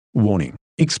Warning: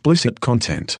 explicit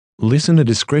content. Listener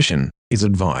discretion is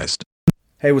advised.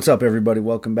 Hey, what's up, everybody?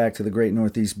 Welcome back to the Great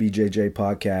Northeast BJJ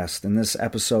podcast. In this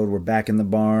episode, we're back in the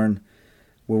barn.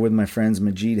 We're with my friends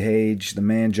Majid Hage, the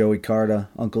man Joey Carta,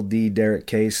 Uncle D, Derek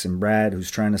Case, and Brad,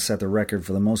 who's trying to set the record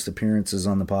for the most appearances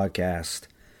on the podcast.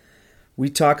 We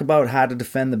talk about how to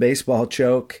defend the baseball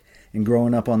choke and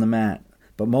growing up on the mat,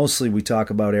 but mostly we talk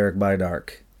about Eric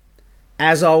Bydark.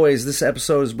 As always, this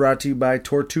episode is brought to you by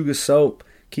Tortuga Soap,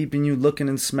 keeping you looking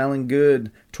and smelling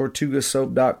good.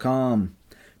 TortugaSoap.com.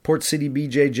 Port City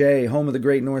BJJ, home of the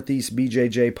Great Northeast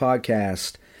BJJ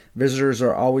podcast. Visitors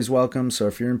are always welcome, so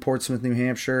if you're in Portsmouth, New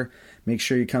Hampshire, make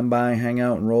sure you come by, hang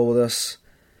out, and roll with us.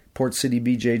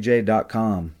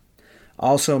 PortCityBJJ.com.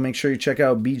 Also, make sure you check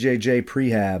out BJJ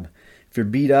Prehab. If you're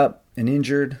beat up and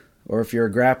injured, or if you're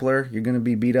a grappler, you're going to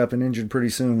be beat up and injured pretty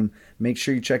soon, make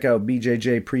sure you check out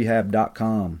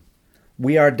BJJPrehab.com.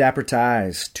 We are Dapper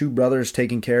Ties, two brothers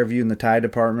taking care of you in the tie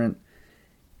department.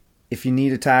 If you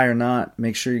need a tie or not,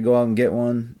 make sure you go out and get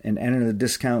one and enter the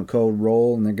discount code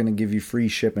ROLL, and they're going to give you free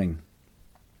shipping.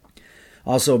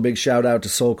 Also, a big shout out to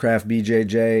Soulcraft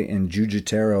BJJ and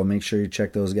Jujitero. Make sure you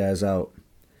check those guys out.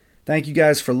 Thank you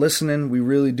guys for listening. We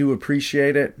really do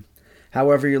appreciate it.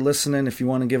 However you're listening, if you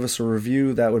want to give us a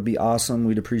review, that would be awesome.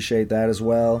 We'd appreciate that as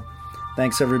well.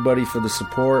 Thanks everybody for the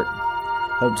support.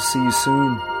 Hope to see you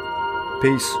soon.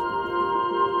 Peace.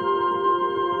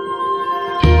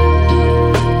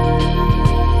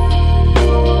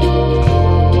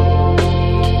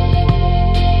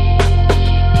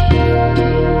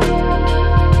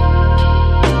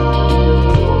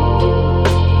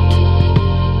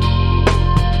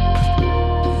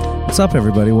 What's up,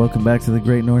 everybody? Welcome back to the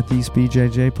Great Northeast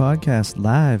BJJ podcast,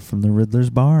 live from the Riddler's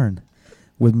Barn,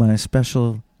 with my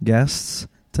special guests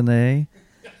today,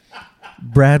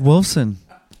 Brad Wolfson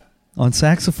on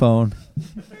saxophone,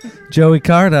 Joey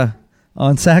Carta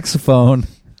on saxophone,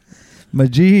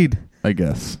 Majid, I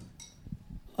guess,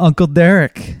 Uncle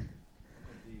Derek,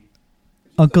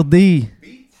 Uncle D,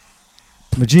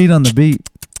 Majid on the beat.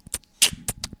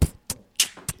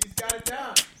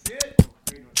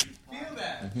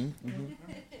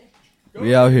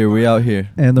 We out here.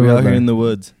 And the we out Riddler. here in the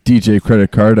woods. DJ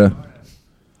Credit Carta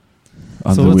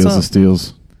on So the what's Wheels up? of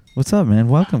Steels. What's up, man?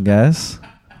 Welcome, guys.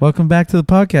 Welcome back to the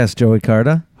podcast, Joey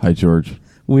Carta. Hi, George.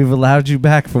 We've allowed you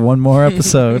back for one more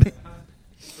episode.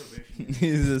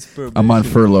 I'm on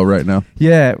furlough right now.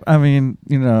 Yeah, I mean,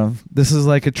 you know, this is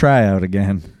like a tryout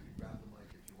again.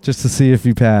 Just to see if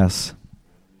you pass.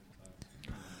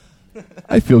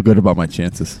 I feel good about my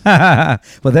chances. Well,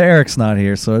 the Eric's not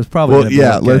here, so it's probably Well, gonna be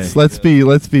yeah. okay.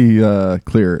 Let's be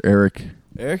clear.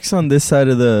 Eric's on this side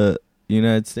of the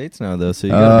United States now, though, so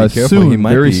you gotta be careful. Soon, He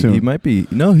might very be. soon. He might be.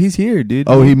 No, he's here, dude.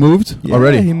 Oh, he moved Yeah,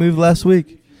 already. He moved last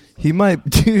week. He might,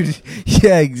 dude.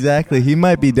 Yeah, exactly. He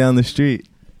might be down the street.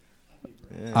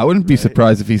 Yeah, I wouldn't be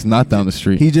surprised if he's not down the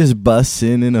street. He just busts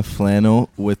in a flannel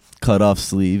with cut off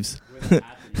sleeves.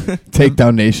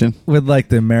 Takedown Nation. With like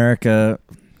the America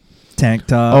tank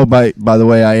top. Oh, by the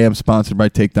way, I am sponsored by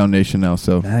Takedown Nation now.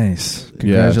 So Nice. yeah, so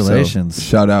Congratulations.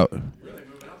 shout out.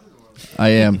 I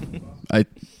am. I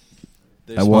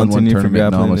They're won one sponsoring you for tournament.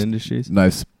 Grappling almost. Industries.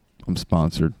 Nice. I'm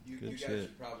sponsored. Good shit.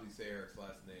 should probably say Eric's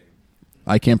last name.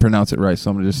 I can't pronounce it right,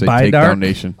 so I'm gonna just say Bydark? Takedown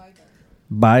Nation.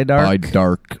 Bydark.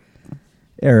 Bydark.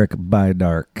 Eric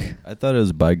Bydark. I thought it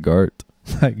was by Gart.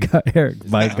 Eric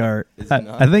Bygart. Is it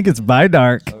not? I think it's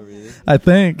Bydark. Oh, really? I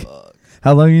think. Fuck.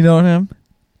 How long you known him?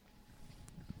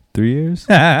 3 years?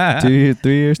 2 years?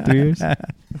 3 years? 3 years?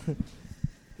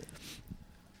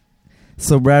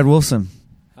 So, Brad Wolfson,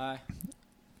 Hi.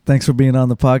 thanks for being on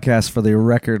the podcast for the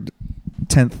record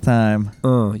 10th time.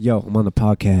 Yo, I'm on the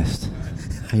podcast.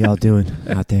 How y'all doing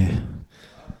out there?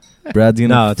 Brad's No,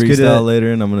 gonna it's good freestyle to-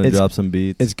 later, and I'm gonna it's- drop some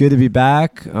beats. It's good to be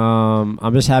back.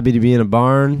 I'm just happy to be in a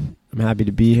barn. I'm happy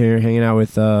to be here hanging out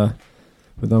with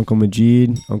Uncle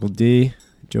Majid, Uncle D,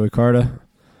 Joey Carta,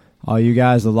 all you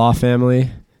guys, the Law family,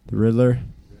 the Riddler.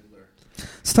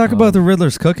 Let's talk about the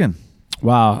Riddler's cooking.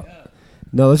 Wow.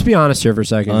 No, let's be honest here for a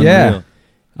second. Unreal.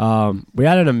 Yeah. We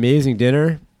had an amazing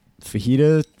dinner.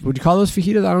 Fajita. Would you call those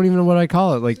fajitas? I don't even know what I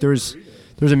call it. Like there's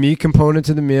a meat component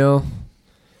to the meal.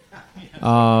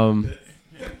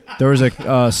 There was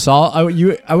a salt. I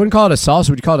wouldn't call it a salsa.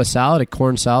 Would you call it a salad? A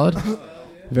corn salad.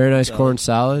 Very nice corn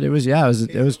salad. It was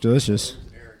delicious.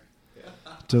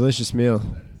 Delicious meal.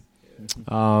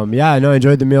 I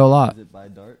enjoyed the meal a lot.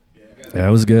 Yeah,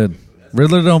 it was good.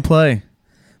 Riddler don't play.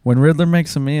 When Riddler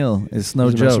makes a meal, it's no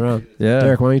Doesn't mess joke. around. Yeah.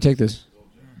 Derek, why don't you take this?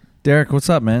 Derek, what's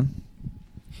up, man?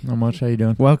 Not much. How you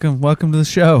doing? Welcome to the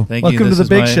show. Thank welcome you. to This the is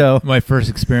big my, show. My first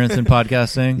experience in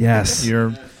podcasting. Yes.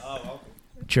 You're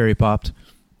cherry popped.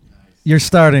 You're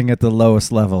starting at the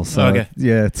lowest level, so Okay.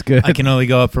 yeah, it's good. I can only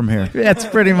go up from here. That's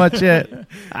pretty much it.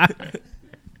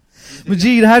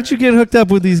 Majid, how'd you get hooked up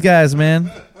with these guys,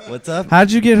 man? What's up?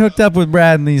 How'd you get hooked up with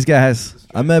Brad and these guys?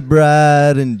 I met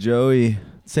Brad and Joey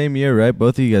same year, right?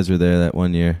 Both of you guys were there that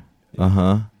one year.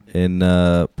 In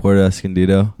Puerto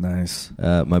Escondido. Nice.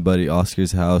 My buddy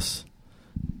Oscar's house.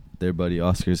 Their buddy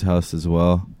Oscar's house as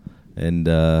well. And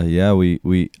yeah,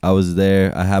 I was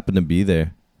there. I happened to be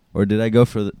there. Or did I go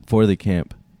for the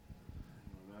camp?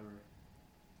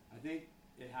 I think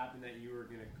it happened that you were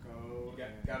going to go.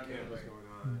 Camp was going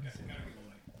on.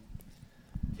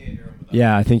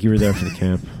 Yeah, I think you were there for the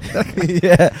camp.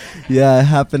 yeah. I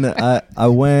happened to. I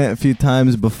went a few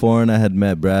times before, and I had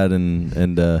met Brad,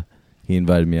 and he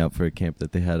invited me out for a camp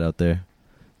that they had out there.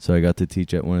 So I got to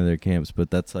teach at one of their camps.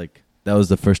 But that was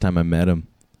the first time I met him.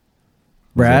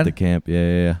 Brad? At the camp,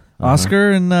 yeah.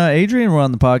 Oscar and Adrian were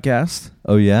on the podcast.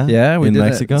 Oh yeah, Yeah, we in did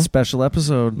Mexico. a special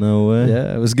episode. No way.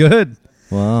 Yeah, it was good.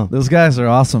 Wow. Those guys are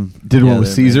awesome. Did one with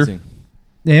they're Caesar. amazing.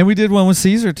 And we did one with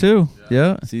Caesar too.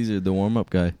 Yeah, Caesar, the warm-up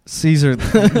guy. Caesar.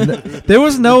 There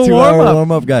was no 2-hour warm up.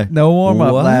 warm-up guy. No warm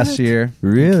up What? last year.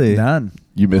 Really? None.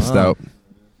 You missed Wow. out.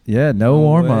 Yeah, no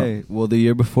warm up. way. Well, the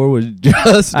year before was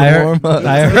just I a heard, warm-up.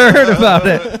 I heard about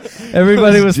it.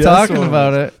 Everybody was just talking warm-up.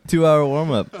 about it. 2-hour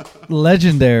warm-up.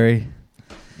 Legendary.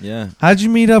 Yeah. How'd you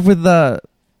meet up with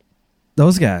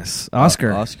those guys?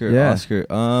 Oscar. Oscar. Yeah. Oscar.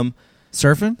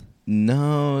 Surfing?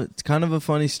 No, it's kind of a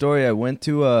funny story. I went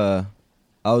to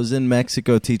I was in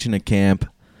Mexico teaching a camp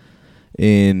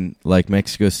in like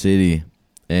Mexico City,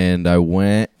 and I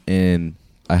went and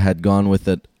I had gone with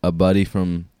a buddy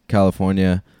from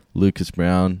California, Lucas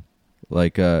Brown,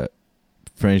 like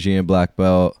Frangian black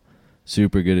belt,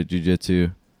 super good at jiu-jitsu,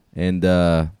 and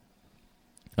I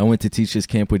went to teach this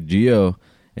camp with Gio,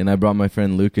 and I brought my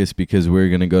friend Lucas because we were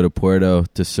going to go to Puerto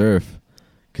to surf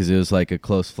because it was like a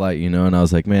close flight, you know, and I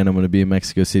was like, man, I'm going to be in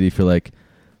Mexico City for like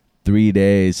 3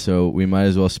 days, so we might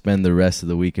as well spend the rest of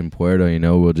the week in Puerto, you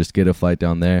know, we'll just get a flight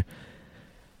down there.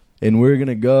 And we were going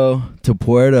to go to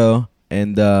Puerto,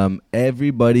 and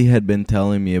everybody had been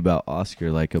telling me about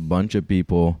Oscar, like a bunch of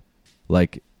people,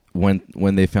 like when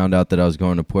they found out that I was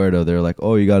going to Puerto, they were like,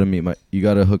 oh, you got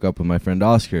to hook up with my friend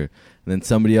Oscar. And then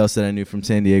somebody else that I knew from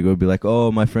San Diego would be like,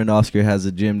 oh, my friend Oscar has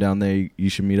a gym down there, you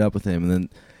should meet up with him. And then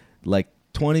like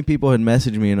 20 people had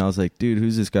messaged me, and I was like, dude,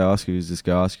 who's this guy Oscar? Who's this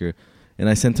guy Oscar? And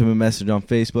I sent him a message on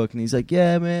Facebook, and he's like,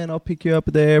 yeah, man, I'll pick you up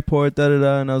at the airport,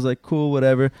 da-da-da. And I was like, cool,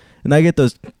 whatever. And I get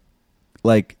those,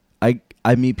 like,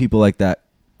 I meet people like that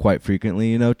quite frequently,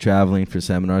 you know, traveling for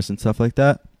seminars and stuff like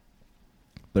that.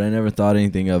 But I never thought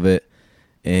anything of it.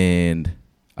 And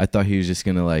I thought he was just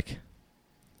going to, like,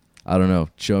 I don't know,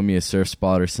 show me a surf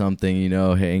spot or something, you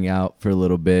know, hang out for a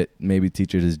little bit, maybe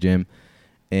teach at his gym.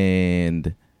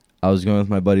 And I was going with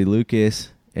my buddy Lucas,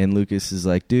 and Lucas is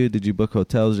like, dude, did you book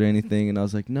hotels or anything? And I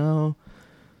was like, no,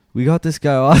 we got this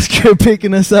guy Oscar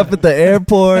picking us up at the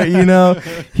airport, you know.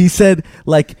 He said,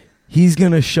 like, he's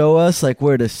going to show us, like,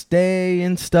 where to stay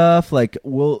and stuff. Like,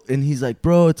 and he's like,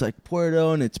 bro, it's like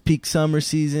Puerto, and it's peak summer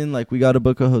season. Like, we got to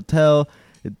book a hotel,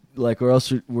 or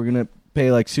else we're going to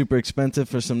pay, like, super expensive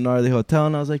for some gnarly hotel.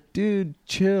 And I was like, dude,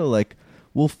 chill. Like,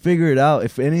 we'll figure it out.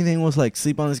 If anything was like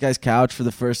sleep on this guy's couch for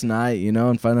the first night, you know,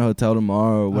 and find a hotel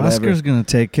tomorrow or whatever. Oscar's going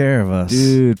to take care of us.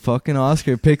 Dude, fucking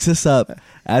Oscar picks us up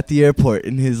at the airport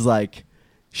in his like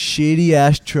shitty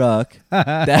ass truck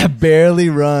that barely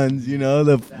runs, you know,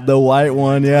 the white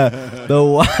one, yeah. The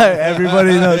white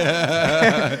everybody knows.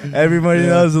 Everybody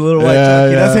knows the little white truck.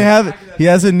 He doesn't have it. He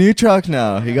has a new truck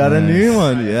now. He got a new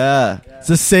one. Yeah. It's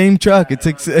the same truck.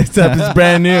 Except it's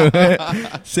brand new.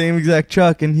 Same exact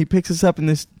truck. And he picks us up in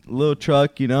this little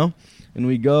truck, you know. And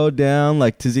we go down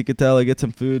like to Zicatela, get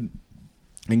some food,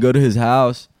 and go to his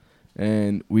house.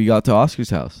 And we got to Oscar's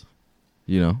house,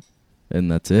 you know.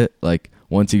 And that's it. Like,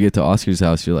 once you get to Oscar's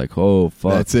house, you're like, oh,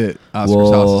 fuck. That's it.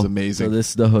 Oscar's house is amazing. So this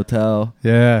is the hotel.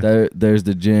 Yeah. There's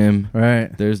the gym.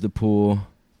 Right. There's the pool.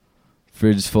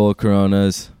 Fridge full of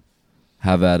Coronas.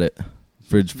 Have at it.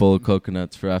 Fridge full of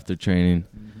coconuts for after training.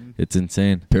 It's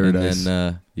insane. Paradise. And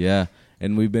then, yeah.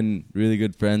 And we've been really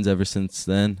good friends ever since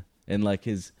then. And, like,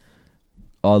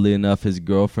 oddly enough, his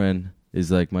girlfriend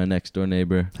is, like, my next door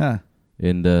neighbor Huh.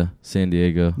 in San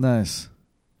Diego. Nice.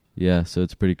 Yeah, so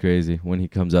it's pretty crazy. When he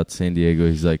comes out to San Diego,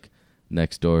 he's, like,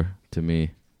 next door to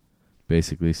me,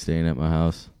 basically staying at my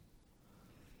house.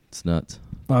 It's nuts.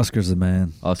 Oscar's the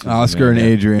man. Oscar and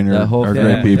Adrian That whole are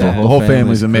family- great people. that The whole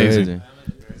family's amazing. crazy.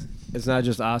 It's not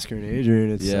just Oscar and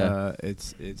Adrian. It's Yeah.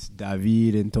 it's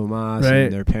David and Tomas Right.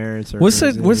 and their parents. Are What's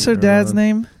their dad's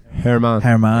name? Herman.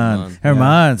 Herman. Yeah.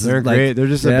 Herman's They're like, great. They're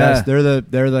just the yeah.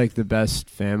 best. They're like the best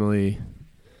family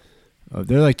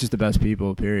They're like just the best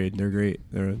people. Period. They're great.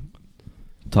 They're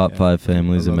Top 5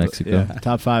 families I in love Mexico. Yeah,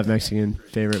 top 5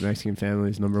 favorite Mexican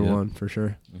families. Number Yeah. 1 for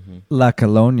sure. La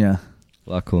Colonia.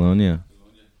 La Colonia.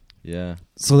 Yeah.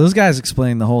 So those guys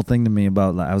explained the whole thing to me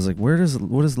about. I was like, what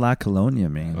does La Colonia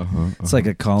mean? It's like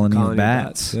a colony of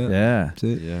bats. Yeah. Yeah, That's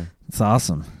it. Yeah. it's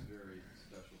awesome.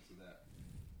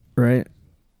 Right.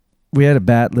 We had a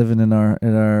bat living in our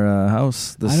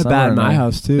house. This I had a summer bat in my and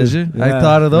house too. Did you? Yeah. I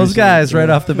thought of those Recently, guys right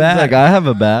yeah. off the bat. Like, I have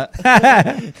a bat.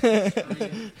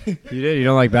 You did. You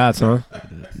don't like bats, huh?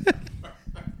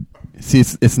 See,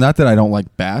 it's not that I don't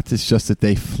like bats. It's just that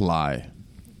they fly.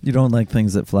 You don't like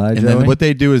things that fly, And Joey? then what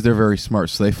they do is they're very smart.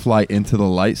 So they fly into the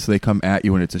light, so they come at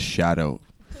you when it's a shadow.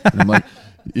 And I'm like,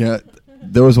 yeah.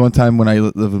 There was one time when I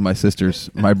lived with my sisters,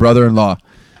 my brother-in-law.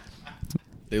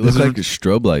 They look like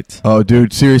strobe lights. Oh,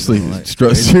 dude, seriously,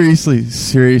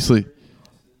 seriously.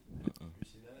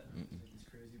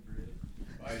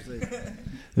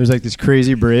 There's like this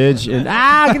crazy bridge and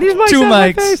get these mics Two out of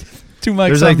my mics. face. Two mics.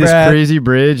 There's on like this Brad. crazy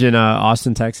bridge in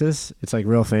Austin, Texas. It's like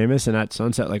real famous, and at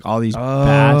sunset, like all these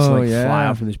bats like yeah. fly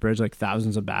out from this bridge, like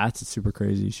thousands of bats. It's super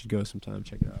crazy. You should go sometime.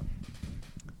 Check it out.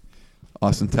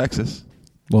 Austin, Texas.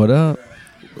 What up?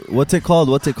 What's it called?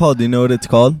 Do you know what it's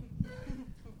called?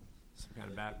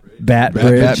 Bat Bat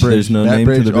bridge. There's no Bat name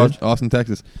to the bridge? Austin,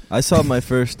 Texas. I saw my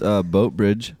first boat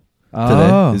bridge today.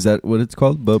 Oh. Is that what it's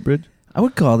called? Boat bridge? I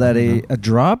would call that a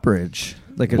drawbridge.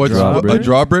 Like a What's drawbridge. a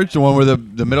drawbridge? The one where the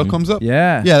middle comes up?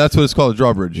 Yeah. Yeah, that's what it's called, a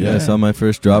drawbridge. Yeah, Yeah. I saw my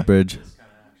first drawbridge.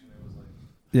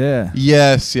 Yeah.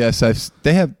 Yes.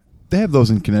 They have those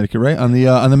in Connecticut, right? On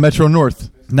the Metro North.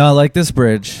 Not like this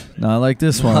bridge. Not like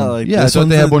this one. Like, Yeah, I this thought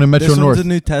they one's had one in Metro this North. One's a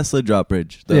new Tesla drop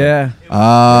bridge. Though. Yeah.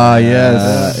 Ah,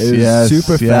 yes. it was yes,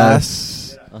 super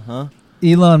yes. Uh-huh.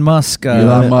 Elon Musk.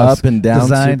 Elon Musk up and down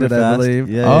designed super it, I fast. believe.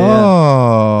 Yeah,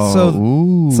 Oh. So-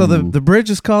 ooh. So the bridge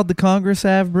is called the Congress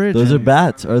Ave Bridge. Those are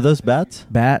bats. Are those bats?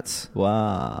 bats.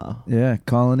 Wow. Yeah,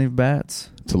 colony of bats.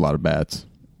 It's a lot of bats.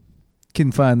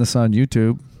 Can find this on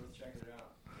YouTube.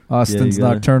 Austin's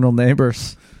gotta- Nocturnal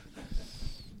Neighbors.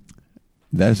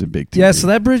 That is a big TV. Yeah, so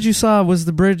that bridge you saw was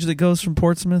the bridge that goes from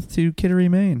Portsmouth to Kittery,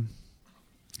 Maine.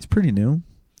 It's pretty new.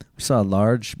 We saw a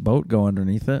large boat go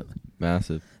underneath it.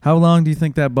 Massive. How long do you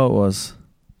think that boat was?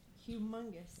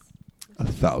 Humongous.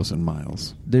 1,000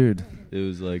 miles. Dude. It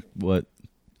was like, what,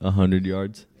 100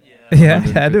 yards? Yeah, it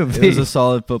had to It be. was a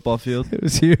solid football field. It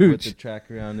was With the huge. track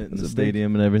around it and was the a big-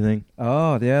 stadium and everything.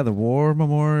 Oh, yeah, the War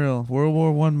Memorial, World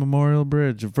War I Memorial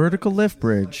Bridge, a vertical lift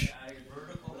bridge.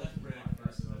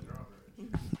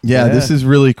 Yeah, Yeah. this is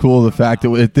really cool. The fact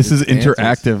that this is It's antics.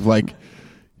 interactive. Like,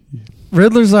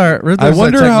 Riddler's our I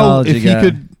wonder how technology if he guy.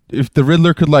 could, if the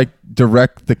Riddler could like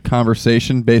direct the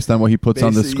conversation based on what he puts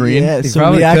on the screen. Yeah, He so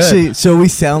probably we could. actually, so we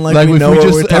sound like, Like we if know we what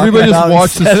just we're talking everybody just about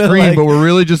watch the instead of, screen, like, but we're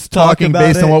really just talk talking about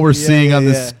based on it. what we're Yeah, seeing yeah, on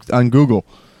this on Google.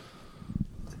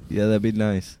 Yeah, that'd be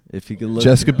nice if you could look.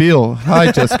 Jessica Biel,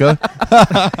 hi Jessica.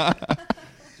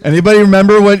 Anybody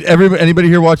remember when anybody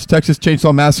here watched Texas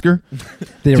Chainsaw Massacre? The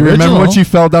Do you remember when original? she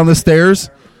fell down the stairs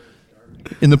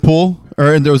in the pool,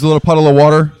 and there was a little puddle of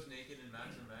water?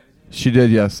 She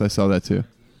did. Yes, I saw that too.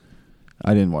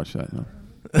 I didn't watch that. No.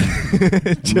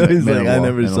 Joey's Never like, I will.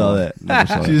 never Never saw will. that. Never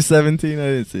saw She that. was 17. I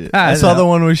didn't see it. I I saw know. the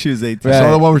one where she was 18. I saw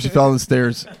Right. the one where she fell down the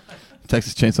stairs.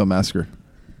 Texas Chainsaw Massacre.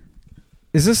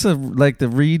 Is this like the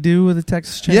redo of the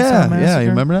Texas Chainsaw Yeah, Massacre? yeah. You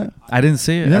remember that? I didn't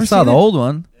see it. You never I saw seen the it? old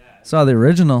one. Saw the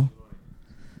original.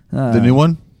 The new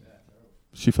one.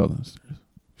 She fell down the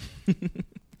stairs.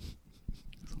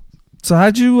 So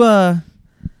how'd you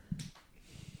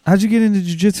get into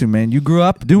jiu-jitsu, man? You grew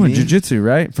up doing Me? jiu-jitsu,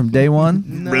 right? From day one?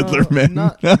 No, Riddler, man.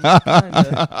 not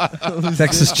kinda.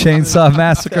 Texas Chainsaw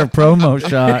Massacre promo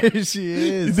shot. There she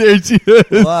is. There she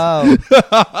is, Wow.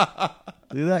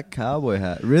 Look at that cowboy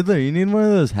hat. Riddler, you need one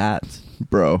of those hats.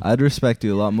 bro. I'd respect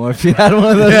you a lot more if you had one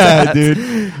of those Yeah, hats. dude.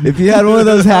 If you had one of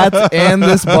those hats and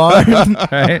this barn,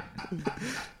 Right?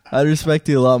 I'd respect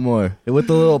you a lot more. With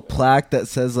the little plaque that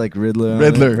says like Riddler. on it.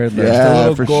 Riddler. Riddler. Just a Yeah,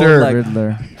 little for gold, sure. like-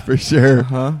 Riddler. For sure.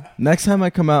 Huh? Next time I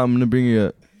come out, I'm gonna bring you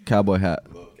a cowboy hat.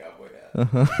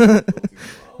 Uh-huh.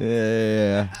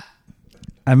 yeah.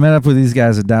 I met up with these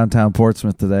guys at downtown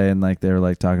Portsmouth today, and like they were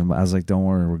like talking about. I was like, "Don't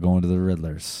worry, we're going to the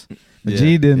Riddlers." Yeah.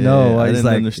 G didn't Yeah, know. I He's didn't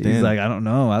like, understand. He's like, "I don't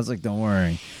know." I was like, "Don't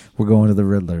worry, we're going to the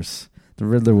Riddlers. The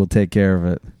Riddler will take care of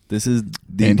it." This is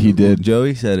the, And he did.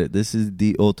 Joey said it. This is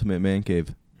the ultimate man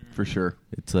cave. For sure.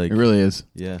 It's like It really is.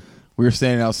 yeah. We were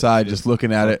standing outside just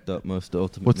looking at it. The most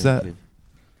ultimate. What's man that? cave.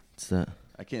 What's that?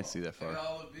 I can't see that far.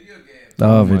 Oh,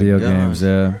 Oh my video gosh. games,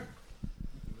 yeah.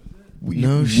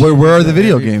 No Where are the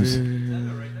video games?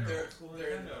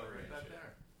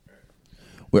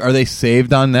 Where, are they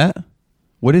saved on that?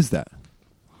 What is that?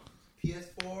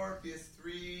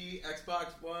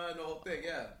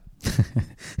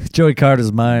 Joey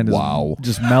Carter's mind is Wow.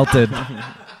 just melted.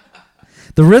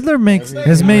 The Riddler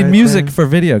has made music for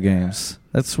video games.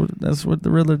 That's what the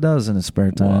Riddler does in his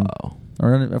spare time. Wow.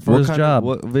 Or for his job.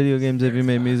 What video games have you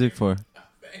made music for?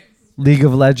 League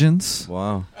of Legends.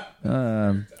 Wow.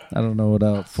 I don't know what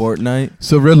else. Fortnite.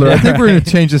 So Riddler, I think we're going to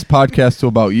change this podcast to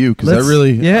about you because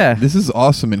Yeah. this is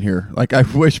awesome in here. Like I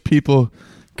wish people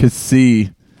could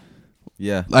see.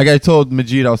 Yeah. Like I told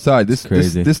Majid outside, this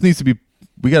crazy. this needs to be.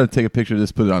 We got to take a picture of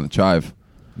this, put it on the Chive.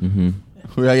 Mm-hmm.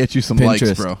 We got to get you some Pinterest.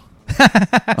 likes, bro. It's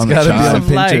on the got to be on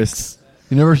Chive.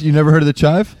 Pinterest. You never heard of the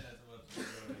Chive?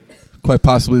 Quite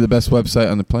possibly the best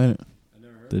website on the planet.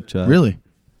 The Chive. Really?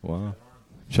 Wow.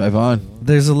 Chive on.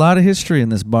 There's a lot of history in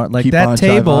this bar. Like Keep that on, Chive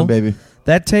table, on, baby.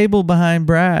 that table behind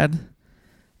Brad.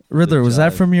 Riddler, was that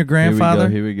Chive. from your grandfather?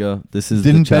 Here we go. This is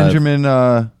Didn't the Chive. Benjamin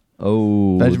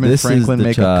This Franklin is the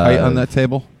make a Chive. kite on that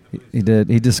table? He did.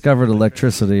 He discovered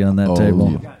electricity on that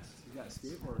table. Yeah.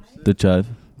 The Chive.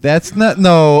 That's not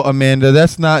Amanda.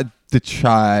 That's not the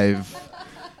Chive.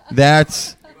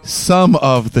 That's some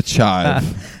of the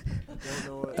Chive.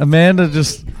 Amanda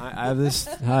just. I have this.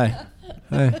 Hi.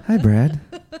 Hi, Brad.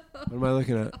 What am I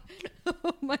looking at?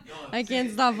 Oh my, I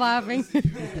can't stop laughing.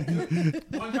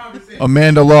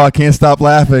 Amanda Law can't stop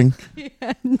laughing.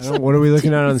 What are we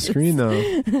looking at on the screen,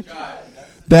 though?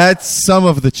 That's some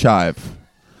of the Chive.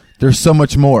 There's so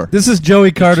much more. This is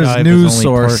Joey Carter's Chive news is only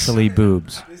source. partially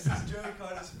boobs. This is Joey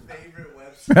Carter's favorite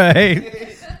website.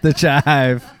 Right? The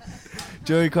Chive.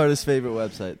 Joey Carter's favorite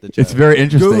website. The Chive. It's very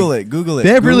interesting. Google it. Google it. They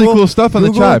have really Google- cool stuff on the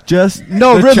Google Chive. Just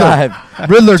No, the Riddler. Chive.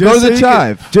 Riddler, go Just to so the you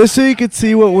Chive. Could, just so you could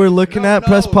see what we're looking at,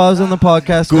 press pause on the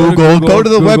podcast. Go to the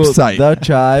Google website. The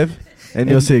Chive, and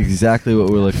you'll see exactly what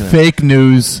we're looking at. Fake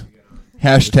news.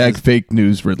 Hashtag fake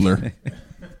news, Riddler.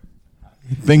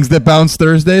 Things that bounce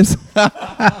Thursdays.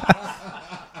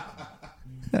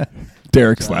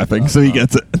 Derek's laughing, so he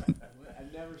gets it.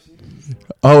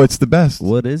 Oh, it's the best.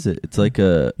 What is it? It's like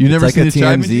a You never it's like seen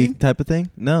a the Chive, TMZ Eugene? type of thing.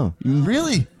 No,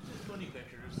 Really?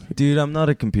 dude, I'm not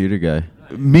a computer guy.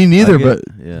 Me neither, I get-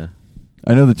 but yeah.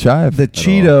 I know the Chive. The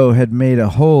Cheeto had made a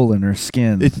hole in her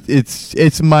skin. It's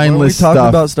Weren't we mindless talking stuff.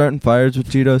 about starting fires with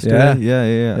Cheetos Yeah. today?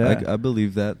 Yeah. Yeah. I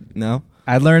believe that now.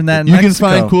 I learned that in You can Mexico.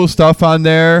 find cool stuff on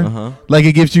there. Uh-huh. Like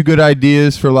it gives you good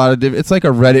ideas for a lot of different. It's like a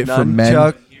Reddit for men.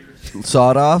 Nunchuck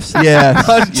sawed-offs? Yeah.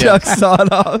 Nunchuck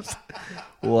sawed-offs.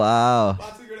 Wow.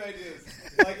 Lots of good ideas.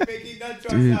 Like making nunchucks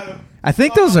Dude. out of. I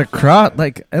think those are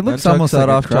like it looks Nunchuck almost like a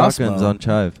sawed-off crossbow. shotguns on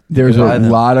Chive. There's Buy a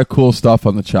them. lot of cool stuff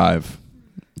on the Chive.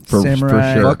 For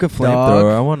Samurai. sure. Fuck a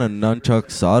flamethrower. I want a nunchuck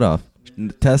sawed-off.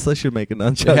 Tesla should make a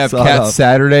nunchuck They have Cat sawed-off.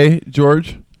 Saturday,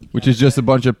 George, which is just a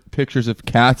bunch of pictures of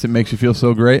cats. It makes you feel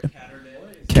so great.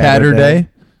 Catterday.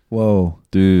 Whoa.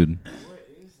 Dude.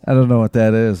 I don't know what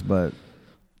that is, but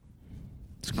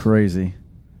it's crazy.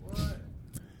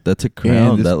 That's a And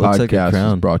crown. this That looks like a podcast is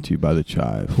crown. brought to you by the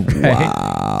Chive.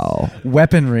 Wow.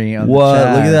 Weaponry on What? the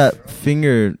Look Chive. at that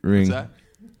finger ring.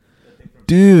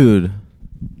 Dude.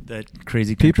 That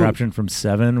crazy People- contraption from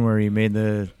Seven where he made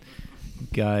the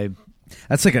guy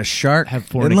That's like a shark. have And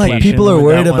fornication like people are with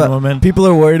worried that one about woman. people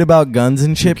are worried about guns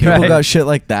and shit. People Right. got shit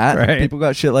like that. Right. People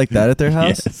got shit like that at their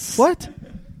house. Yes. What?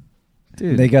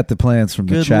 Dude. They got the plans from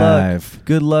the Good Chive. luck.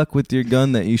 Good luck with your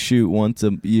gun that you shoot once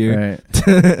a year.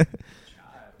 Right.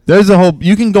 There's a whole.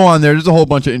 You can go on there. There's a whole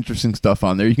bunch of interesting stuff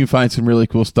on there. You can find some really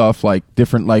cool stuff, like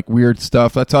different, like weird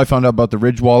stuff. That's how I found out about the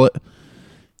Ridge wallet.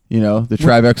 You know, the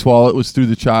Trivex wallet was through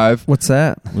the Chive. What's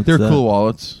that? What's They're that? cool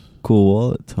wallets, Cool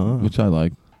wallets, huh? which I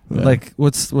like. Yeah. Like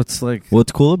what's like?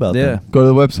 What's cool about Yeah. Go to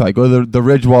the website. Go to the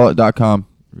ridgewallet.com.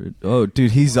 that? Oh,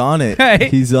 dude, he's on it. Hey.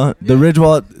 He's on the Ridge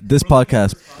Wallet. This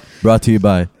podcast brought to you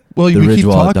by Well, The you keep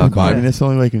ridgewallet.com. talking about it, and that's the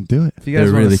only way I can do it. If you guys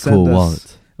They're wanna really send cool us-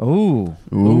 wallets. Ooh.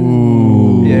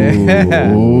 Ooh.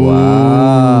 Yeah.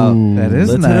 Wow. That is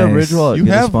Let's nice. hit up Ridge Wallet. You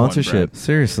Get a have one, sponsorship.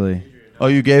 Seriously. Oh,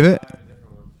 you gave it?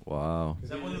 Wow.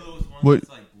 What?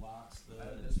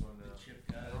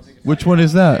 Which one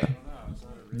is that?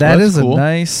 That That's is cool.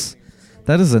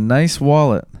 That is a nice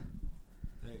wallet.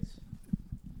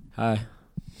 Hi.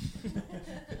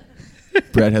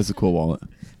 Brad has a cool wallet.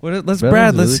 Let's That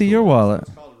Brad. is Let's really see cool. your wallet.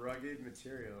 It's called Rugged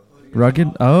Material. Rugged.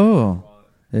 Oh,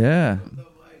 yeah.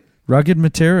 Rugged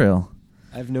material.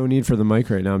 I have no need for the mic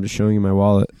right now. I'm just showing you my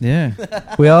wallet. Yeah.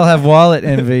 We all have wallet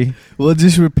envy. We'll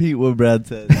just repeat what Brad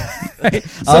said. I'll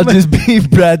Somebody- just be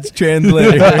Brad's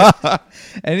translator.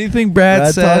 Anything Brad,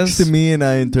 Brad says. talks to me and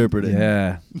I interpret it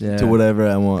Yeah. Yeah. to whatever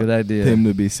I want Good idea. him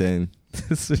to be saying.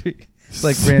 It's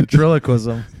like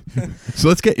ventriloquism. So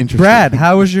let's get interesting. Brad,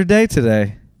 how was your day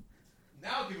today?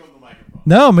 Now give him the microphone.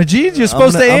 No, Majid, you're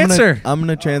supposed to answer. I'm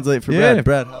gonna translate for Yeah. Brad.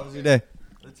 Brad, how was your day?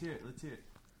 Let's hear it.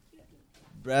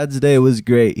 Brad's day was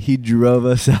great. He drove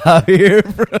us out here.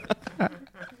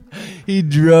 He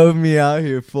drove me out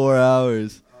here 4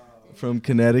 hours from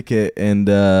Connecticut, and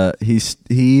he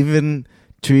even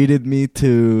treated me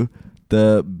to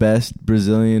the best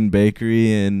Brazilian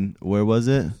bakery in, where was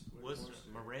it?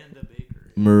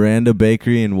 Miranda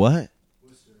Bakery in what?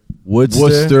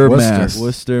 Worcester, Mass.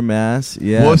 Worcester, Mass.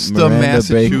 Yeah, Worcester, Miranda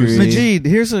Massachusetts. Bakery. Majid,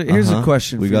 here's a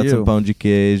question We for got you. some pão de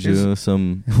queijo, Here's-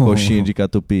 some coxinha de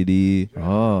catupiry.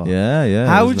 Oh. Yeah.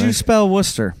 How it was would you nice. spell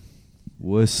Worcester?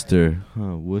 Worcester?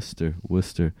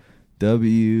 Worcester.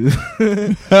 W. You're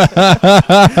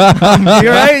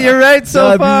right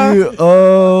so far.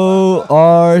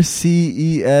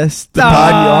 WORCES. Get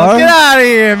out of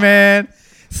here, man.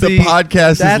 The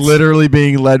podcast is that's- literally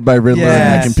being led by Riddler on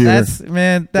Yes, the computer. that's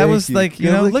man. That Thank was you. like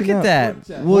Good look looking at out.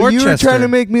 that. Well, you were Worcester. trying to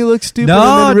make me look stupid, No,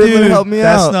 and then Riddler dude, helped me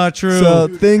that's out. not true. So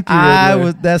thank you,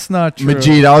 Riddler. That's not true.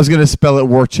 Majid, I was going to spell it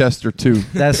Worcester too.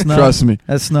 That's not. Trust me.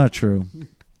 That's not true.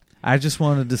 I just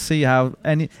wanted to see how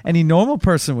any normal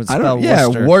person would I spell don't. Yeah,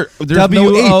 Worcester. there's no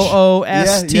H.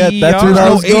 WOOSTER. Yeah, that's what I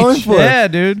was going for. Yeah,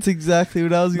 dude. That's exactly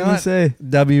what I was going to Not say.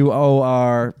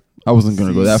 WOR. I wasn't going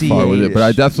to go that far with it, but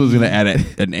I definitely was going to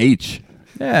add an H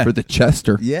Yeah. for the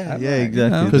Chester Yeah,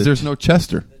 exactly. because there's no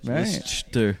Chester. Right.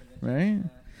 Chester. Right.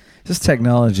 This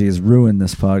technology has ruined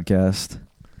this podcast.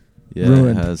 Yeah,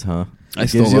 Ruined. it has, huh? I It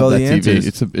still gives you all love that the TV.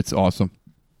 answers. It's awesome.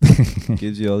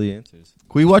 Gives you all the answers.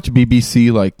 Can we watch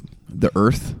BBC like the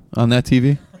Earth on that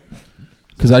TV?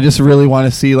 Because I just really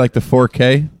want to see like the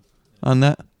 4K on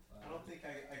that. I don't think I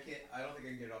can get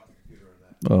it off the computer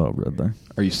on that. Oh, brother.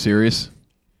 Are you serious?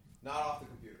 Not off the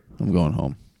computer. I'm going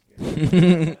home.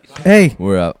 Hey,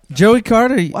 We're out. Joey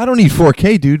Carter, I don't need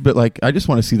 4K, dude, but like I just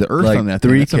want to see the Earth Like on that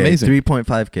thing. It's 3K, amazing.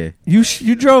 3.5K.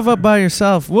 you drove up by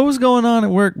yourself. What was going on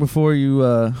at work before you?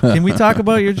 Can we talk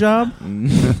about your job?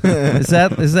 Is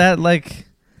that like?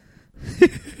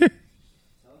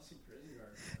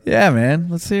 Yeah, man.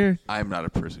 Let's hear. I am not a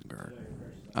prison guard.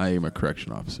 I am a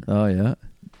correction officer. Oh yeah.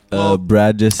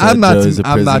 Brad just said I'm not- Joe's a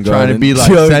I'm prison not guard, trying to and be, like,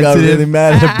 Joe got sensitive. really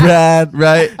mad at Brad.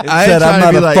 Right? I said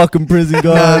I'm not a fucking prison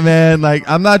guard. Nah, man. Like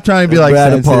I'm not trying to be like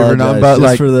Brad sensitive or nothing, apologized, but just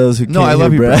like for those who can't no, I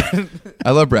love hear you, Brad. Brad.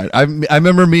 I love Brad. I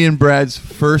remember me and Brad's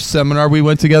first seminar we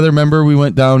went together. Remember we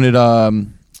went down at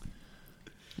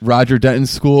Roger Denton's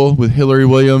school with Hillary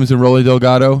Williams and Rolly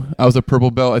Delgado. I was a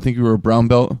purple belt. I think you were a brown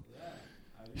belt.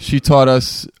 She taught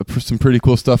us some pretty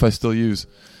cool stuff I still use.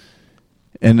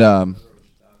 And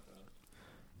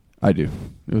I do.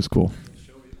 It was cool.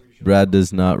 Brad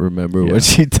does not remember what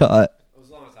she taught.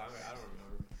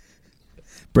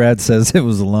 Brad says it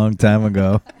was a long time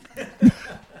ago.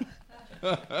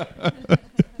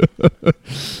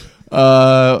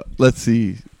 Let's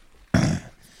see.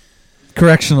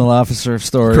 Correctional officer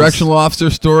stories. Correctional officer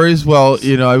stories. Well,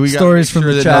 we got Stories to make from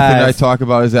sure the that nothing chive. I talk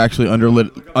about is actually under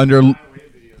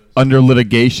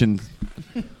litigation.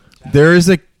 There is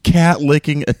a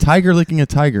tiger licking a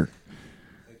tiger.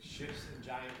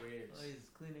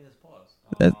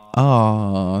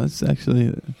 It's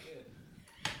actually.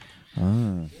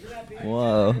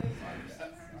 Whoa.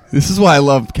 This is why I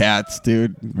love cats,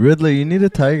 dude. Riddler, you need a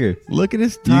tiger. Look at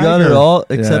his tiger. You got it all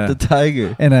except Yeah. the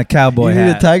tiger. And a cowboy You need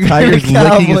hat. a tiger. Tiger's and a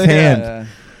licking his cowboy hand. hat.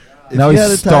 If Now you he's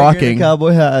had a tiger and stalking. a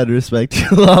cowboy hat, I'd respect you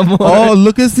a lot more. Oh,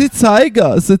 look at the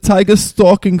tiger. The tiger's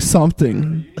stalking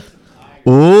something.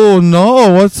 Oh,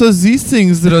 no. What are these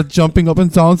things that are jumping up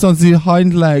and down on the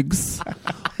hind legs?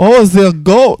 Oh, they're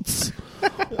goats.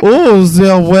 Oh,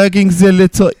 they're wagging their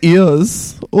little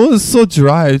ears. Oh, it's so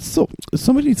dry.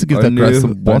 Somebody needs to give that grass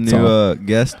some our water. new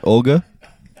guest, Olga.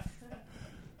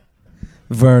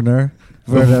 Werner.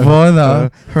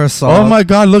 Werner. Herzog. Oh, my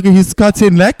God. Look, he's got a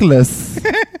necklace.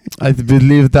 I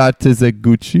believe that is a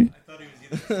Gucci.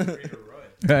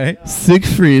 Right.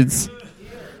 Siegfried's.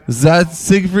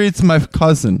 Siegfried's my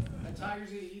cousin.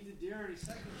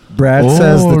 Brad Oh,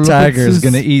 says the look at tiger is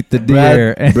this. going to eat the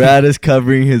deer. Brad is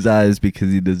covering his eyes because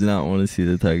he does not want to see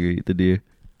the tiger eat the deer.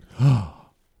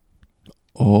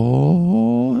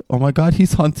 Oh my God,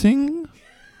 he's hunting.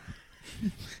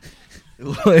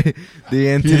 The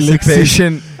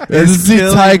anticipation Is the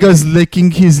killing tiger's licking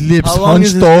his lips, How long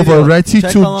is hunched this over, video? ready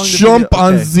Check to how long the jump video-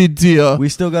 on okay. the deer. We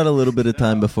still got a little bit of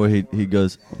time before he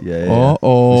goes. Yeah.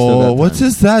 Oh, We still got what time.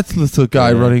 is that little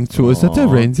guy Yeah. running to? Is that a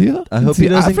Aw. reindeer? I hope It's he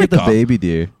in doesn't get the Africa. baby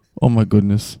deer. Oh my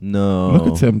goodness! No. Look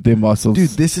at him, the muscles. Dude,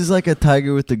 this is like a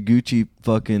tiger with the Gucci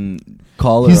fucking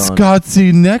collar He's on. got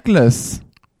the necklace.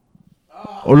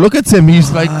 Oh, look at him!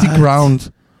 He's like the What?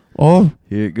 ground. Oh,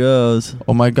 Here it goes.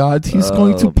 oh my God! He's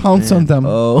going to Oh, pounce man. on them.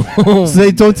 Oh, So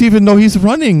they don't even know he's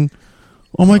running.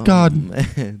 Oh my God!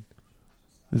 man.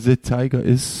 The tiger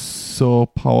is so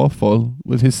powerful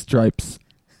with his stripes.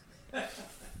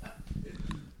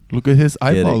 Look at his it,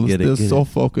 eyeballs. get it, They're get so it.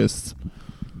 focused.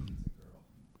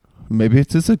 Maybe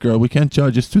it is a girl. We can't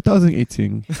judge. It's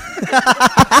 2018.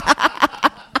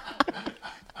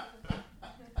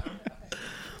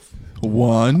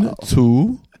 One,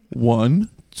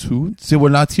 two. They will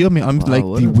not hear me. I'm Wow, like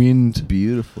what the a wind.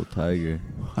 Beautiful tiger.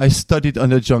 I studied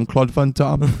under Jean-Claude Van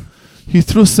Damme. He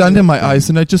threw sand in my eyes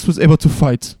and I just was able to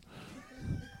fight.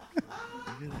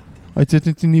 I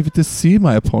didn't even need to see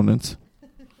my opponent.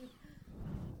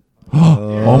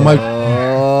 Oh my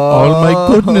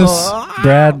goodness.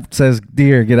 Brad says,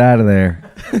 "Deer, get out of there."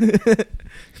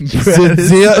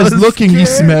 Zia is looking, he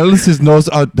smells, his nose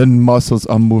out, the muscles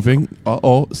are moving.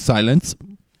 Uh-oh, silence.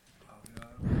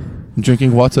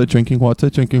 Drinking water.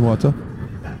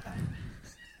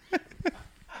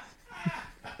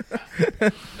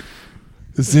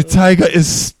 The tiger is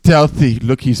stealthy.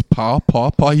 Look, he's paw.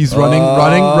 He's running.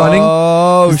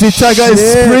 Oh, The tiger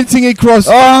is sprinting across.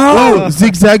 Oh! Oh,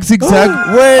 zigzag. Wait,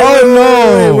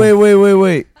 Oh, no.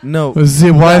 Wait. No. The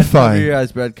Brad, Wi-Fi. cover your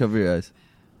eyes, Brad. Cover your eyes.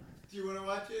 Do you want to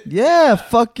watch it? Yeah,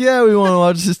 fuck yeah. We want to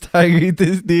watch this tiger eat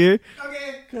this deer.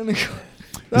 Okay.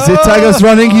 The tiger's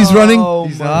running. He's running. Oh,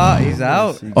 He's my out. He's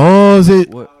out. goodness. Oh,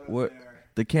 What?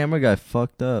 The camera guy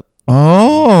fucked up.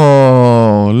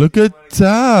 Oh, look at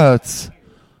that.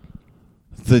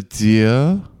 The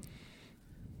deer.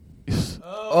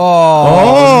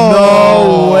 Oh,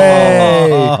 no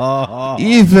way.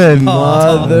 Even.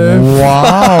 Mother.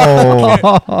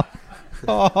 Wow.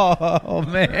 Oh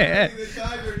man! The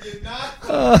tiger did not.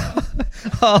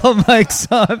 Oh, Mike's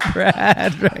on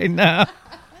Brad right now.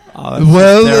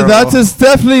 Well, that is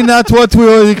definitely not what we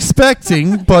were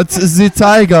expecting, but the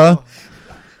tiger.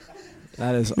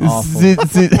 That is awful.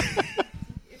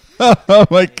 Oh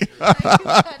my god.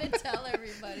 Gotta tell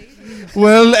everybody.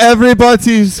 Well,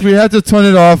 we had to turn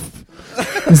it off.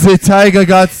 The tiger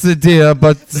got the deer,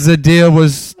 but the deer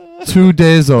was 2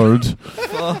 days old.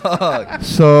 Fuck.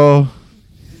 So,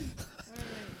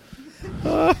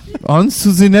 on to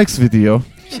the next video.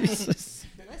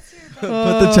 Put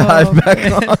the chive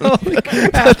back on.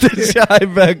 Put the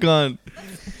chive back on.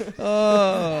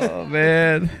 Oh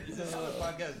man,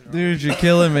 dude, you're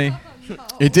killing me.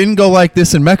 It didn't go like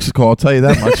this in Mexico, I'll tell you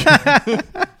that much.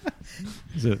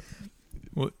 Is it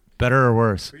better or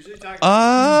worse?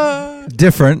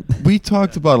 Different. We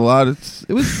talked about a lot.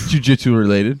 It was jiu-jitsu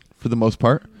related for the most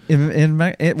part.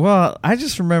 Well, I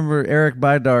just remember Eric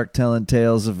Bydark telling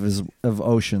tales of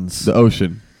oceans, The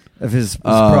ocean. of his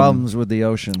problems with the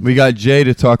ocean. We got Jay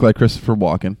to talk like Christopher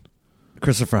Walken.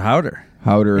 Christopher Howder.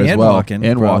 Howder as And well. Walken,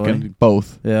 And probably. Walken.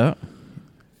 Both. Yeah.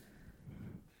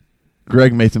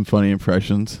 Greg made some funny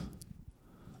impressions.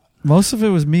 Most of it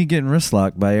was me getting wrist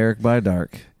locked by Eric Bydark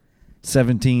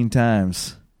 17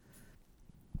 times.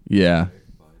 Yeah.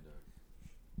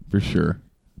 For sure.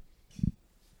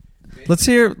 Let's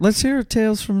hear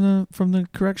tales from the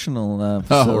correctional Oh,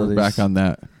 facilities. we're back on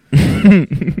that.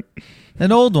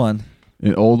 An old one.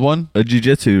 An old one? A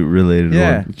jiu-jitsu related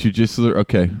Yeah. one. Jiu-jitsu.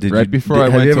 Okay. Did right you- before I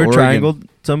have went you to ever Oregon. triangled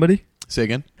somebody? Say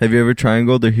again? Have you ever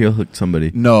triangled or heel hooked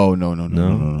somebody? No.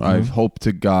 No? I hope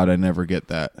to God I never get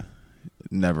that.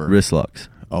 Never. Wrist locks.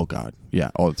 Oh God. Yeah,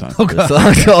 all the time. Wrist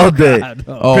locks all day.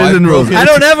 Oh, Prison I've rules. broken- I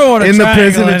don't ever want to In the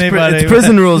triangle prison, anybody. it's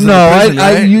prison rules. No, in the prison,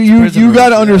 right? you got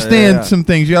to understand Yeah. some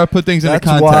things. You got to put things into That's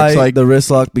context. why Like the wrist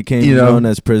lock became you know- known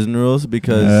as prison rules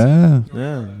because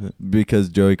because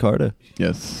Joey Carter.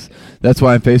 yes, that's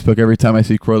why on Facebook every time I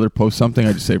see Croiler post something,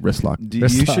 I just say wrist lock. Do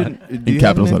Wrist you lock. should In do you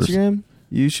capital have an letters. Instagram?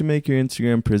 You should make your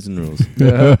Instagram prison rules.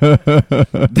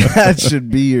 That should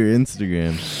be your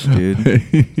Instagram, dude.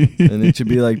 And it should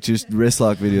be like just wrist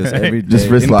lock videos every day. Just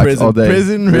wrist in locks prison. all day.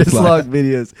 Prison Wrist wrist lock. lock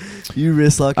videos. You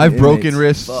wrist lock. I've broken inmates.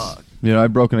 wrists. Fuck. You know,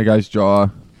 I've broken a guy's jaw.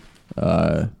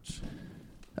 I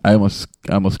almost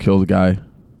killed a guy.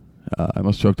 I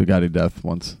almost choked a guy to death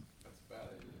once.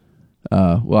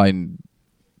 Well,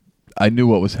 I knew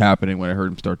what was happening when I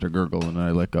heard him start to gurgle, and then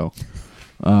I let go.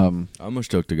 I almost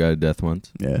choked a guy to death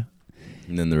once, Yeah.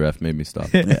 and then the ref made me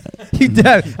stop. You did.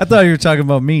 I thought you were talking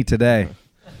about me today.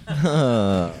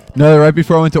 No, right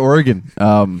before I went to Oregon,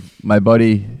 my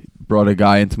buddy brought a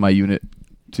guy into my unit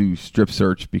to strip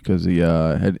search because he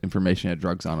had information, had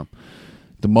drugs on him.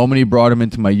 The moment he brought him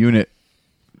into my unit,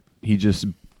 he just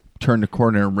turned the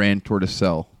corner and ran toward a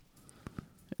cell.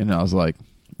 And I was like,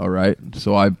 all right.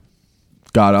 So I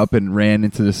got up and ran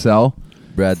into the cell.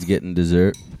 Brad's getting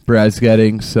dessert. Brad's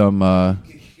getting some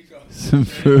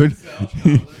food.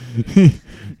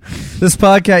 This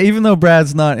podcast, even though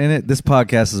Brad's not in it, this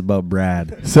podcast is about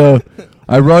Brad. So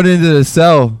I run into the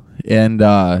cell, and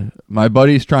my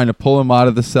buddy's trying to pull him out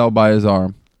of the cell by his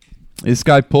arm. This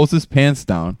guy pulls his pants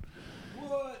down,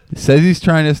 Says he's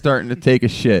starting to take a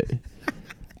shit.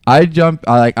 I jump.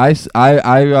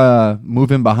 I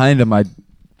move in behind him. I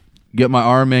get my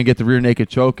arm in, get the rear naked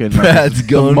choke, and Brad's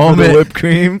going for the whipped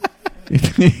cream.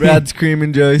 Brad's cream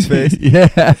in Joey's face.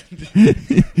 Yeah.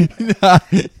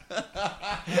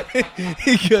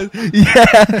 He goes,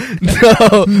 yeah,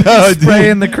 no, Spray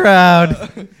in the crowd.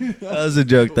 That was a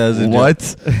joke. What?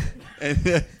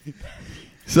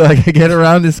 So like, I get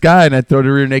around this guy and I throw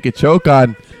the rear naked choke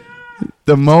on.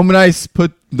 The moment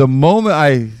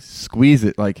I squeeze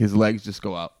it, like his legs just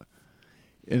go out,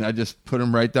 and I just put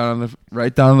him right down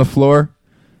on the floor.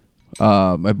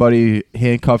 My buddy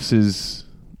handcuffs his.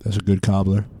 That's a good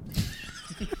cobbler.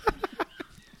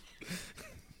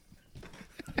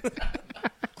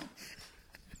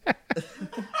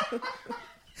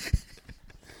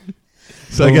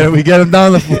 So we get him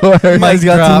down the floor. Mike's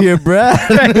got to hear Brad.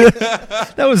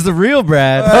 That was the real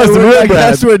Brad. That was the real I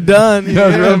Brad. guess we're done. That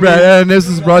was the real Brad. And this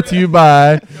is brought to you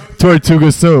by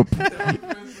Tortuga Soap.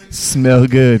 Smell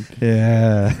good.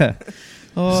 Yeah.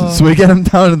 So we get him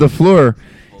down to the floor,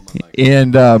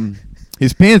 and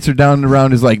his pants are down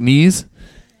around his like knees,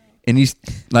 and he's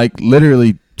like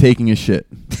literally taking a shit.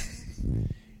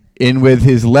 And with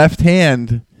his left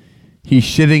hand, he's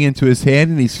shitting into his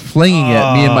hand, and he's flinging it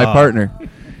at me and my partner.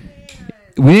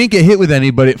 We didn't get hit with any,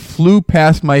 but it flew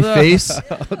past my face.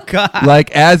 Oh, God.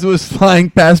 Like, as it was flying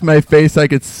past my face, I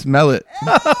could smell it.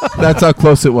 That's how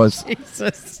close it was.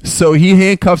 Jesus. So he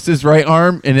handcuffs his right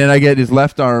arm, and then I get his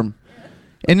left arm.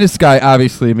 And this guy,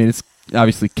 obviously, I mean, it's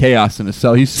obviously chaos in a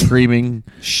cell. He's screaming.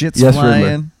 Shit's Yes, flying.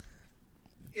 Riddler.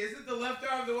 Isn't the left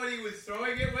arm the one he was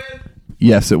throwing it with?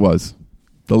 Yes, it was.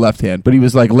 The left hand. But he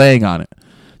was, like, laying on it.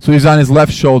 So he was on his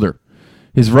left shoulder.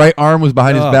 His right arm was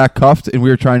behind his back cuffed, and we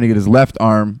were trying to get his left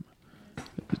arm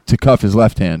to cuff his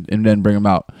left hand and then bring him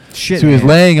out. Shit, so he was man.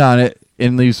 laying on it,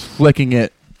 and he was flicking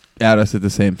it at us at the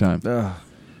same time. Ugh.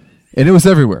 And it was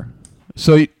everywhere.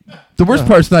 So the worst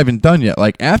part's not even done yet.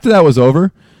 Like, after that was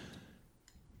over,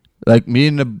 like, me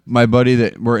and my buddy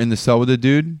that were in the cell with the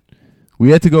dude,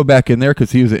 we had to go back in there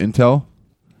because he was at Intel.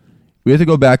 We had to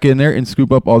go back in there and scoop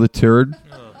up all the turd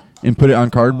and put it on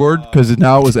cardboard because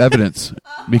now it was evidence.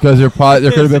 Because there could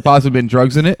have been possibly been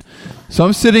drugs in it. So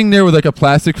I'm sitting there with like a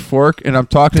plastic fork, and I'm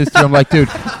talking to this dude. I'm like, dude,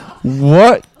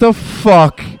 what the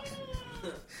fuck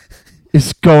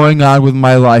is going on with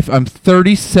my life? I'm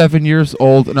 37 years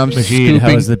old, and I'm Majid,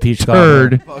 how was the scooping peach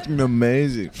turd Fucking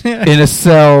amazing. in a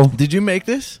cell. Did you make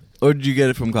this, or did you get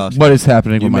it from Costco? What is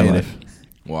happening You with my made life? it.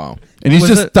 Wow. And he's Was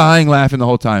just it- dying laughing the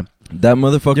whole time. That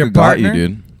motherfucker Your got you, partner?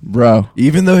 dude. Bro.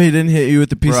 Even though he didn't hit you with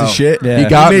the piece Bro. of shit, Yeah. He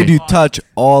got made me. you touch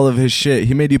all of his shit.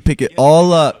 He made you pick it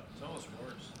all up.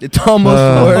 It's almost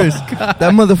worse.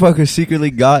 That motherfucker secretly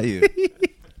got you.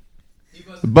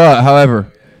 But,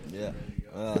 however,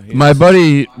 my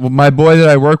buddy, my boy that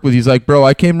I work with, he's like, bro,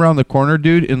 I came around the corner,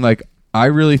 dude, and like, I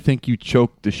really think you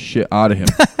choked the shit out of him.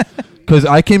 Because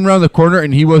I came around the corner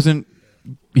and he wasn't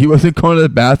going to the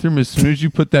bathroom. As soon as you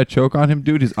put that choke on him,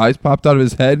 dude, his eyes popped out of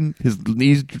his head, and his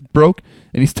knees broke,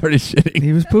 and he started shitting.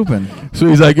 He was pooping. So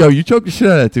he's like, yo, you choked the shit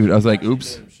out of that dude. I was like,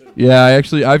 oops. Yeah, I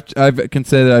actually, I can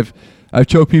say that I've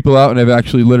choked people out, and I've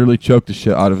actually literally choked the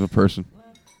shit out of a person.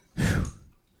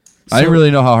 I didn't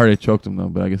really know how hard I choked him, though,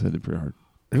 but I guess I did pretty hard.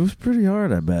 It was pretty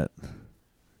hard, I bet.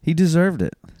 He deserved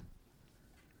it.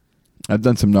 I've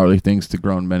done some gnarly things to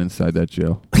grown men inside that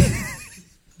jail.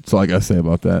 That's all I gotta say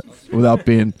about that,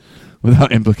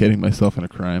 without implicating myself in a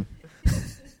crime.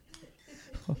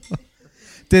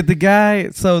 Did the guy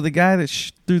that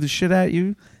threw the shit at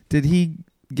you, did he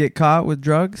get caught with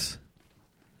drugs?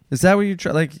 Is that what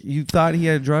you thought he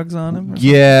had drugs on him?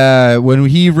 Yeah, when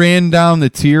he ran down the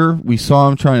tier, we saw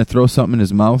him trying to throw something in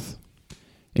his mouth,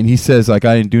 and he says like,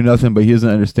 I didn't do nothing, but he doesn't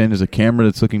understand there's a camera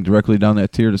that's looking directly down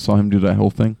that tier to saw him do that whole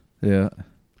thing. Yeah.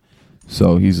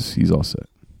 So he's all set.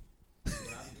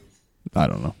 I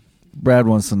don't know. Brad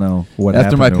wants to know what After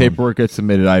happened my to him. paperwork gets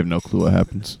submitted, I have no clue what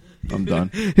happens. I'm done.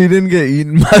 He didn't get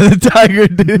eaten by the tiger,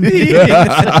 did he?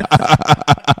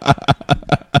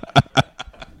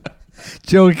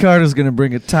 Joey Carter's going to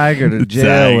bring a tiger to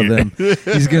jail with him.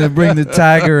 He's going to bring the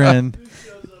tiger in.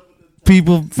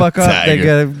 People fuck up. They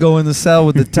got to go in the cell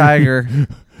with the tiger.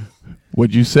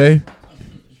 What'd you say?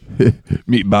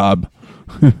 Meet Bob.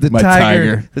 The My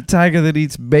tiger. The tiger that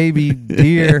eats baby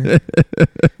deer.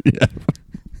 Yeah.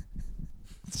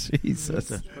 Jesus.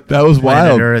 That was Planet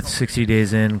wild. Earth, 60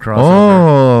 days in, crossover.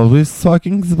 Oh, we're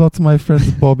talking about my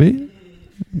friend Bobby.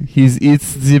 He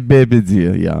eats the baby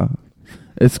deer, yeah.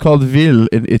 It's called Ville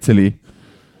in Italy.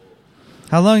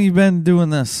 How long you been doing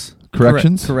this?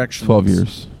 Corrections? Corrections. 12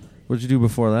 years. What'd you do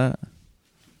before that?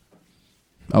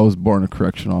 I was born a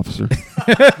correction officer.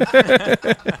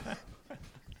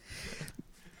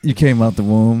 You came out the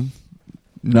womb.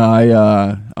 No,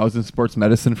 I was in sports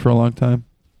medicine for a long time.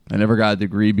 I never got a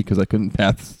degree because I couldn't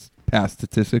pass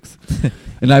statistics.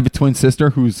 And I have a twin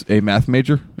sister who's a math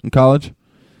major in college,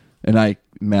 and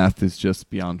math is just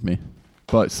beyond me.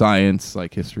 But science,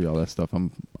 like history, all that stuff,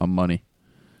 I'm money.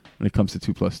 When it comes to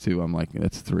 2 + 2, I'm like,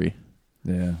 that's 3.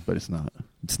 Yeah. But it's not.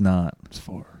 It's not. It's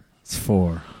 4. It's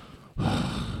 4.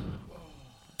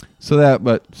 So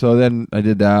then I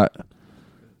did that.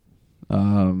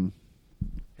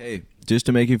 Hey, just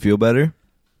to make you feel better,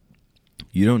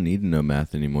 you don't need to know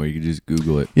math anymore. You can just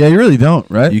Google it. Yeah, you really don't,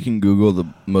 right? You can Google the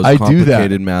most I do that.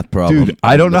 complicated math problem. Dude,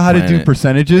 I don't know how to do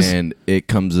percentages. And it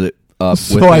comes up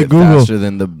So with I it Google- faster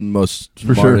than the most For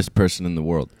sure. smartest person in the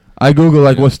world. I Google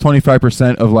like Yeah. what's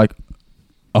 25% of like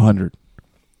 100,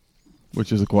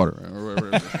 which is a quarter.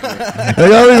 I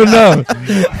don't even know.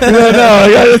 I don't know.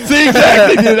 I gotta see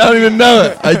exactly, dude. I don't even know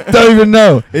it. I don't even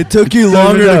know. It took you Don't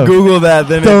longer even to know. Google that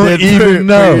than Don't it did even for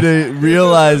know. you to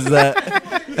realize that.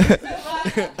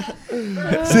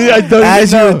 See, I don't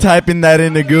As even you know. were typing that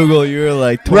into Google, you were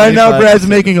like, Right now, 25%. Brad's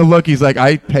making a look. He's like,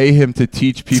 I pay him to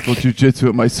teach people jujitsu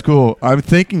at my school. I'm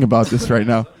thinking about this right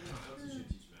now.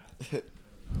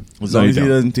 As No, long you as he don't.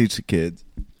 doesn't teach the kids.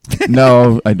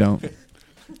 No, I don't.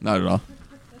 Not at all.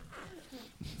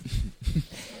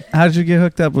 How did you get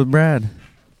hooked up with Brad?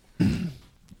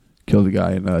 Killed a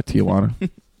guy in Tijuana.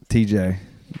 TJ.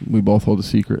 We both hold a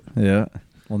secret. Yeah.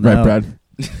 Well, Right, now- Brad?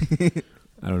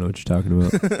 I don't know what you're talking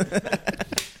about.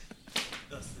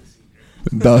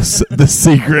 Thus the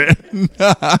secret.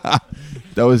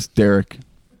 That was Derek.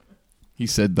 He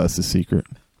said thus the secret.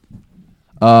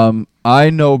 I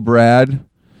know Brad.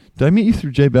 Did I meet you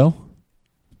through Jay Bell?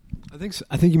 I think so.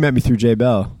 I think you met me through Jay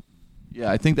Bell.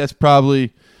 Yeah, I think that's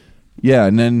probably. Yeah,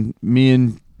 and then me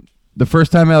and the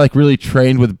first time I like really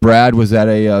trained with Brad was at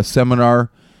a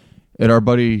seminar at our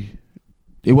buddy.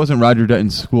 It wasn't Roger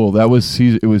Denton's school. That was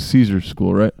Caesar, it was Caesar's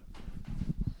school, right?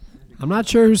 I'm not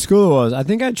sure whose school it was. I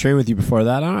think I trained with you before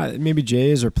that. I don't know, maybe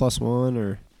Jay's or +1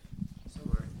 or.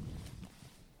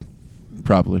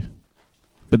 Probably.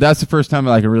 But that's the first time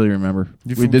I can really remember.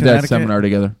 You We from did Connecticut? that seminar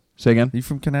together. Say again? Are you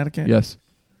from Connecticut? Yes.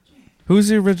 Who's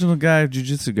the original guy,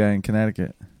 jiu-jitsu guy in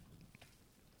Connecticut?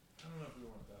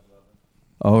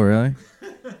 Oh, really?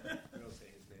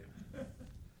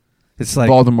 It's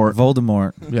like Voldemort.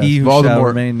 Voldemort. Yes, He who Voldemort. shall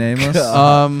remain nameless.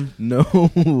 No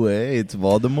way. It's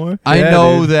Voldemort? I Yeah,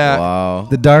 know dude. that. Wow.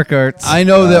 The dark arts. I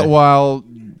know that while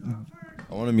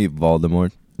I want to meet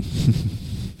Voldemort.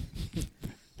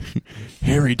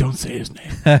 Harry, don't say his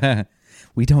name.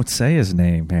 We don't say his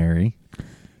name, Harry.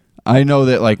 I know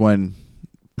that like when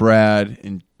Brad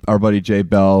and our buddy Jay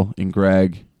Bell and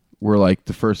Greg were like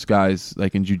the first guys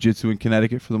like in jiu-jitsu in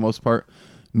Connecticut for the most part.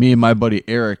 Me and my buddy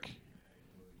Eric,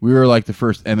 we were like the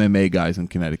first MMA guys in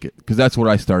Connecticut because that's what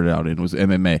I started out in was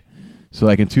MMA. So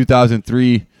like in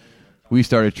 2003, we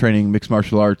started training mixed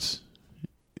martial arts,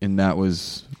 and there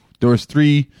was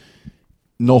 3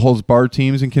 no holds barred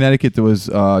teams in Connecticut. There was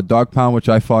Dog Pound, which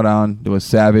I fought on. There was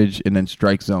Savage, and then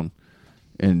Strike Zone,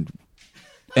 and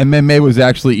MMA was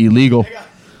actually illegal.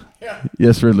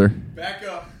 Yes, Riddler. Back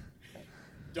up.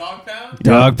 Dog pound?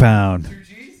 Dog pound. 2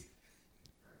 G's?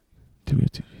 Do we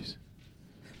have 2 Gs?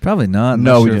 Probably not.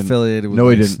 No, unless we you're didn't. affiliated with No,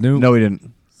 we like didn't. Snoop. No, we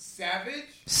didn't. Savage?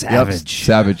 Savage. Yep,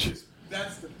 Savage.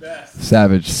 That's the best.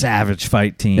 Savage. Savage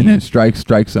fight team. And then Strike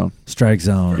Zone. Strike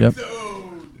Zone. Yep.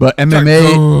 But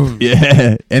MMA,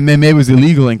 yeah, MMA was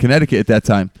illegal in Connecticut at that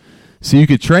time, so you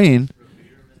could train.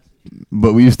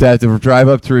 But we used to have to drive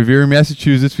up to Revere,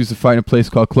 Massachusetts. We used to find a place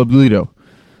called Club Lido.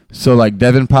 So like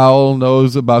Devin Powell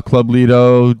knows about Club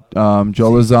Lido.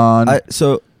 Joe Lazan.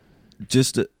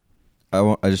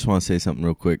 I just want to say something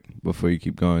real quick before you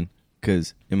keep going,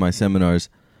 because in my seminars,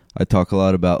 I talk a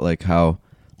lot about like how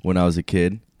when I was a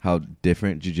kid, how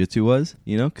different jiu-jitsu was,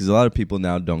 you know, because a lot of people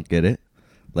now don't get it.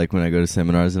 Like when I go to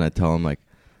seminars and I tell them like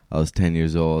I was 10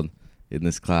 years old in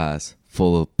this class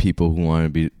full of people who want to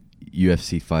be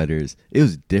UFC fighters. It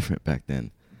was different back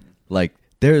then. Like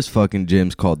there's fucking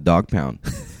gyms called Dog Pound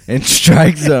and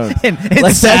Strike Zone. and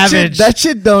Like Savage. that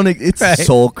shit don't. It's Right.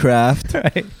 Soulcraft.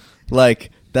 Right.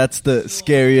 Like that's the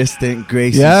scariest thing.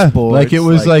 Gracie yeah, Sports. like it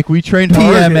was like we trained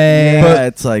hard. PMA. Yeah, But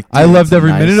it's like I dude, loved it's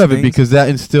every nice minute of it things. because that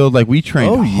instilled like we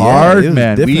trained Oh, yeah, hard, it was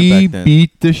man. different We back then.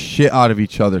 beat the shit out of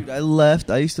each other. Dude, I left.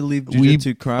 I used to leave We-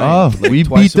 jiu-jitsu crying. oh, we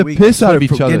twice beat a the week. piss I out of swear, each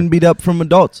from other. Getting beat up from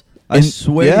adults. I And-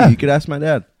 swear, yeah. you could ask my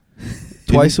dad.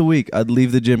 Twice a week, I'd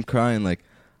leave the gym crying like,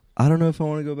 I don't know if I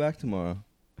want to go back tomorrow.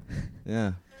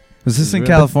 Yeah, Was this in Really?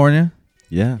 California?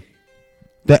 yeah.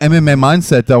 The MMA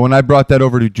mindset though, when I brought that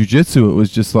over to jiu-jitsu, it was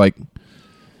just like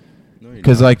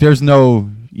Because like there's no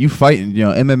you fighting. You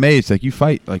know, MMA. It's like you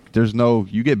fight. Like there's no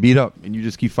you get beat up and you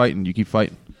just keep fighting. You keep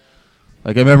fighting.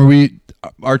 Like I remember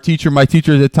my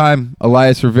teacher at the time,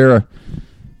 Elias Rivera,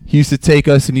 he used to take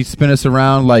us and he'd spin us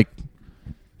around like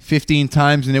 15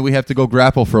 times, and then we have to go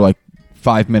grapple for like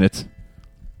 5 minutes,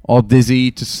 all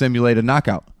dizzy to simulate a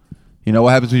knockout. You know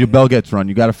what happens when your bell gets rung?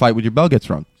 You got to fight when your bell gets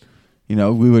rung. You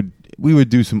know, we would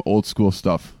do some old school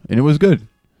stuff, and it was good.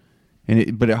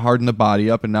 But it hardened the body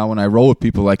up, and now when I roll with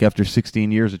people, like after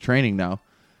 16 years of training now,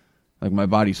 like my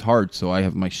body's hard, so I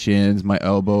have my shins, my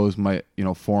elbows, my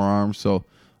forearms, so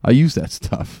I use that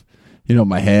stuff. You know,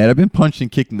 my head. I've been punched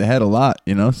and kicked in the head a lot,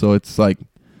 so it's like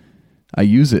I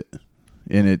use it,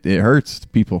 and it hurts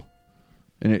people.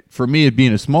 And for me,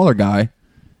 being a smaller guy,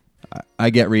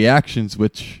 I get reactions,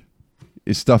 which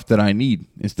is stuff that I need.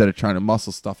 Instead of trying to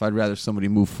muscle stuff, I'd rather somebody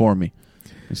move for me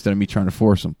instead of me trying to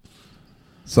force them.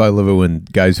 So I love it when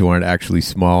guys who aren't actually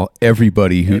small,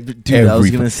 everybody who... Dude, I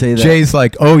was going to say that. Jay's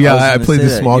like, oh yeah, I played the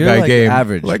small you're guy like game.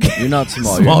 Average. Like, you're not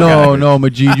small. No,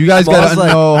 Majid. You guys got to...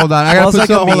 like, no, hold on. I got to put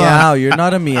something... Like a meow. You're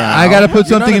not a meow. I got to put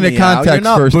You're something not a into meow. context You're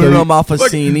not first. Bruno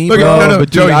Malfacini, look, bro. no,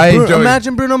 Joey,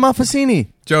 Imagine Bruno Malfacini.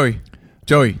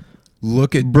 Joey,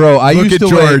 look at... Bro, I used to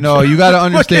George. wait. No, you got to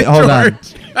understand. Hold on.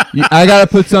 I got to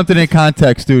put something in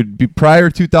context, dude. Prior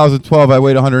to 2012, I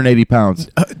weighed 180 pounds.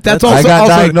 That's also... I got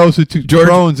also, diagnosed with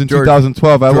Crohn's in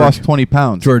 2012. I lost 20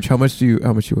 pounds. George, how much you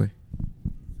weigh?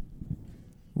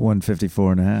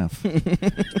 154 and a half.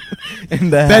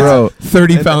 And the That's bro,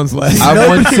 30 pounds less. I'm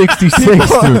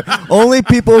 166, dude. Only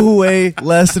people who weigh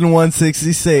less than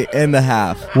 166 and a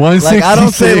half. 166, Like, I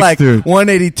don't say like dude.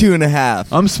 182 and a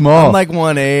half. I'm small. I'm like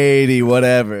 180,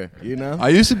 whatever. You know? I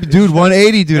used to be, dude,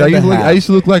 180, dude. I used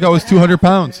to look like I was 200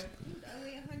 pounds.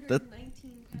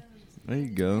 There you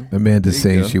go. Amanda's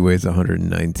There you saying go. she weighs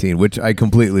 119, which I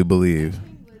completely believe.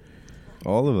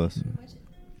 All of us.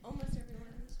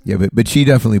 Yeah, but she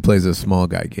definitely plays a small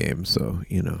guy game, so,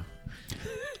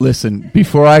 Listen,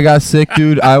 before I got sick,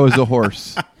 dude, I was a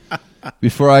horse.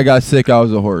 Before I got sick, I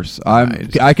was a horse.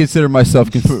 I consider myself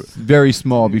very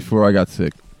small before I got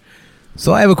sick.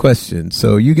 So I have a question.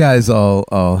 So you guys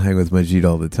all hang with Majid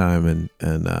all the time,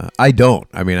 and I don't.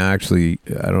 I mean, I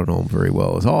don't know him very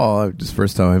well at all. Just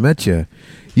first time I met you.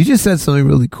 You just said something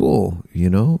really cool,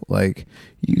 like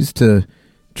you used to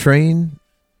train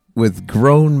with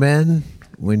grown men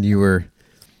when you were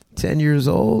 10 years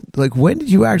old. Like, when did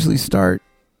you actually start?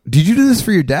 Did you do this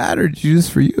for your dad, or did you do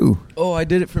this for you? Oh, I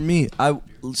did it for me. The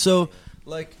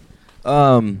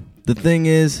thing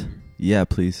is, yeah,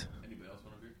 please.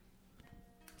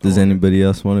 Does anybody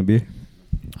else want a beer?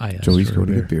 Joey's going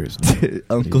to get beers.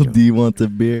 Uncle D wants a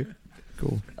beer.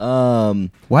 Cool.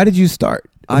 Why did you start?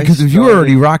 Because if you were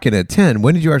already rocking at 10,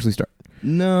 when did you actually start?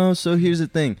 No, so here's the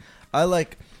thing.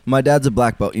 My dad's a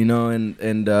black belt,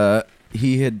 and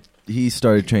he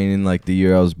started training like the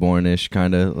year I was born-ish,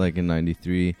 kind of like in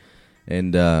 93.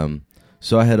 And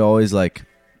so I had always like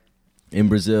in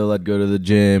Brazil, I'd go to the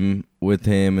gym with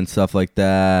him and stuff like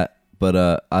that.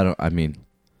 But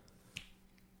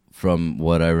from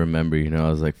what I remember, I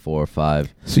was like 4 or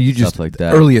 5. So you just, like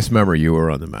that. Earliest memory you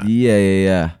were on the mat.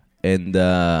 Yeah. And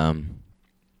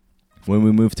when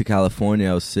we moved to California,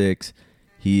 I was 6.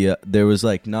 There was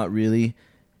like not really.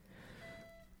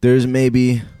 There's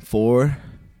maybe 4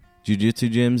 jiu-jitsu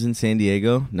gyms in San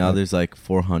Diego. Now there's like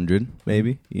 400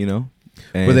 maybe, And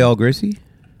were they all Gracie?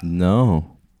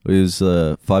 No. It was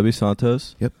Fabio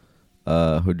Santos. Yep.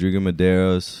 Rodrigo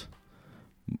Medeiros.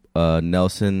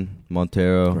 Nelson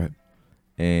Montero. Right.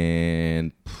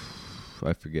 And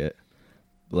I forget.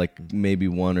 Like maybe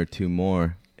 1 or 2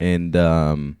 more. And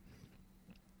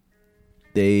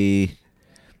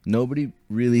nobody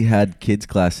really had kids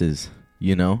classes.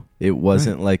 It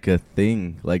wasn't like a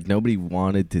thing. Like nobody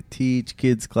wanted to teach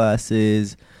kids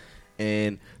classes.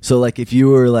 And so like if you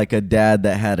were like a dad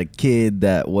that had a kid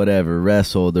that whatever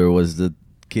wrestled, or was the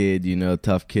kid,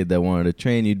 tough kid that wanted to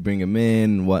train, you'd bring him in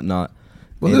and whatnot.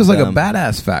 Well, there's like a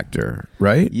badass factor,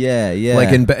 right? Yeah.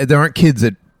 Like there aren't kids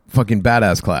at fucking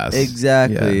badass class.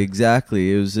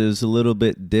 Exactly. It was a little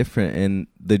bit different. And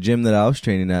the gym that I was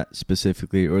training at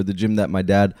specifically, or the gym that my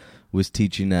dad was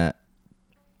teaching at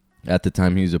the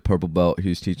time, he was a purple belt. He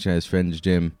was teaching at his friend's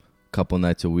gym a couple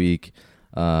nights a week.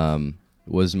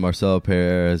 Was Marcelo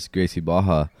Perez, Gracie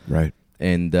Baja. Right.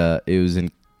 And it was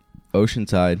in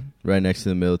Oceanside, right next to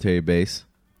the military base,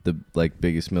 the like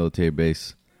biggest military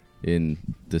base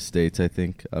in the States, I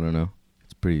think. I don't know.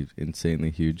 It's pretty insanely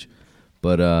huge.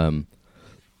 But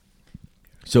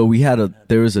so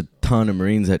there was a ton of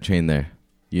Marines that trained there,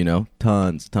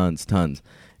 tons.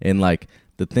 And like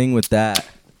the thing with that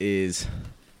is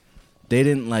they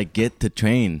didn't like get to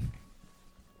train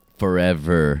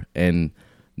forever and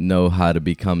know how to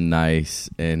become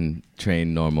nice and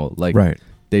train normal. Like Right.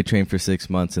 they train for 6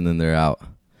 months and then they're out.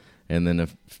 And then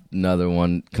if another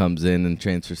one comes in and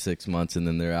trains for 6 months and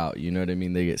then they're out. You know what I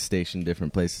mean? They get stationed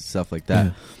different places, stuff like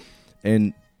that.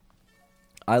 And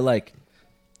I like,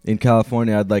 in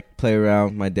California, I'd like play around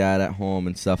with my dad at home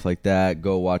and stuff like that,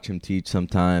 go watch him teach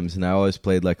sometimes. And I always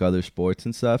played like other sports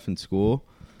and stuff in school.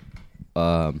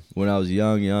 When I was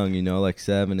young, you know, like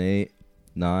 7, 8,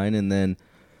 9. And then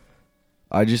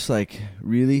I just like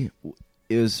really,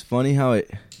 it was funny how it,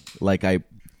 like I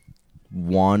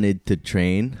wanted to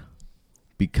train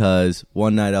because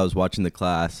one night I was watching the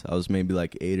class. I was maybe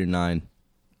like 8 or 9.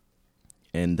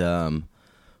 And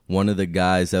one of the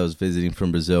guys that was visiting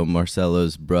from Brazil,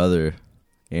 Marcelo's brother,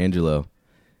 Angelo,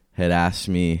 had asked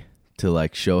me to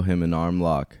like show him an arm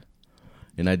lock.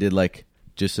 And I did like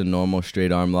just a normal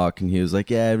straight arm lock. And he was like,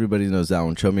 yeah, everybody knows that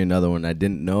one. Show me another one. I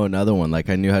didn't know another one. Like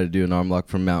I knew how to do an arm lock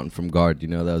from mount and from guard. You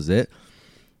know, that was it.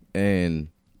 And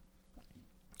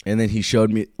then he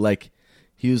showed me, like,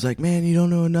 he was like, man, you don't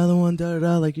know another one,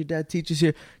 da-da-da, like your dad teaches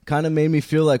here. Kind of made me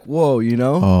feel like, whoa, you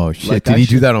know? Oh, shit. Like, Did he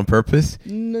do that on purpose?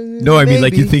 No, I mean,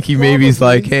 like, you think he maybe is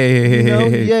like, hey, you know?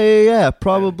 hey. Yeah,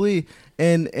 probably.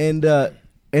 And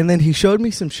then he showed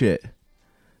me some shit,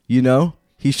 you know?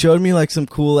 He showed me, like, some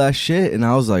cool-ass shit, and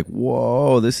I was like,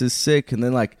 whoa, this is sick. And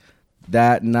then, like,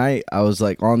 that night, I was,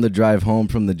 like, on the drive home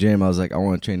from the gym. I was like, I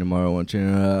want to train tomorrow. I want to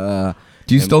train.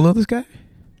 Do you still know this guy?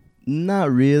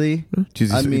 Not really. Do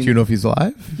you know if he's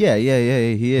alive? Yeah, he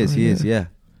is. Oh, He yeah. is, yeah.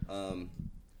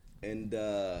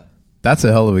 That's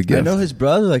a hell of a gift. I know his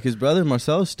brother, like his brother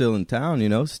Marcelo's still in town, you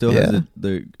know, still has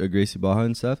the Gracie Baja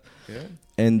and stuff. Yeah.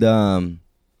 And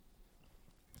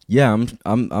yeah,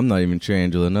 I'm not even sure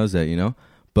Angela knows that, you know.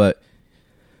 But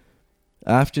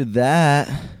after that,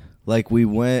 like we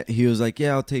went, he was like,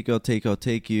 yeah, I'll take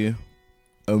you.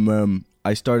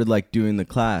 I started like doing the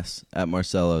class at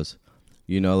Marcelo's.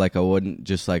 You know, like I wouldn't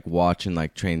just like watch and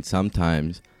like train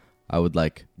sometimes. I would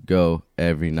like go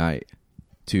every night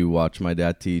to watch my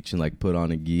dad teach and like put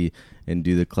on a gi and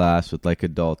do the class with like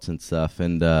adults and stuff.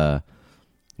 And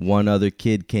one other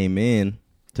kid came in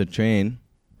to train.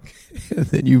 And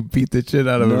then you beat the shit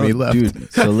out of him. He left.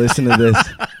 Dude, so listen to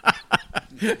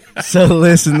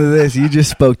this. You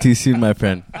just spoke too soon, my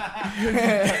friend.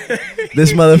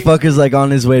 This motherfucker's like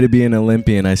on his way to be an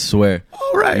Olympian, I swear.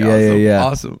 All right. Yeah.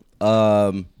 Awesome.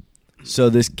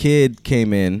 So this kid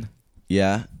came in,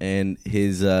 and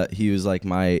his he was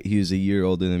a year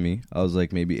older than me. I was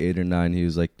like maybe 8 or 9. He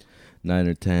was like 9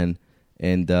 or 10,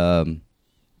 and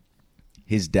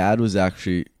his dad was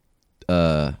actually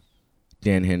Dan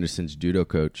Henderson's judo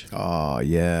coach. Oh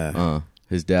yeah.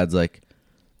 His dad's like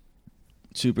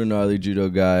super gnarly judo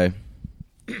guy,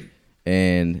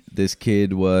 and this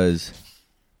kid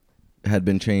had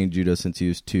been training judo since he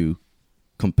was 2,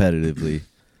 competitively.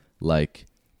 Like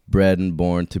bred and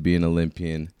born to be an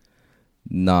Olympian,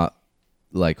 not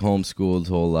like homeschooled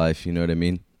whole life, you know what I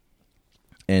mean?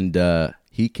 And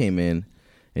he came in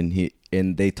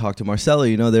and they talked to Marcelo,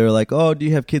 you know, they were like, oh, do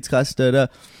you have kids class? Da-da.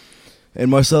 And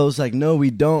Marcelo was like, no,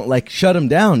 we don't. Like shut him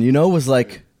down, you know, was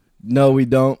like, no, we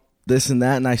don't, this and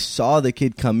that. And I saw the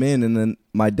kid come in, and then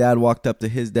my dad walked up to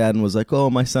his dad and was like,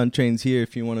 oh, my son trains here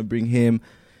if you want to bring him.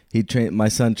 My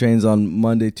son trains on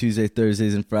Monday, Tuesday,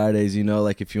 Thursdays, and Fridays, you know,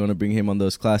 like if you want to bring him on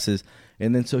those classes.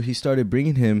 And then so he started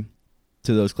bringing him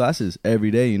to those classes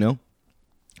every day, you know.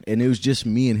 And it was just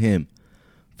me and him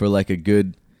for like a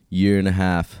good 1.5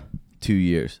 years, 2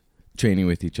 years training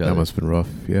with each other. That must have been rough,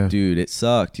 yeah. Dude, it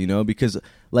sucked, you know, because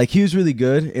like he was really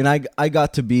good, and I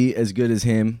got to be as good as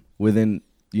him within,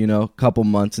 you know, a couple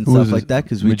months and stuff like that.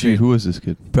 Because who was this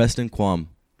kid? Preston Quam.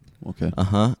 Okay.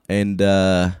 And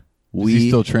Does he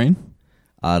still train?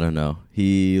 I don't know.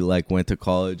 He like went to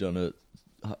college on a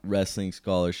wrestling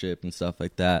scholarship and stuff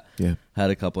like that. Yeah. Had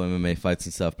a couple MMA fights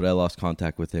and stuff, but I lost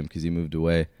contact with him because he moved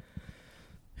away.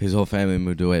 His whole family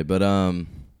moved away. But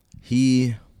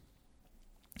he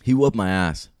whooped my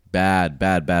ass. Bad.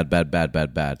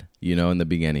 You know, in the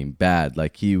beginning. Bad.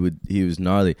 Like he was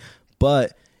gnarly.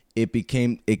 But it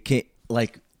came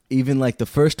like even like the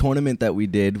first tournament that we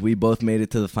did, we both made it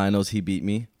to the finals. He beat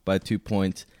me by 2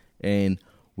 points. And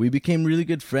we became really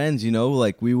good friends, you know,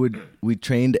 like we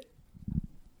trained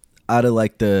out of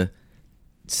like the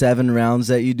 7 rounds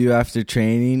that you do after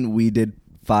training. We did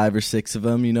 5 or 6 of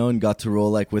them, you know, and got to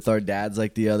roll like with our dads,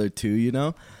 like the other 2, you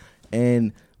know,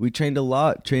 and we trained a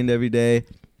lot, trained every day,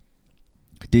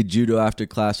 did judo after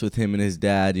class with him and his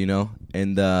dad, you know,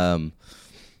 and,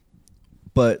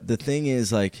 but the thing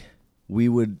is like, we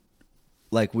were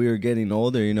getting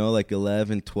older, you know, like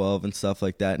 11, 12 and stuff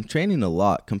like that, and training a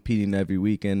lot, competing every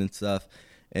weekend and stuff.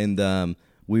 And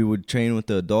we would train with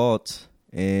the adults,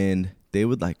 and they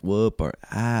would like whoop our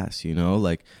ass, you know,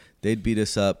 like they'd beat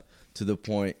us up to the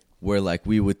point where like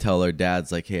we would tell our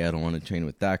dads like, hey, I don't want to train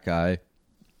with that guy.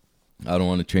 I don't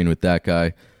want to train with that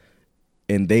guy.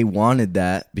 And they wanted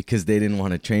that because they didn't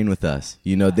want to train with us.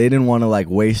 You know, they didn't want to like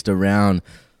waste around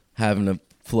having to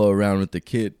flow around with the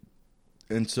kid.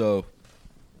 And so,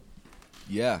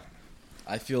 yeah,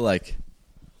 I feel like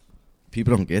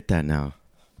people don't get that now,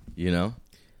 you know?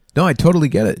 No, I totally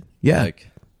get it. Yeah. Like,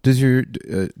 Does your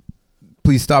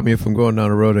please stop me if I'm going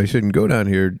down a road I shouldn't go down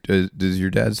here. Does your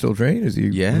dad still train? Is he?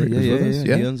 yeah. with us?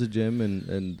 He owns a gym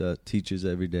and teaches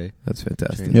every day. That's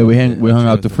fantastic. Trains Yeah, we all day. hung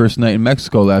out the first night in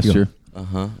Mexico last year.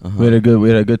 We had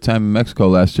a good time in Mexico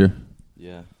last year.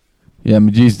 Yeah. Yeah,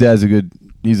 Majee's dad's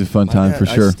he's a fun My time dad- for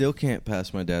sure. I still can't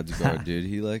pass my dad's guard, dude.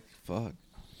 He like, fuck.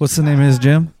 What's the name of his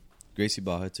gym? Gracie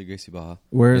Baja. It's a Gracie Baja.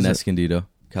 Where in is it? Escondido,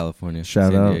 California.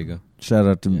 Shout San out. Diego. Shout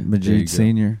out to Yeah, there you Majid go.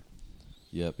 Senior.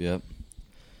 Yep.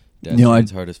 Dad You know,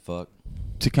 trains hard as fuck.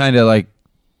 To kind of like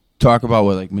talk about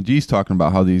what like Majee's talking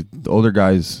about, how the older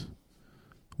guys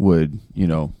would, you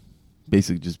know,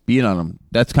 basically just beat on them.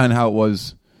 That's kind of how it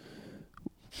was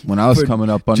when I was For coming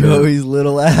up under Joey's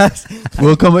little ass.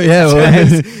 We'll come. Yeah,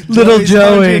 Little Joey's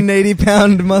Joey.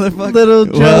 180-pound motherfucker. Little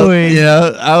well, Joey. you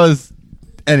know, I was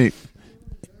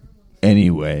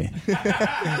anyway.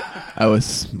 I was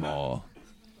small.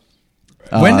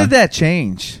 When did that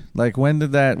change? Like, when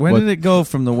did What- did it go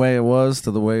from the way it was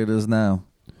to the way it is now?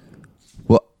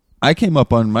 Well, I came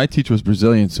up on my teacher was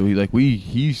Brazilian, so he's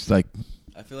like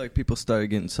I feel like people started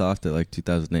getting soft at like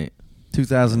 2008.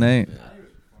 2008.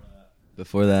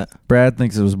 Before that, Brad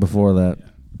thinks it was before that.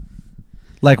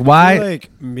 Like, I why? feel like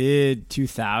mid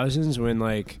 2000s when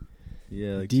like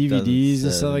yeah, like DVDs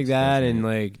and stuff 2007, like that, and 2008.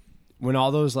 like when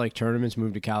all those like tournaments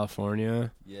moved to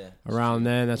California. yeah. Around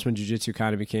then, that's when jiu-jitsu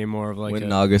kind of became more of like when a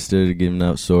Naga started giving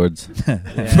out swords Yeah,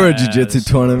 for a jiu-jitsu the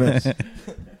tournament.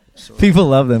 People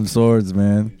love them swords,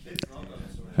 man.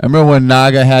 I remember when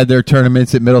Naga had their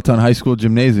tournaments at Middletown High School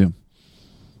Gymnasium.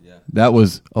 Yeah. That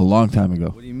was a long time ago.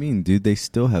 What do you mean, dude? They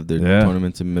still have their Yeah.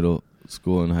 tournaments in middle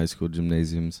school and high school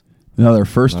gymnasiums. No, their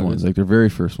first Naga. ones, like their very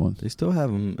first ones. They still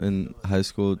have them in high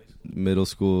school, middle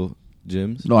school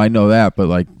gyms. No, I know that, but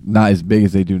like not as big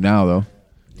as they do now, though.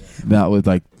 Not with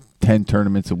like 10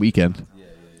 tournaments a weekend.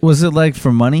 Was it like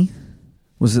for money?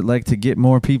 Was it like to get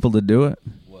more people to do it?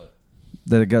 What?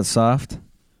 That it got soft?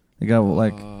 It got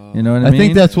like, you know what I I mean?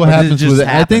 think that's what Or did it happens just with it.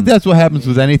 I think happen? that's what happens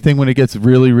with anything when it gets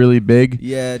really, really big.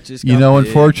 Yeah, it just You got know, big,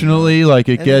 unfortunately, like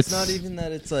it and gets. It's not even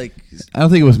that it's like. I don't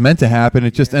think it was meant to happen.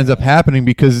 It just ends up happening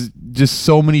because just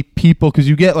so many people. Because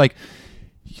you get like.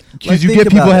 Because you think get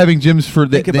people about it. having gyms for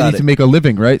they Think need about to it. make a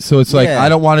living, right? So it's like Yeah. I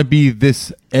don't want to be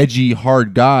this edgy,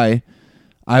 hard guy.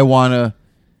 I want to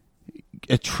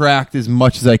attract as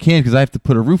much as I can because I have to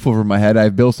put a roof over my head. I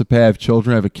have bills to pay. I have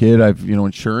children. I have a kid. I have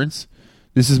insurance.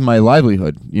 This is my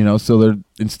livelihood. So they're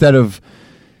instead of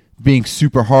being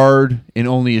super hard and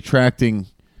only attracting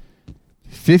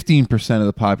 15% of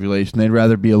the population, they'd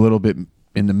rather be a little bit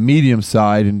in the medium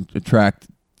side and attract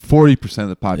 40% of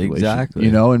the population. Exactly.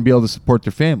 And be able to support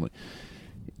their family.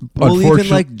 Well, even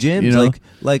Unfortunately, like gyms, you know?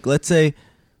 like let's say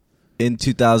in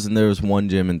 2000 there was one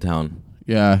gym in town,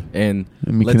 Yeah. and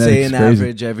I mean, let's say Connectic's in crazy.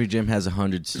 average every gym has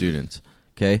 100 students.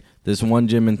 Okay, this one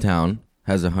gym in town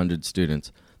has 100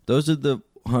 students. Those are the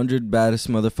 100 baddest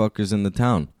motherfuckers in the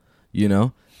town,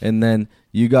 And then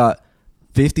you got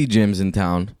 50 gyms in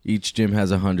town. Each gym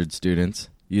has 100 students.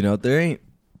 There ain't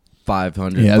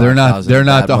 500. Yeah, they're not 5,000 the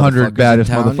bad 100 motherfuckers baddest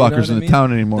in town, you know motherfuckers what I in the mean?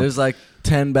 town anymore. There's like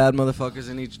 10 bad motherfuckers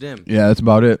in each gym. Yeah, that's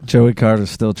about it. Joey Carter's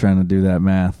still trying to do that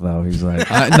math, though. He's like,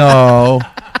 No.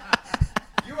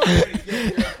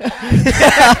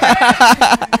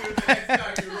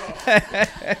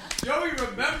 Joey,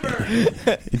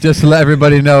 remember. Just to let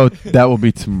everybody know, that will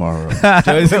be tomorrow.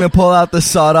 Joey's gonna pull out the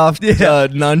sawed-off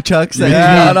nunchucks that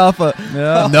Yeah. he got off a.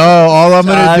 No, all I'm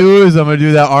going to do is I'm going to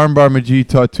do that armbar Majid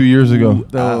taught 2 years ago,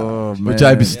 oh, which man.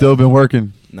 I've still been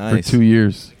working Nice. for 2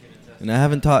 years. And I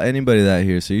haven't taught anybody that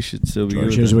here, so you should still be George,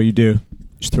 good. here's what you do: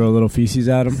 just throw a little feces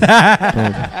at him.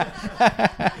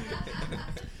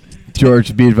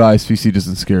 George, be advised, VC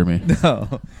doesn't scare me.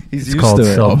 No, he's It's used called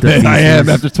to it. Oh, man, I am.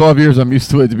 After 12 years, I'm used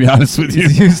to it, to be honest with you.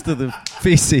 He's used to the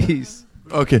feces.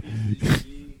 Okay.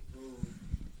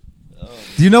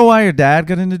 Do you know why your dad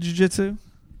got into jiu-jitsu?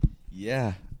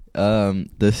 Yeah.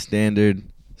 The standard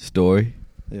story.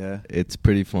 Yeah. It's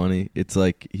pretty funny. It's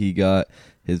like he got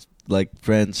his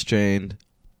friends trained.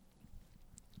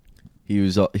 He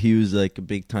was like a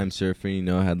big time surfer,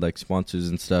 had like sponsors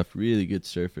and stuff. Really good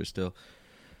surfer still.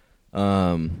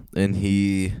 And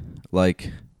he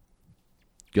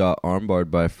got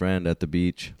armbarred by a friend at the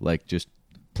beach, like just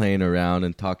playing around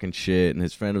and talking shit. And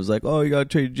his friend was like, "Oh, you gotta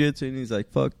train jiu-jitsu," and he's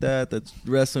like, "Fuck that. That's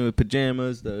wrestling with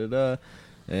pajamas." Da da da.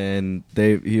 And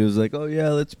he was like, "Oh yeah,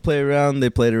 let's play around." They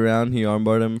played around. He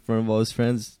armbarred him in front of all his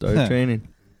friends. Started training.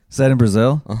 Is that in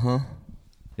Brazil?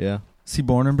 Yeah. Is he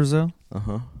born in Brazil?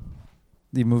 Did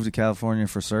he move to California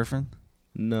for surfing?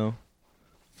 No,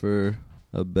 for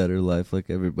a better life like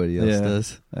everybody else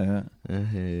does.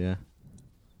 Yeah.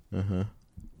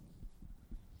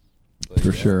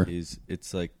 For sure.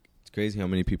 It's crazy how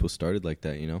many people started like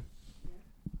that, you know?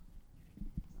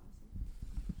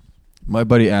 My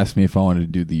buddy asked me if I wanted to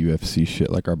do the UFC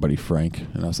shit like our buddy Frank,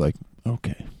 and I was like,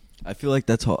 okay. I feel like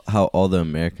that's how all the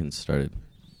Americans started.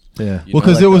 Yeah. Well,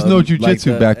 because there was no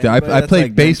jiu-jitsu back then. I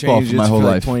played baseball for my whole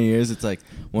life. 20 years. It's like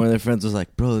one of their friends was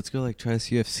like, "Bro, let's go try this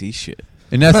UFC shit."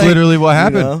 And that's like, literally what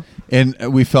happened. You know?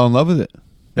 And we fell in love with it.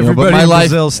 Everybody in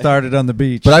Brazil started on the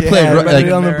beach. But I played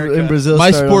in Brazil.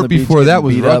 My sport before that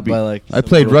was rugby. I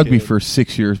played rugby kid. for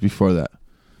 6 years before that.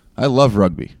 I love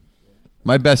rugby.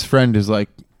 My best friend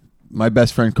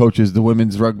coaches the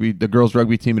women's rugby, the girls'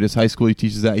 rugby team at his high school. He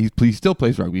teaches that. He still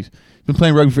plays rugby. He's been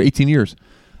playing rugby for 18 years.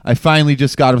 I finally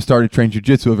just got him started training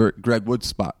jiu-jitsu over at Greg Wood's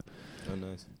spot. Oh,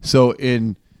 nice. So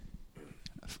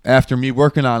after me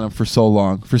working on him for so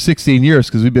long, for 16 years,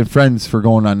 because we've been friends for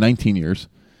going on 19 years,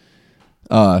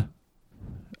 I'm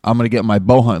going to get my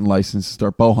bow hunting license and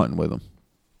start bow hunting with him.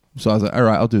 So I was like, all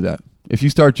right, I'll do that. If you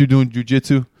start doing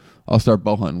jiu-jitsu, I'll start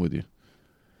bow hunting with you.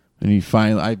 And he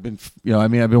finally, I've been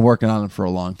working on him for a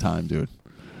long time, dude.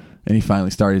 And he finally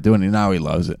started doing it. And now he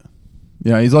loves it.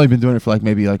 You know, he's only been doing it for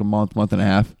maybe a month and a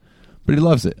half, but he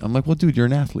loves it. I'm like, well, dude, you're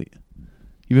an athlete.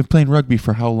 You've been playing rugby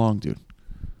for how long, dude?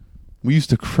 We used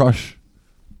to crush,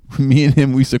 me and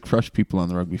him, we used to crush people on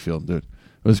the rugby field, dude.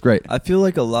 It was great. I feel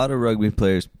like a lot of rugby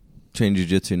players train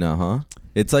jiu-jitsu now, huh?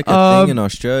 It's like a thing in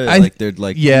Australia.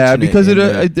 Because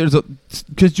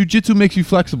because jiu-jitsu makes you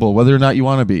flexible, whether or not you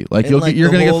want to be. You're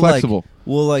going to get flexible.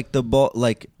 The ball,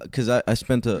 because I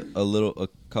spent a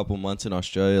couple months in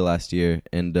Australia last year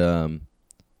and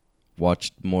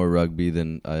watched more rugby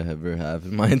than I ever have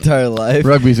in my entire life.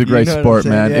 Rugby's a great sport,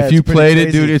 man. Yeah, if you played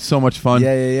it, dude, it's so much fun.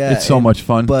 Yeah. It's so much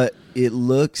fun. But it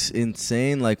looks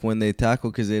insane, when they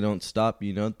tackle, because they don't stop.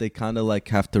 You know, they kind of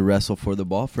have to wrestle for the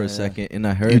ball for a second. And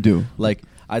I heard, you do.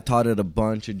 I taught at a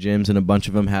bunch of gyms, and a bunch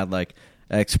of them had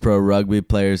ex-pro rugby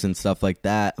players and stuff like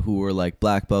that who were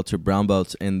black belts or brown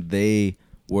belts, and they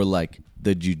were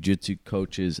the jiu-jitsu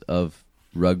coaches of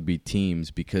rugby teams,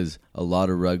 because a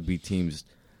lot of rugby teams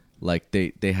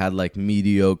they had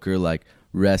mediocre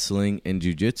wrestling and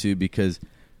jiu-jitsu, because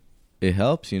it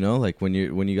helps, you know, when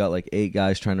you got 8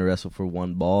 guys trying to wrestle for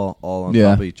one ball all on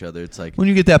top of each other. It's when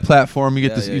you get that platform, you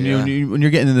get this. When you're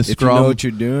getting in the scrum, if you know what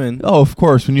you're doing. Oh, of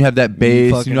course. When you have that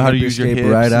base, you know how to use your hips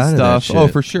right and stuff. Oh,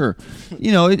 for sure.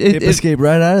 You know, it escape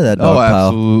right out of that dog pile.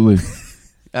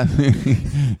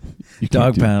 Absolutely.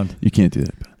 Dog pound. You can't do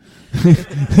that.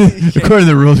 According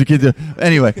to the rules, you can't do it.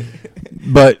 Anyway,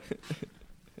 but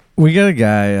we got a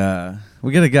guy.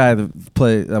 We got a guy that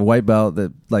play a white belt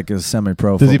that is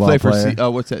semi-pro. Does he football play for player.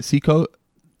 what's that? Seacoast?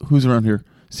 Who's around here?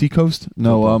 Seacoast?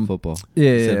 No, football.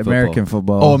 Yeah, American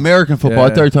football. Oh, American football. Yeah. I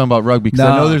thought you were talking about rugby, because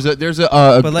I know there's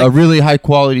a really high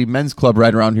quality men's club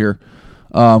right around here.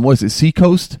 What is it?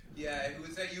 Seacoast? Yeah, it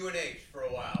was at UNH for a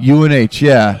while. UNH,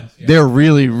 yeah. They're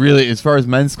really, really, as far as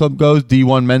men's club goes,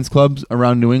 D1 men's clubs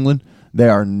around New England, they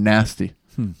are nasty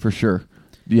for sure.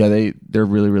 Yeah, they're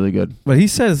really, really good. But he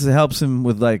says it helps him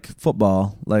with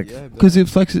football, because it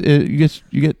flexes.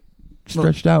 You get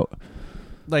stretched out.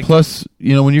 Plus,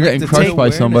 when you're getting crushed by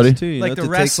somebody, too, the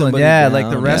wrestling,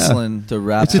 the wrestling to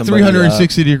wrap. It's a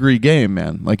 360-degree game,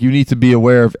 man. You need to be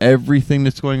aware of everything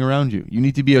that's going around you. You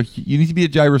need to be a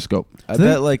gyroscope. I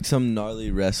bet some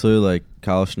gnarly wrestler like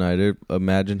Kyle Schneider.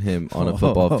 Imagine him on a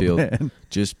football field,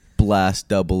 just blast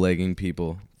double legging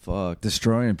people. Fuck,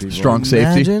 destroying people. Strong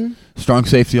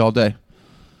safety all day.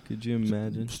 Could you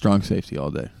imagine? Strong safety all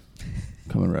day,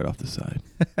 coming right off the side.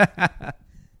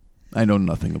 I know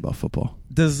nothing about football.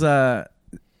 Does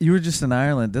you were just in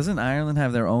Ireland? Doesn't Ireland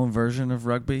have their own version of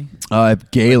rugby?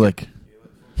 Gaelic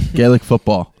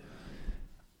football.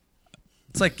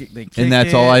 It's they kick and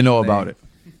that's all I know about it.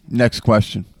 Next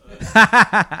question.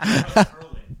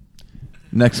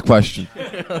 Next question.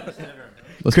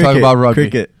 Let's talk about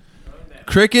rugby.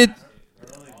 Cricket.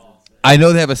 I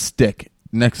know they have a stick.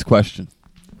 Next question.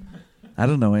 I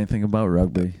don't know anything about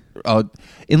rugby.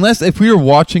 Unless if we were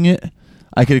watching it,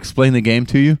 I could explain the game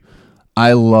to you.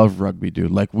 I love rugby,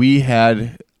 dude.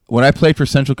 When I played for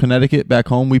Central Connecticut back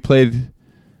home, we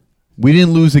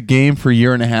didn't lose a game for a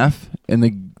year and a half. And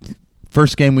the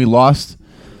first game we lost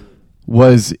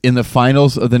was in the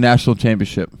finals of the national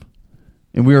championship,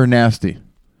 and we were nasty.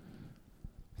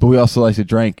 But we also like to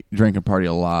drink and party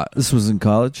a lot. This was in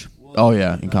college? Oh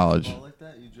yeah, in college.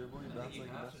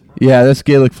 Yeah, that's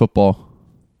Gaelic football.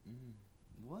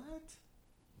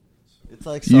 It's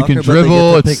like You soccer, can but they dribble.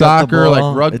 get to It's pick up the soccer, ball.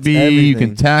 like rugby. It's You can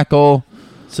everything. tackle.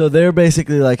 So they're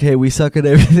basically like, hey, we suck at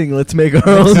everything. Let's make our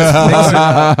own.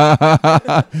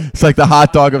 It's like the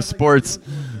hot dog of sports.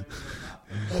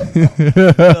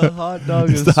 The hot dog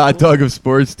It's of the hot dog of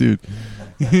sports, dude.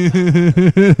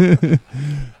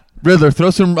 Riddler, throw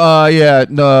some.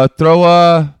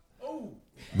 Throw.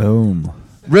 Boom.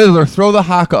 Riddler, throw the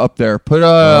haka up there. Put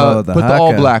the the All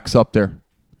haka. Blacks up there.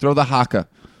 Throw the haka.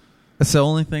 That's the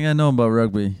only thing I know about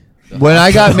rugby. When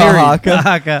I got married,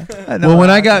 Haka. I know well, when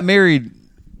I haka. got married,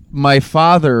 my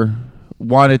father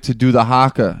wanted to do the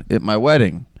haka at my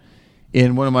wedding.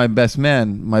 And one of my best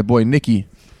men, my boy Nicky,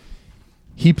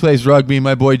 he plays rugby.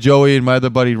 My boy Joey and my other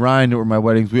buddy Ryan, that were my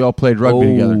weddings, we all played rugby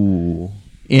together.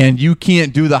 And you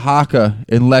can't do the haka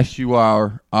unless you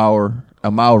are a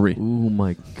Maori. Oh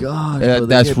my god! bro, they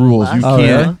That's get rules. You blasted.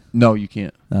 can't. really? No, you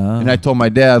can't. Oh. And I told my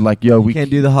dad, like, yo, we You can't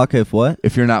do the haka if what?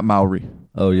 if you're not Maori.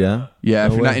 Oh yeah. Yeah,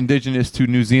 if No you're not way. indigenous to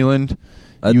New Zealand,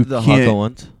 I you did the can't. haka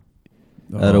once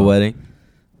at a Oh. wedding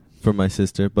for my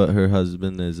sister, but her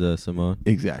husband is Samoan.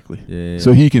 Exactly. Yeah.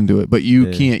 So he can do it, but you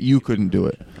Yeah. can't. You couldn't do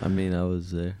it. I mean, I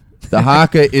was there. The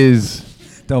haka is.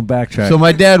 Don't backtrack. So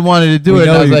my dad wanted to do We it.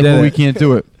 And know I was you like, did well, it. we can't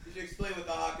do it. Could you explain what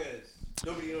the haka is?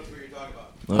 Nobody knows what you're talking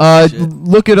about. Oh, shit.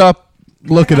 Look it up.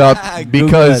 Look it up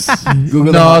because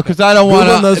Google no, the- because I don't Google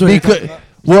want knows to. what you're talking about.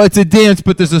 Well, it's a dance,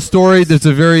 but there's a story. There's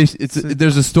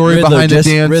a story Riddler, behind just,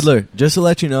 the dance. Riddler, just to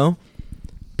let you know,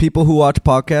 people who watch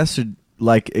podcasts are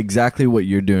like exactly what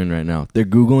you're doing right now. They're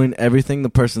Googling everything the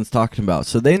person's talking about.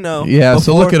 So they know. Yeah,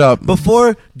 so look it up.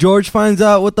 Before George finds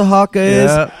out what the haka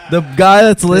Yeah. is, the guy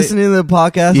that's listening to the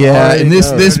podcast Yeah, already and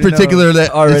this knows. particular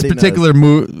Already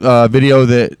video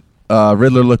that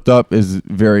Riddler looked up is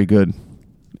very good.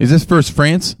 Is this first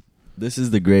France This is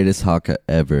the greatest haka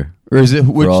ever. or is it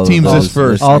For which all of team's those this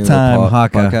first? listening to the All-time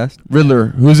haka. podcast. Riddler,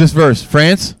 who's this first?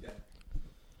 France.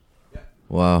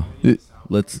 Wow.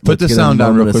 Let's Put the get a sound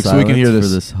down real moment of quick so we can hear silence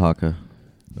this. for this haka.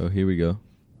 Oh, here we go.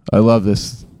 I love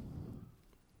this.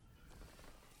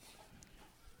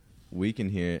 We can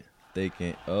hear it. They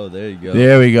can't. Oh, there you go.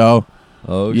 There we go.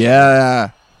 Oh,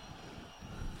 Yeah.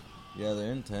 Yeah,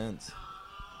 they're intense.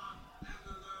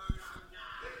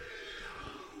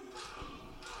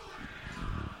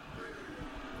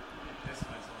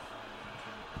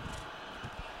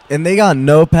 And they got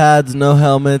no pads, no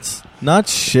helmets, not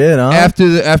shit, huh?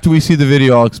 After we see the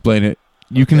video, I'll explain it.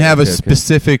 You can Okay, have a okay.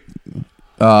 specific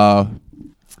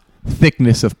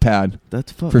thickness of pad.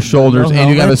 That's for shoulders, and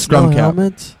you got a scrum no cap.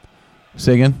 Helmets?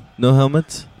 Say again. No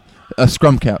helmets? A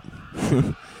scrum cap.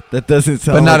 That doesn't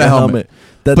sound But not like a helmet.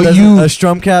 That But doesn't, you- a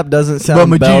strum cap doesn't But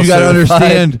sound Majid, you got to bell-certified.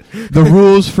 understand the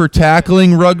rules for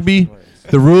tackling rugby.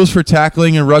 The rules for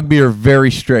tackling in rugby are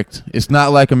very strict. It's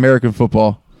not like American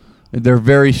football. They're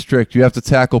very strict. You have to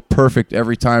tackle perfect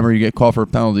every time, or you get called for a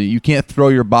penalty. You can't throw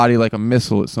your body like a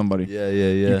missile at somebody. Yeah.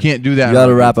 You can't do that. You got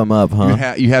to in wrap rugby. them up,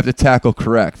 huh? You have to tackle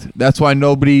correct. That's why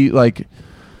nobody like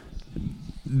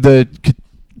the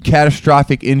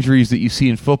catastrophic injuries that you see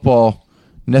in football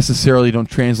necessarily don't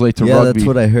translate to yeah, rugby that's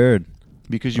what I heard.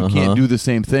 because you Uh-huh. can't do the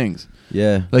same things.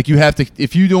 Yeah. Like you have to,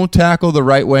 if you don't tackle the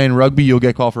right way in rugby, you'll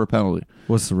get called for a penalty.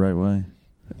 What's the right way?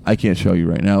 I can't show you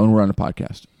right now, and we're on a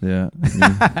podcast. Yeah.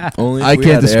 Only if I we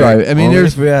can't had describe Eric- it. I mean, only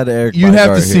there's if we had Eric you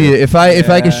have to Bygart see here. it. If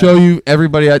I can Yeah. show you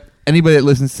anybody that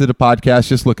listens to the podcast,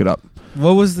 just look it up.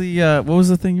 What was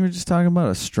the thing you were just talking about?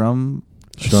 A strum?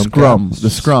 Scrum. The scrum.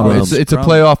 Scrum. It's a Scrum.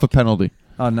 play off a penalty.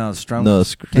 Oh no, strum. No,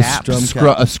 the cap. strum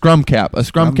A scrum cap. A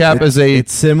scrum Scrum cap cap. is a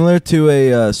It's similar to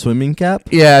a swimming cap.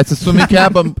 yeah. It's a swimming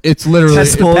cap. It's literally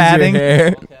Just Holds your padding.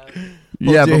 hair.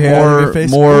 yeah, holds but your hair on your face.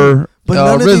 more. But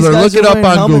none of these Riddler, guys look it are up wearing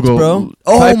on helmets, Google, bro.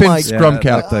 Oh Type in my scrum It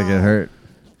cap. looked like it hurt.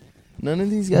 None of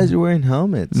these guys are wearing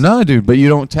helmets. No, dude, but you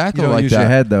don't You tackle don't like use that. your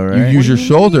head though, You right? use your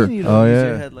shoulder. Oh,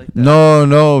 yeah.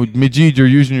 No, Majid, you're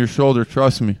using your shoulder.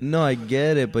 Trust me. No, I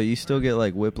get it, but you still get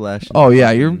like whiplash. Oh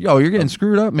yeah, you're getting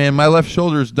screwed up, man. My left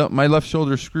shoulder's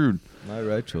screwed. My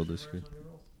right shoulder screwed.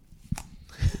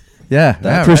 Yeah.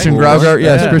 That's Christian cool. Graugart,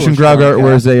 yes, That's a Christian cool scrum Graugart cap.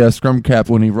 wears a scrum cap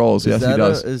when he rolls. Yes, he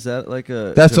does. Is that like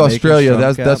a? That's Jamaican Australia. scrum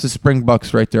That's the cap?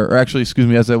 Springboks right there. Or actually, excuse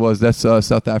me, that's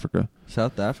South Africa.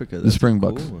 South Africa. The That's a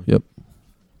Springboks. cool one. Yep.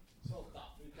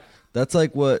 That's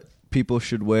like what people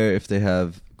should wear if they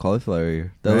have cauliflower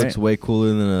ear. That Right. looks way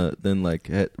cooler than like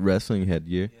wrestling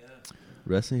headgear.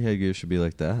 Wrestling headgear should be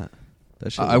like that.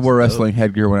 That shit I looks wore dope. wrestling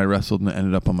headgear when I wrestled, and it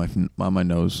ended up on my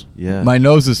nose. Yeah. My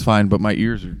nose is fine, but my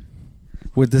ears are.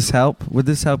 Would this help? Would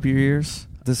this help your ears?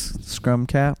 This scrum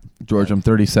cap? George, I'm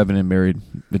 37 and married.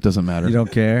 It doesn't matter. You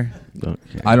don't care?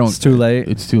 I don't. It's too late.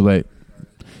 It's too late.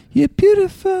 You're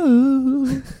beautiful.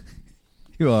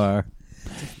 You are.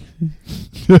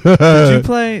 Did you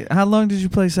play? How long did you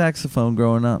play saxophone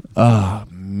growing up?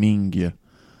 Mingia.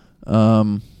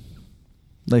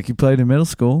 Like you played in middle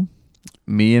school?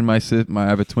 Me and I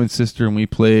have a twin sister, and we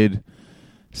played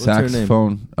What's her name?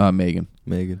 saxophone. Megan.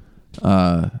 Megan.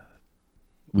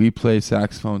 We played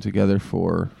saxophone together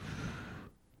for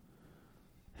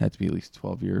had to be at least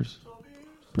 12 years.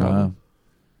 Probably. Wow.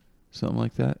 Something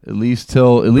like that. At least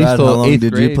till Brad, how long 8th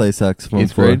did grade. you play saxophone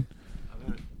 8th for? grade.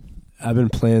 I've been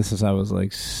playing since I was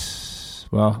like,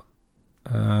 I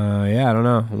don't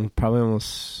know. Probably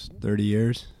almost 30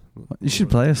 years. You should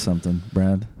play us something,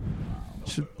 Brad.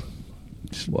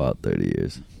 Wow, 30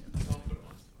 years.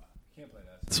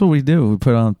 That's what we do. We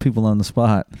put on people on the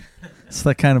spot. It's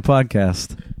that kind of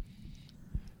podcast.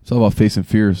 It's all about facing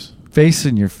fears.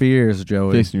 Facing your fears,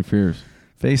 Joey. Facing your fears.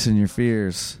 Facing your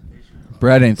fears.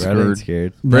 Brad ain't Brad scared. ain't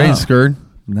scared. Brad ain't No. scared.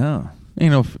 No.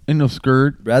 Ain't no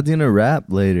skirt. Brad's gonna rap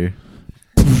later.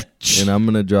 And I'm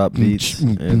gonna drop beats.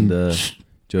 And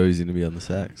Joey's gonna be on the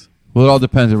sax. Well, it all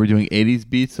depends. If we're doing 80s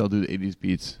beats, I'll do the 80s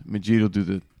beats. Majid will do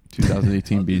the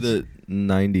 2018 I'll do beats. the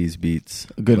 90s beats.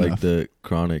 Good like enough. the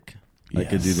Chronic. I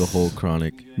could do the whole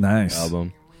Chronic Nice.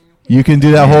 album. You can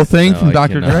do that whole thing No, from I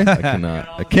Dr. cannot. Dre? I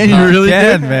cannot. Can you really do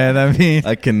it? man. I mean,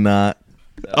 I cannot.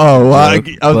 Oh, well, I Joke,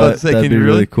 was about but to say, that'd can be you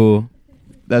really? cool.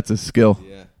 That's a skill.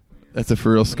 Yeah. That's a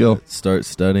for real skill. Start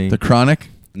studying. The Chronic?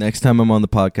 Next time I'm on the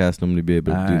podcast, I'm going to be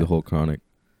able to do Alright. the whole Chronic.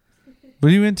 what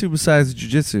are you into besides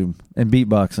jiu-jitsu and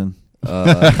beatboxing?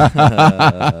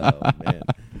 Oh,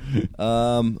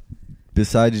 man.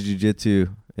 Besides jiu-jitsu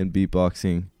and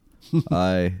beatboxing,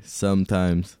 I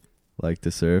sometimes like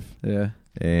to surf. Yeah.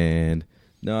 And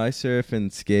no, I surf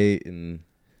and skate and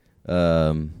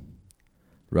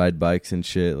ride bikes and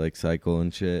shit, like cycle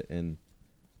and shit and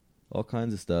all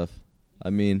kinds of stuff. I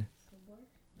mean,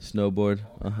 snowboard,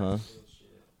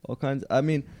 all kinds. I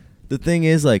mean, the thing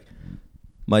is, like,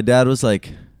 my dad was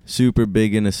like super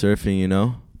big into surfing, you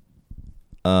know.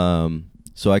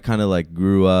 So I kind of like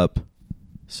grew up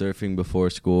surfing before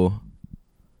school,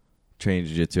 trained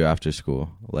jiu-jitsu after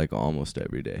school, like almost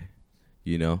every day,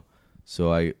 you know.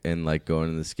 So and like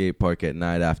going to the skate park at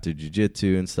night after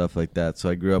jiu-jitsu and stuff like that. So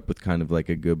I grew up with kind of like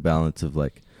a good balance of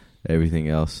like everything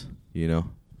else, you know.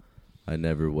 I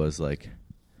never was like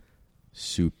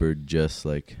super just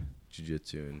like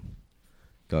jiu-jitsu and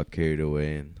got carried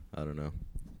away and I don't know.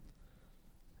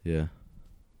 Yeah.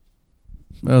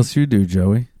 What else you do,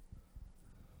 Joey?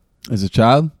 As a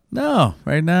child? No,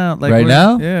 right now. Like Right what-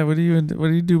 now? Yeah. What do you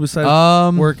do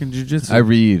besides work and jiu-jitsu? I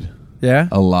read Yeah.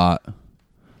 a lot.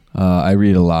 I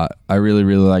read a lot. I really,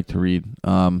 really like to read.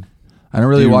 I don't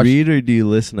really do you watch. read or do you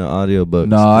listen to audiobooks?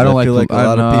 No, I don't like. feel To, like a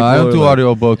lot of people I don't are do like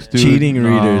audiobooks, dude. cheating No.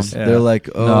 readers. Yeah. They're like,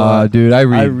 oh, No, dude, I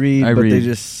read. but they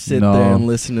just sit No. there and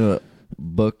listen to a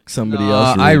book somebody No,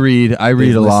 else. I read. I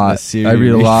read They a listen to lot. Siri I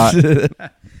read a lot. read.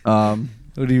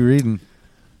 What are you reading?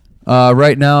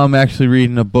 Right now, I'm actually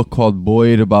reading a book called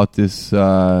Boyd about this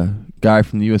guy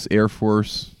from the U.S. Air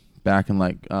Force back in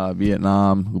like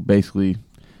Vietnam, who basically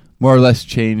more or less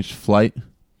changed flight.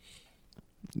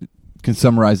 Can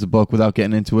summarize the book without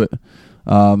getting into it.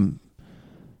 I'm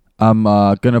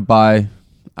gonna buy.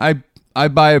 I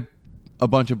buy a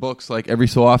bunch of books like every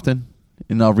so often,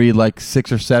 and I'll read like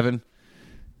 6 or 7.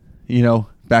 You know,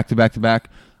 back to back to back.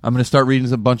 I'm gonna start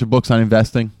reading a bunch of books on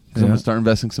investing. I'm going to start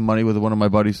investing some money with one of my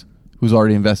buddies who's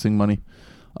already investing money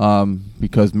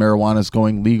because marijuana is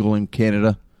going legal in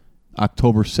Canada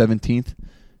October 17th.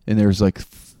 And there's like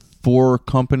 4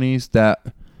 companies that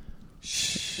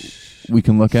we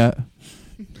can look at.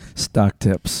 Stock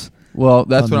tips. Well,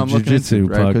 that's on what I'm the looking Jiu-Jitsu into,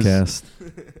 right? 'Cause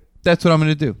podcast. that's what I'm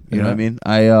going to do. You know what I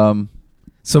mean?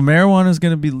 So marijuana is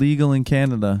going to be legal in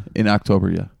Canada in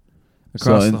October, yeah.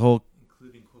 across So the whole.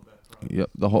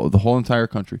 Yep, the whole entire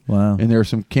country. Wow. And there are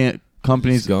some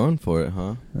companies He's going for it,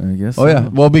 huh? I guess. Oh so. yeah,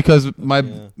 well because you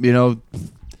know,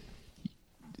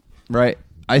 right?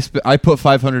 I put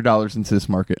 $500 into this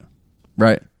market,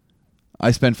 right? I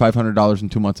spend $500 in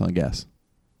 2 months on gas,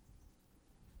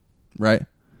 right?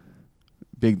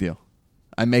 Big deal.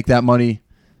 I make that money.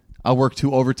 I'll work 2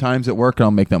 overtimes at work and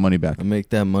I'll make that money back. I make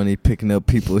that money picking up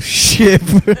people's shit.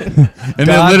 And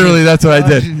then literally that's what I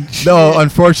did. No,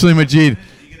 unfortunately,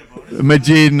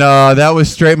 Majid, no, that was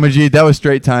straight Majid. That was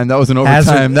straight time. That was an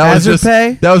overtime. That was hazard just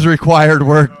pay? that was required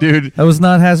work, dude. That was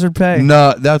not hazard pay.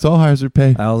 No, that's all hazard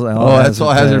pay. That's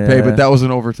all hazard pay. yeah. But that was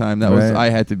an overtime. That was Right. I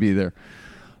had to be there.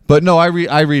 But no, I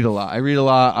read a lot.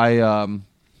 I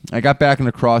I got back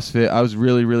into CrossFit. I was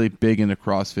really, really big into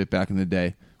CrossFit back in the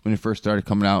day when it first started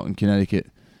coming out in Connecticut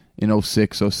in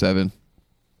 06, 07.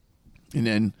 And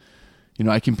then,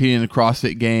 I competed in the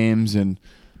CrossFit games, and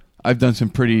I've done some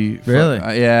pretty... Really?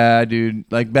 Yeah, dude.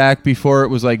 Like, back before it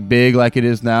was, like, big like it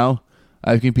is now,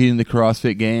 I've competed in the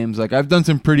CrossFit games. Like, I've done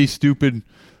some pretty stupid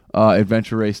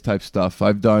adventure race type stuff.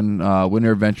 I've done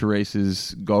winter adventure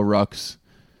races, Go Rucks.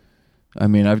 I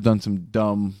mean, I've done some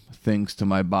dumb things to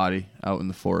my body out in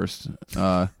the forest.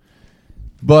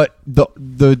 But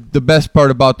the best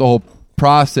part about the whole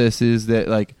process is that,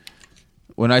 like,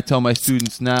 when I tell my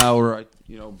students now, or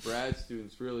Brad's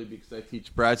students, really, because I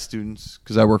teach Brad's students,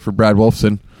 because I work for Brad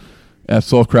Wolfson at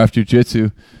Soulcraft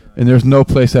Jiu-Jitsu, and there's no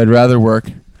place I'd rather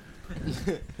work.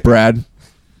 Brad.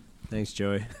 Thanks,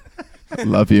 Joey.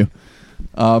 Love you.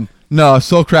 No,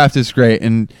 Soulcraft is great,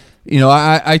 and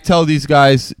I tell these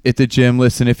guys at the gym,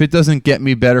 listen, if it doesn't get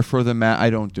me better for the mat, I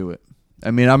don't do it.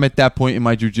 I mean, I'm at that point in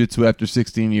my jiu-jitsu after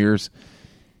 16 years.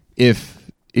 If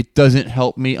it doesn't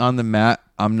help me on the mat,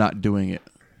 I'm not doing it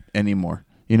anymore.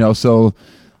 So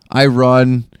I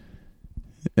run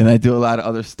and I do a lot of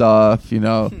other stuff,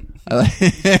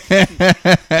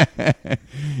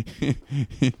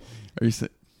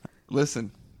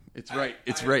 Listen, it's right.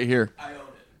 It's right here. I own it.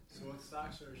 So what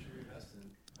stocks should we invest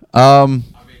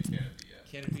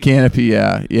in? Canopy,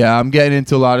 yeah. Yeah, I'm getting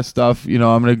into a lot of stuff. I'm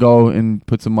going to go and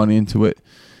put some money into it.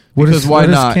 What Because is why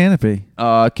not? Canopy?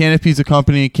 Canopy's a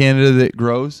company in Canada that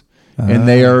grows, and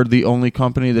they are the only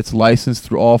company that's licensed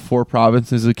through all 4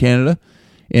 provinces of Canada.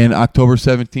 And October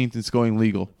 17th, it's going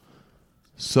legal.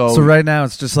 So right now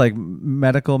it's just like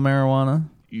medical marijuana?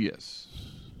 Yes.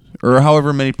 Or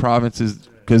however many provinces,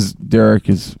 because Derek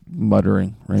is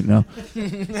muttering right now.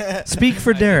 Speak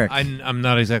for Derek. I'm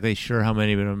not exactly sure how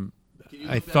many, but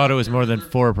I thought it was more than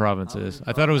 4 provinces.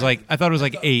 I thought it was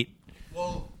like 8.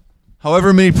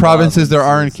 However many provinces there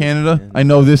are in Canada, I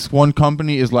know this one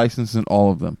company is licensed in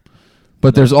all of them.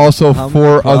 But there's also How many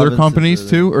 4 other provinces companies are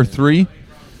too, there? or 3.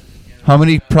 How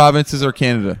many provinces are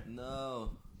Canada? No.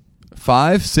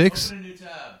 5, 6?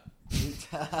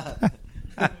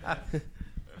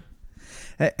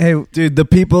 Hey, dude, the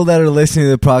people that are listening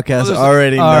to the podcast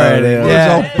already know. already, they are.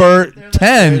 yeah. There's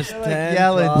 10. 10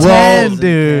 Well, 10,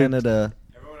 dude. Canada.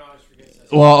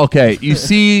 Well, okay. You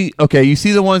see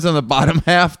the ones on the bottom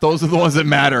half? Those are the ones that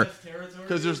matter.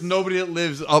 Because there's nobody that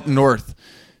lives up north.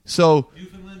 So,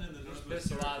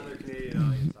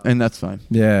 and that's fine.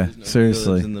 Yeah, Village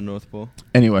seriously. in the North Pole.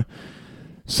 Anyway,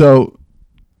 so,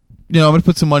 I'm going to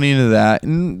put some money into that.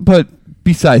 But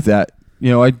besides that,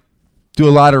 I do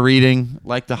a lot of reading,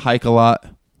 like to hike a lot.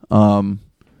 I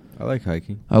like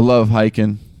hiking. I love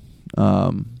hiking.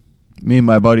 Me and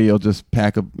my buddy will just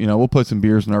pack we'll put some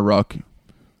beers in our ruck.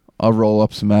 I'll roll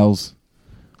up some L's.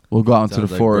 We'll go out into Sounds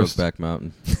the like forest. Brokeback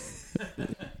Mountain.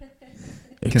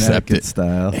 Except Connecticut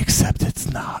style. Except it's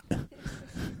not.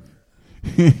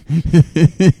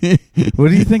 What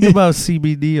do you think about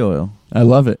CBD oil? I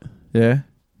love it. Yeah?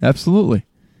 Absolutely.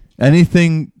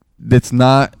 Anything that's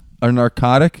not a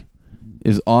narcotic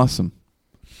is awesome.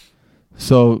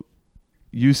 So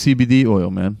use CBD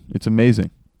oil, man. It's amazing.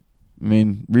 I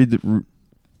mean, read it.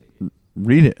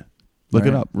 Look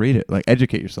it Right. up. Read it. Like,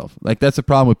 educate yourself. Like, that's the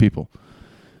problem with people.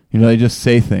 They just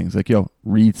say things like,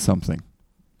 read something.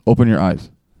 Open your eyes.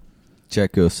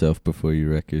 Check yourself before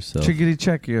you wreck yourself. Chickadee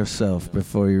check yourself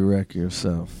before you wreck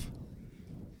yourself.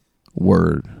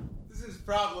 Word. This is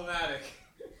problematic.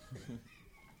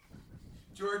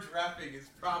 George rapping is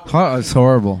problematic. Oh, it's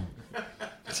horrible.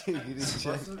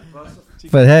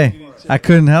 But hey, I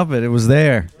couldn't help it. It was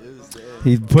there.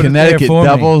 He put Connecticut it there for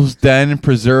Devil's Den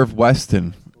Preserve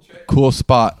Weston. Cool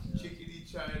spot. Chickadee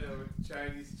China with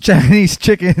Chinese. me. Chinese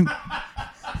chicken.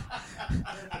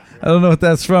 I don't know what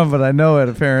that's from, but I know it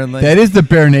apparently. That is the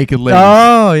Bare Naked Lady.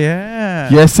 Oh, yeah.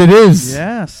 Yes, it is.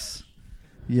 Yes.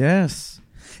 Yes.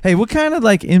 Hey, what kind of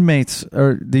inmates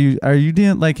are you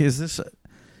dealing is this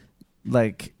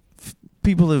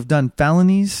people who've done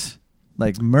felonies,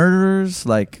 like murderers,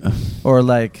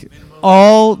 or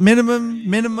all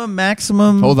minimum,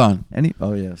 maximum? Hold on.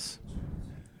 Oh, yes.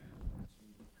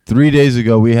 3 days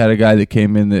ago, we had a guy that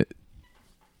came in that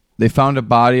they found a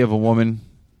body of a woman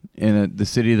in the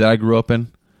city that I grew up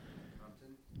in,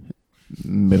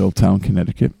 Middletown,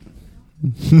 Connecticut.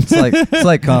 It's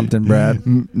like Compton, Brad.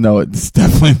 No, it's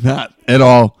definitely not at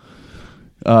all.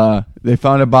 They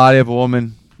found a body of a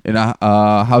woman in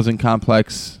a housing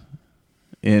complex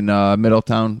in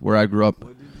Middletown, where I grew up.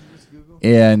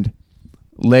 And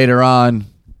later on,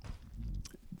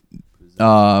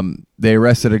 they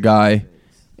arrested a guy,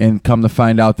 and come to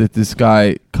find out that this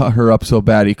guy cut her up so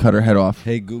bad he cut her head off.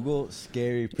 Hey, Google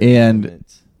scary And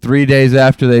pyramids. 3 days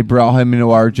after they brought him into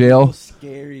our jail,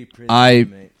 Scary prison I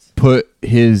inmates. put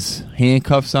his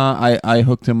handcuffs on. I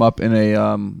hooked him up in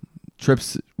a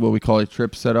trips, what we call a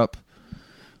trip setup.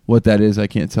 What that is, I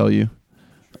can't tell you.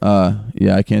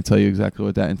 Yeah, I can't tell you exactly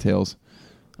what that entails.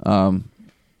 No,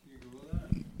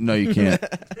 you can't.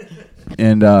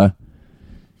 And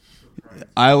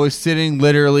I was sitting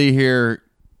literally here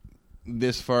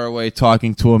this far away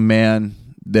talking to a man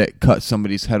that cut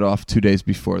somebody's head off 2 days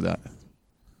before that.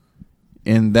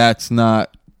 And that's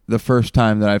not the first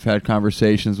time that I've had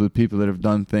conversations with people that have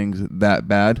done things that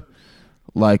bad,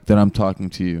 like that I'm talking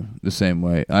to you the same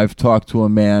way. I've talked to a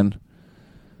man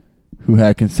who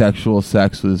had consensual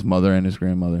sex with his mother and his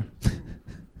grandmother.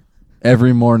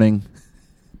 Every morning.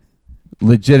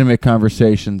 Legitimate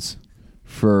conversations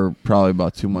for probably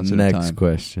about 2 months at a time. Next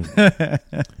question.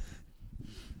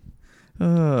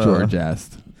 George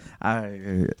asked.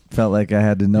 I felt like I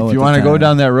had to know. If you want to go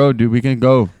down that road, dude, we can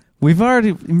go. We've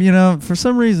already, for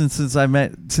some reason,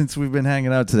 since we've been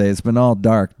hanging out today, it's been all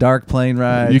dark plane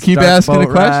rides. You keep dark asking a boat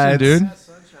question, rides. dude.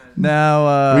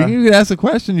 Now, you can ask a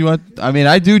question you want. I mean,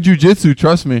 I do jujitsu.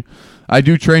 Trust me, I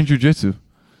do train jujitsu.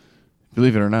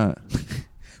 Believe it or not.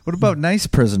 What about nice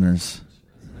prisoners?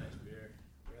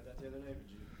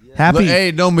 Happy.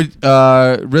 Hey, no,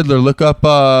 Riddler, look up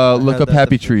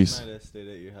Happy Trees.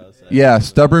 Yeah,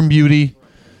 Stubborn Beauty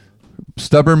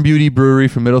Brewery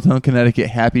from Middletown, Connecticut.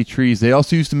 Happy Trees. They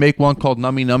also used to make one called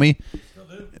Nummy Nummy.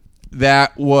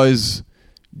 That was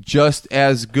just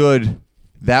as good.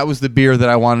 That was the beer that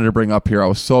I wanted to bring up here. I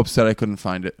was so upset I couldn't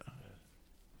find it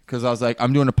because I was like,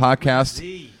 I'm doing a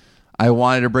podcast. I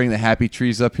wanted to bring the Happy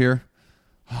Trees up here.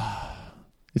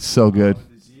 It's so good.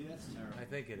 I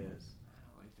think it is.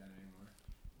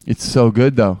 It's so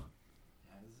good though.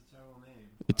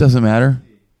 It doesn't matter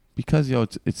because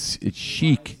it's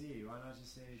chic,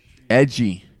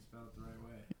 edgy.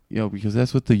 Because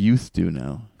that's what the youth do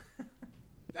now.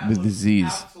 The disease.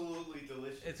 Absolutely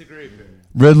delicious. It's a great beer.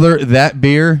 Riddler, that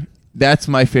beer, that's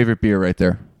my favorite beer right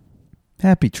there.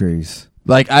 Happy Trees.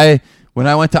 Like when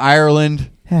I went to Ireland,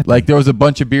 like there was a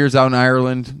bunch of beers out in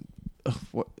Ireland.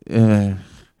 It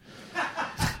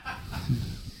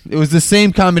was the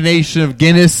same combination of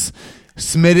Guinness,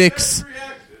 Smittix.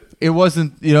 It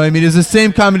wasn't, it was the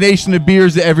same combination of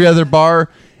beers at every other bar.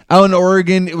 Out in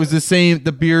Oregon, it was the same.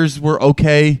 The beers were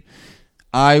okay.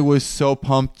 I was so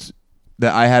pumped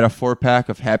that I had a 4-pack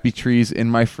of Happy Trees in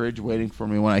my fridge waiting for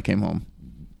me when I came home.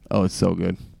 Oh, it's so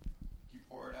good. You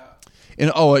pour it out.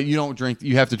 And you don't drink.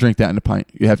 You have to drink that in a pint.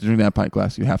 You have to drink that in a pint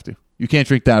glass. You have to. You can't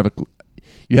drink that out of a.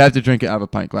 You have to drink it out of a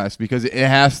pint glass because it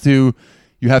has to.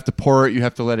 You have to pour it. You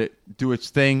have to let it do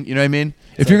its thing. You know what I mean?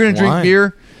 If you're gonna drink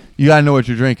beer, you gotta know what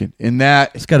you're drinking. And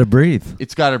that it's gotta breathe.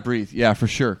 It's gotta breathe. Yeah, for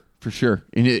sure.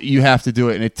 And you have to do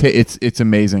it. And it's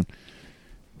amazing.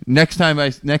 Next time I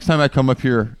come up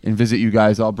here and visit you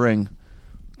guys, I'll bring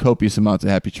copious amounts of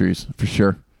Happy Trees for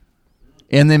sure.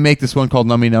 And they make this one called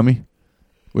Nummy Nummy,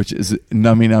 which is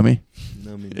Nummy Nummy.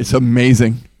 It's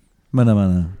amazing.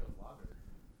 Mana.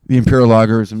 The Imperial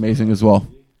Lager is amazing as well.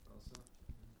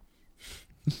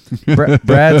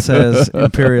 Brad says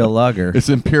Imperial Lager. It's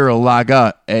Imperial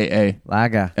Lager, AA.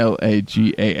 Lager.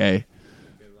 Lagaa.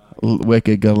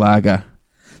 Wicked Galaga.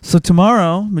 So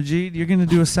tomorrow, Majid, you're going to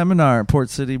do a seminar at Port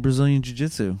City Brazilian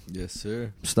Jiu-Jitsu. Yes,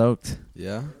 sir. Stoked.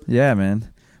 Yeah? Yeah,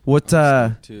 man. What's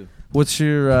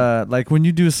your, when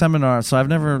you do a seminar, so I've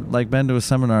never, been to a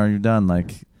seminar you've done,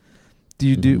 do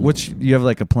you do, you have,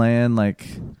 a plan,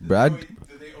 Brad?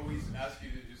 Did they always ask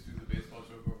you to just do the baseball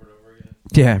joke over and over again?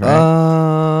 Yeah,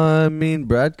 right. I mean,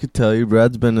 Brad could tell you.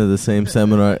 Brad's been to the same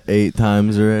seminar 8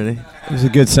 times already. It was a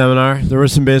good seminar. There were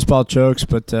some baseball jokes,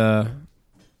 but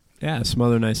some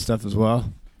other nice stuff as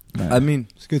well. I mean,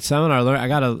 it's a good seminar. I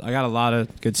got a lot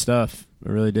of good stuff.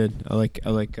 I really did. I like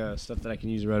stuff that I can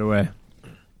use right away.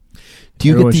 Do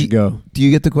you Everyone should go. Do you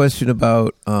get the question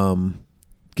about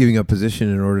giving up position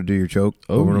in order to do your choke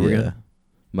over and over again?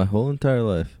 My whole entire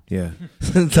life. Yeah.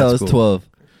 Since I was 12.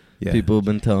 Yeah. People have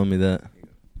been telling me that.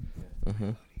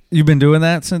 Uh-huh. You've been doing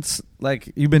that since,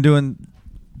 you've been doing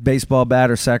baseball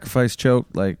bat or sacrifice choke,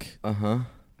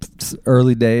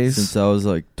 early days? Since I was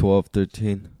 12,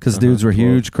 13. Because dudes were 12.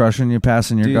 huge, crushing you,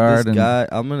 passing your guard. This guy,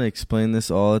 I'm going to explain this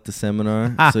all at the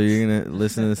seminar, so you're going to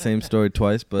listen to the same story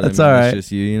twice, but that's all right. It's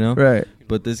just you, Right.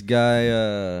 But this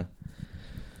guy,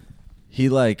 he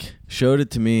showed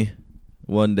it to me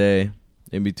one day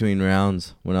in between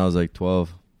rounds when I was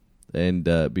 12. And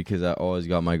because I always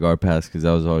got my guard pass because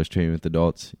I was always training with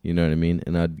adults, you know what I mean?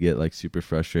 And I'd get super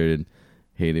frustrated,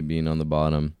 hated being on the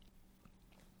bottom.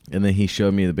 And then he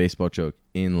showed me the baseball choke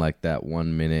in that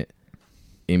 1 minute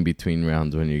in between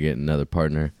rounds when you're getting another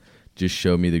partner. just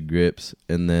show me the grips,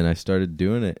 and then I started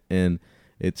doing it, and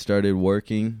it started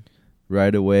working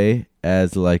right away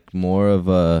as like more of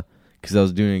a, because I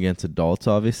was doing it against adults,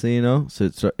 obviously, you know, so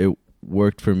it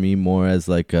worked for me more as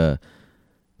like a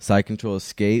side control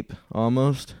escape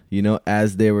almost, you know.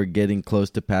 As they were getting close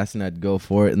to passing, I'd go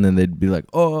for it, and then they'd be like,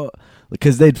 oh,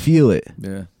 because they'd feel it.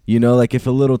 Yeah. You know, like if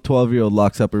a little 12-year-old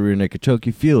locks up a rear naked choke,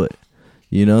 you feel it.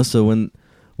 You know, so when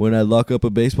I lock up a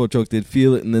baseball choke, they'd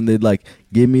feel it, and then they'd like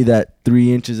give me that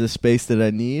 3 inches of space that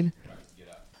I need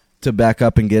to back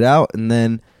up and get out, and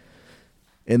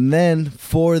then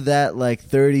for that like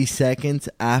 30 seconds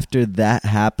after that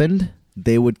happened,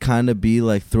 they would kind of be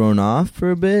like thrown off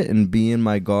for a bit and be in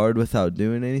my guard without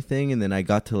doing anything, and then I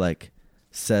got to like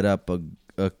set up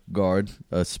a guard,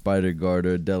 a spider guard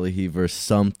or a deli heave or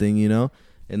something, you know,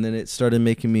 and then it started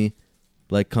making me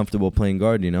like comfortable playing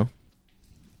guard, you know.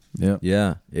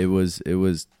 Yeah, it was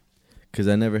because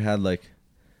I never had like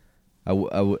I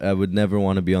would never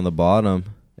want to be on the bottom,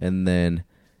 and then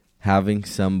having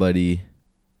somebody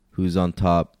who's on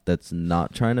top that's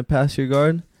not trying to pass your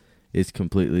guard is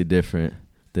completely different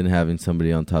than having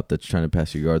somebody on top that's trying to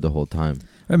pass your guard the whole time.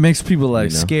 It makes people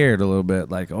like You know? scared a little bit,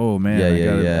 like, oh man,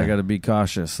 I gotta be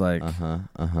cautious. Like,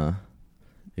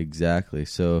 exactly.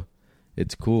 So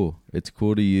it's cool. It's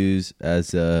cool to use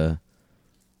as a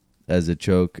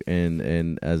choke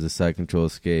and as a side control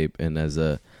escape, and as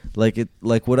a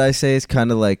like what I say is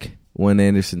kind of like when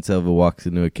Anderson Silva walks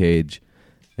into a cage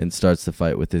and starts to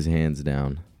fight with his hands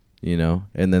down, you know,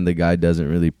 and then the guy doesn't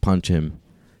really punch him.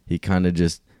 He kind of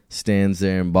just stands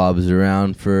there and bobs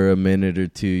around for a minute or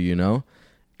two, you know,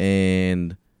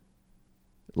 and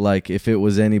like if it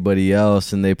was anybody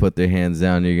else and they put their hands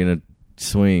down, you're gonna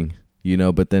swing, you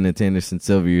know, but then it's Anderson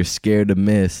Silva, you're scared to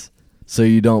miss. So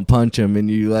you don't punch him,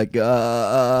 and you like, you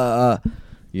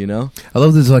know? I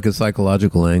love there's like a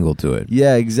psychological angle to it.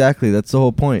 Yeah, exactly. That's the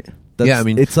whole point. Yeah, I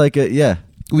mean, it's like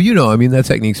Well, you know, I mean, that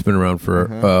technique's been around for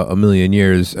a million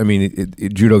years. I mean,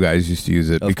 judo guys used to use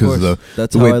it because of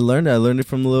that's the how way I learned it. I learned it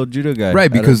from the little judo guy.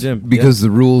 Right, because the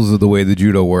rules of the way the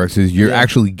judo works is you're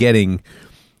actually getting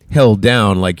held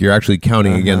down, like you're actually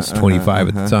counting against 25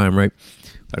 at the time, right?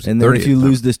 And then if you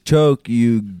lose this choke,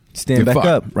 you stand back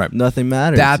up. Right. Nothing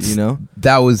matters, you know?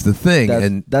 That was the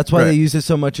thing. That's why they use it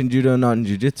so much in judo and not in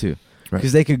jiu-jitsu.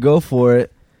 Because they could go for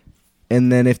it,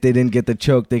 and then if they didn't get the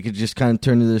choke, they could just kind of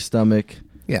turn to their stomach,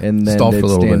 and then stall they'd for a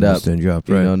little stand bit up. and stand you up.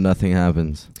 You Right. know, nothing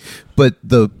happens. But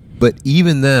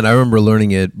even then, I remember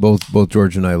learning it. Both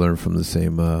George and I learned from the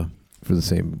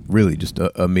same really just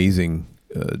amazing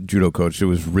judo coach. It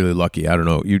was really lucky. I don't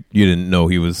know. You didn't know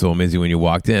he was so amazing when you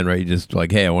walked in, right? You just like,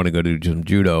 hey, I want to go do some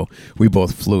judo. We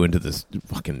both flew into this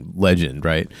fucking legend,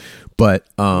 right? But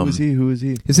Who is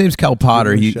he? His name's Cal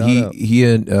Potter. Give him a shout out. He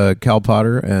and Cal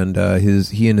Potter and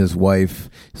he and his wife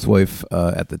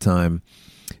at the time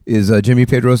is Jimmy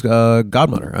Pedro's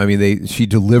godmother. I mean, she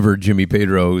delivered Jimmy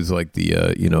Pedro, who's like the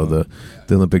the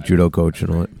Olympic judo coach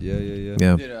and all that.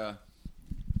 Yeah.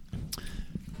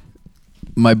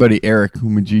 My buddy Eric, who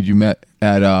Majid you met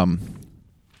at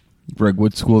Greg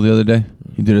Wood School the other day,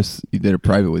 he did a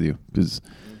private with you because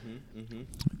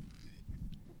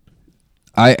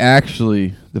I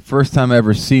actually, the first time I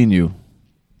ever seen you,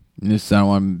 and this time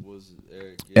I'm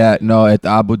at the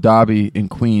Abu Dhabi in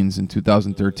Queens in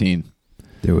 2013.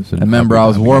 There was I remember I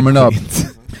was warming up.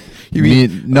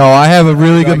 No, I have a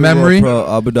really good memory.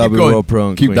 Abu Dhabi World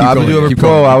Pro. Keep Abu going. Dhabi Keep Pro.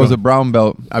 going. I was a brown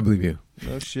belt. I believe you.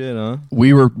 No shit, huh?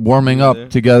 We were warming up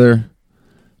together.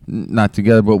 Not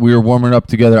together, but we were warming up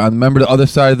together. I remember the other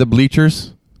side of the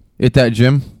bleachers at that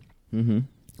gym. Mm-hmm.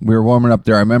 We were warming up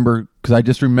there. I remember because I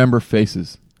just remember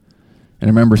faces, and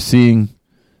I remember seeing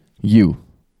you.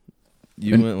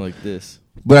 You went like this.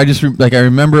 But I just I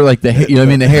remember like the you know what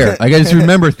I mean, the hair. Like I just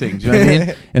remember things. You know what I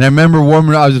mean? And I remember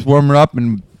warming up. I was just warming up,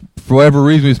 and for whatever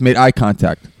reason, we just made eye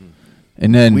contact.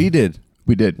 And then We did.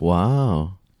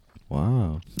 Wow.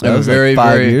 That was very, like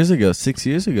 5 very- years ago, 6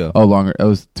 years ago. Oh, longer. That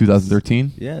was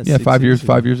 2013. Yeah, Yeah, 6 5 years. years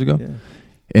ago. 5 years ago. Yeah.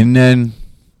 And then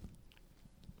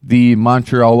the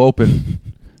Montreal Open.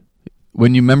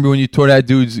 When you tore that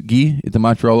dude's gi at the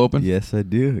Montreal Open. Yes, I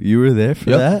do. You were there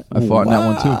for Yep. that? I fought in that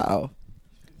one too. Wow.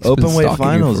 Open weight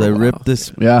finals. I ripped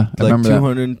this Yeah, I like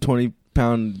remember that.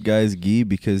 220-pound guy's gi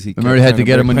because he. I remember they had to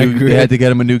get him a new. They had to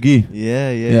get him a new gi.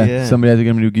 Yeah. Somebody had to get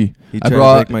him a new gi. He I tried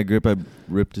brought. to break my grip. I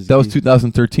ripped his. That was gi.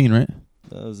 2013, right?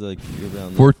 That was like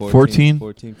around 14?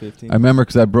 14, 15. I remember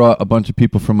because I brought a bunch of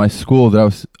people from my school that I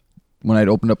was when I'd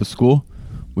opened up a school.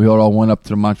 We all went up to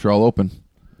the Montreal Open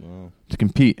to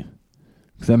compete.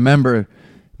 Because I remember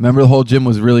the whole gym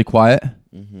was really quiet.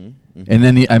 And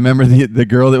then I remember the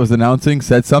girl that was announcing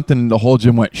said something, and the whole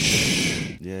gym went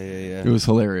shh. Yeah. It was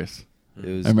hilarious.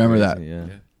 It was I remember crazy, that.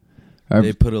 Yeah. I-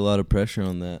 They put a lot of pressure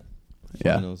on that.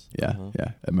 Yeah, Finals. yeah, Uh-huh. yeah.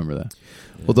 I remember that.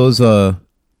 Well, those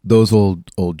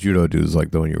old judo dudes,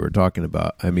 like the one you were talking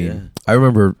about. I mean, Yeah. I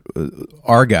remember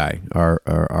our guy,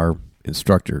 our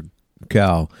instructor,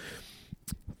 Cal,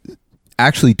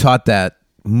 actually taught that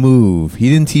move. He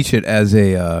didn't teach it as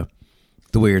a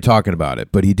the way you're talking about it,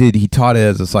 but he did. He taught it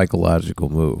as a psychological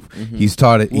move. Mhm. He's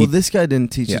taught it. Well, this guy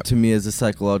didn't teach Yeah. it to me as a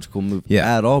psychological move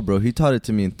Yeah. at all, bro. He taught it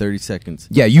to me in 30 seconds.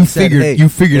 Yeah, you He said, figured "Hey, you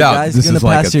figured the out guy's this gonna is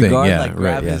like a pass your thing. guard, Yeah, like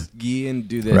grab right. Yeah. his gi and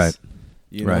do this. Right.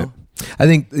 You Right. know? I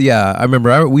think, yeah, I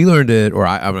remember we learned it, or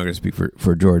I'm not going to speak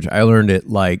for George. I learned it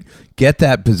like get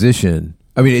that position.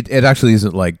 I mean, it actually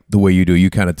isn't like the way you do. You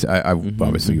kind of,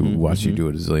 obviously you watch you do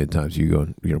it a zillion times. You go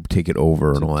and take it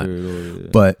over and all that.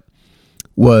 But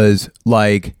was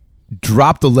like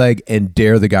drop the leg and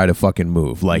dare the guy to fucking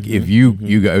move. Like if you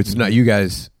guys, it's not you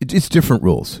guys. It's different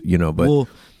rules, but well,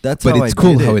 that's but how it's I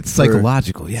cool did how it it's for-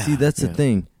 psychological. Yeah. See, that's the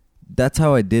thing. That's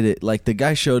how I did it. Like the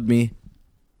guy showed me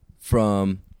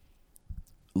from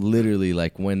literally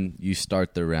like when you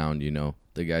start the round,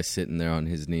 the guy's sitting there on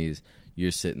his knees,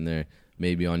 you're sitting there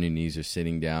maybe on your knees or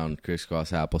sitting down, crisscross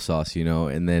applesauce,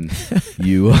 and then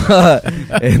you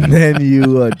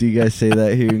do you guys say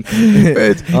that here?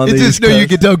 It's just you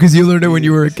can tell because you learned it when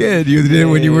you were a kid. You did it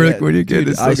when you were a kid. Dude,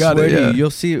 It's I got swear it. to Yeah. you,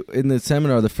 you'll see in the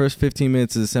seminar, the first 15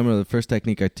 minutes of the seminar, the first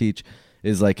technique I teach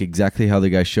is like exactly how the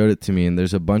guy showed it to me. And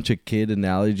there's a bunch of kid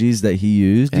analogies that he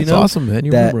used. That's awesome, man.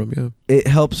 You that remember him, it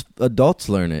helps adults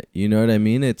learn it. You know what I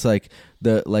mean? It's like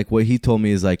what he told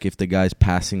me is like if the guy's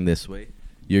passing this way,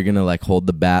 you're gonna like hold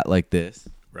the bat like this,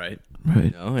 Right.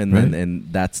 and then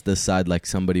and that's the side like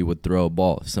somebody would throw a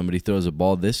ball. If somebody throws a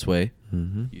ball this way,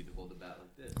 you hold the bat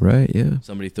like this. Right. Yeah. If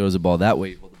somebody throws a ball that way,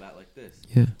 you hold the bat like this.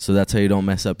 Yeah. So that's how you don't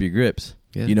mess up your grips.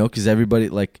 Yeah. Because everybody,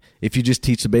 like, if you just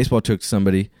teach the baseball trick to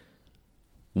somebody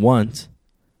once,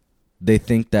 they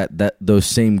think that those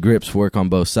same grips work on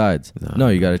both sides. No,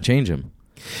 you got to change them.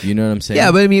 You know what I'm saying?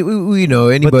 Yeah, but I mean, we know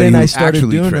anybody but then who I started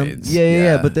actually doing trains. them.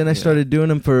 Yeah. But then I started doing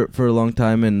them for a long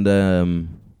time, and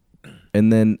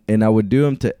I would do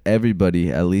them to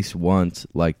everybody at least once,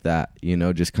 like that.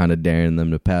 Just kind of daring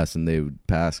them to pass, and they would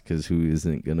pass because who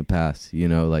isn't gonna pass?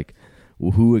 Like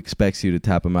who expects you to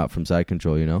tap them out from side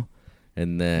control?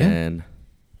 And then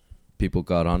people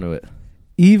got onto it.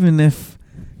 Even if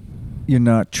you're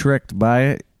not tricked by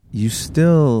it, you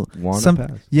still Want to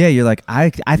pass. Yeah, you're like, I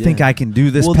think I can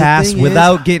do this Well, the pass thing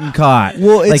without getting caught.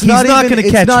 Well, it's like, not he's not even, going to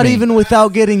it's catch not me. even without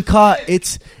getting caught.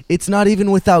 It's not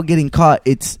even without getting caught.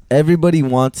 It's everybody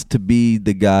wants to be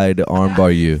the guy to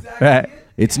armbar you. Right.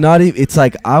 It's not even. It's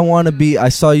like I want to be. I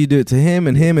saw you do it to him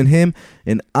and him and him,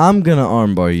 and I'm gonna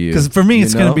armbar you. Because for me, you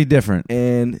it's going know? to be different.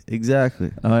 And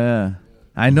exactly. Oh, yeah.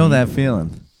 I know that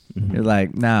feeling. You're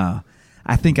like, nah,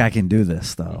 I think I can do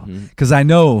this, though. Because I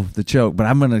know the choke, but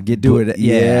I'm going to do it.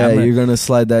 Yeah, I'm gonna- you're gonna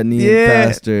slide that knee in Yeah,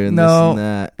 faster and no. this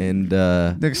and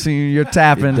that, and Next thing you're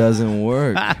tapping. it doesn't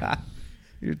work.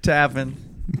 You're tapping.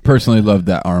 Personally loved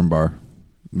that armbar.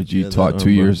 Majid Yeah, that taught 2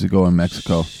 armbar. years ago in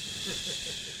Mexico.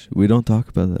 We don't talk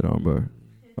about that armbar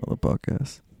on the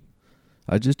podcast.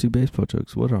 I just do baseball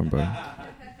jokes. What armbar?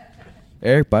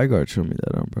 Eric Bygard showed me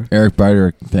that armbar. Eric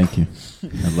Bider, thank you.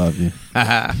 I love you.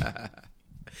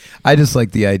 I just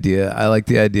like the idea. I like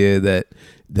the idea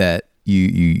that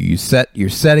you're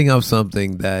setting up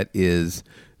something that is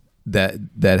that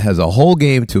has a whole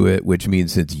game to it, which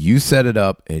means since you set it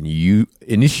up and you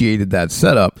initiated that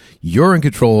setup, you're in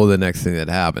control of the next thing that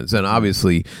happens. And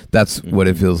obviously, that's what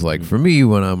it feels like for me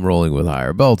when I'm rolling with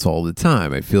higher belts all the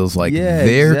time. It feels like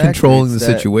they're exactly. controlling It's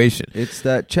the that- situation. It's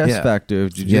that chess Yeah. factor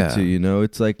of jiu-jitsu, Yeah.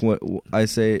 It's like what I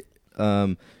say,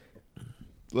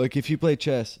 like if you play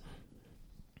chess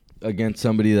against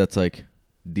somebody that's like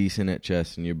decent at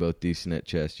chess and you're both decent at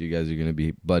chess, you guys are going to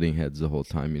be butting heads the whole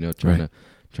time,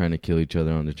 trying to kill each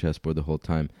other on the chessboard the whole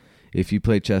time. If you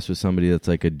play chess with somebody that's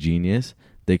like a genius,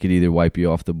 they could either wipe you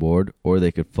off the board or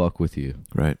they could fuck with you.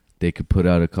 Right. They could put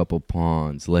out a couple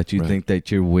pawns, let you Right. think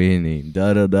that you're winning,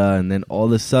 da-da-da, and then all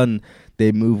of a sudden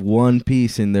they move one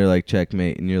piece and they're like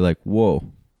checkmate, and you're like, whoa,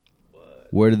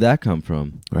 where did that come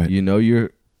from? Right.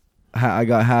 I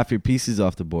got half your pieces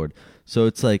off the board. So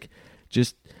it's like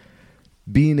just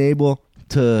being able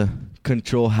to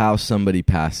control how somebody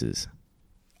passes,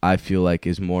 I feel like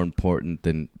is more important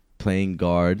than playing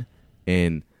guard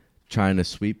and trying to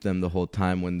sweep them the whole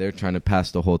time when they're trying to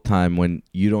pass the whole time when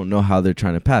you don't know how they're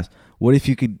trying to pass. What if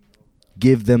you could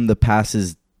give them the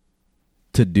passes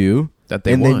to do That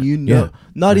they and want. then you know, Yeah.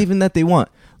 not even that they want.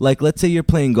 Like let's say you're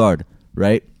playing guard,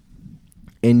 right?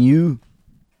 And you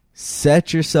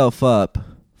set yourself up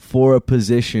for a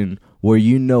position where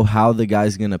you know how the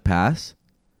guy's going to pass.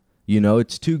 You know,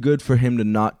 it's too good for him to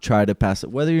not try to pass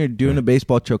it, whether you're doing a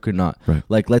baseball choke or not. Right.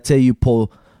 Like, let's say you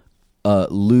pull a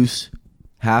loose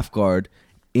half guard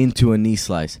into a knee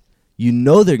slice. You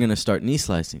know they're going to start knee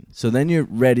slicing. So then you're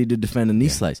ready to defend a knee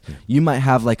slice. Yeah. You might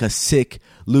have like a sick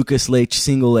Lucas Leitch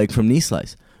single leg from knee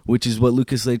slice, which is what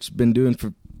Lucas Leitch's been doing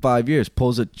for 5 years.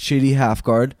 Pulls a shitty half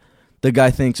guard. The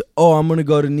guy thinks, oh, I'm going to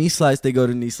go to knee slice. They go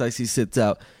to knee slice. He sits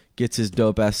out, gets his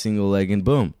dope-ass single leg, and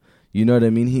boom. You know what I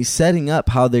mean? He's setting up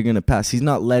how they're going to pass. He's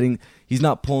not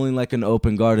pulling like an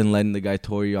open guard and letting the guy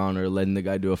tour you on or letting the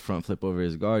guy do a front flip over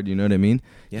his guard. You know what I mean?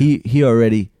 Yeah. He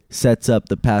already sets up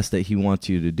the pass that he wants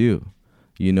you to do.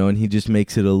 You know, and he just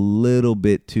makes it a little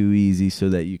bit too easy so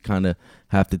that you kind of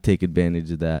have to take advantage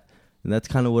of that. And that's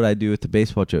kind of what I do with the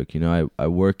baseball choke. You know, I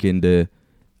work into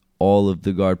all of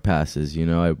the guard passes. You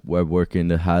know, I work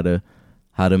into how to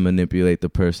manipulate the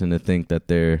person to think that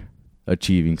they're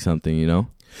achieving something, you know?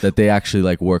 That they actually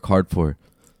like work hard for.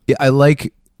 Yeah, I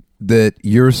like that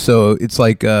you're so. It's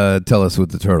like Tell Us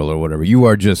With the Turtle or whatever. You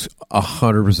are just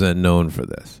 100% known for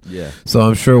this. Yeah. So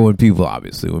I'm sure when people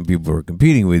are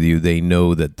competing with you, they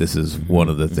know that this is one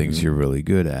of the things you're really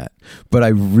good at. But I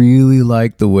really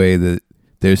like the way that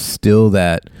there's still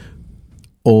that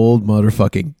old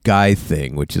motherfucking guy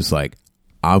thing, which is like,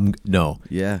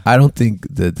 Yeah. I don't think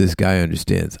that this guy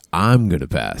understands. I'm gonna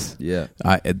pass. Yeah.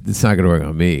 It's not gonna work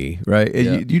on me, right?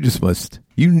 Yeah. You just must.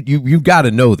 You got to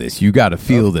know this. You got to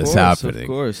feel this happening. Of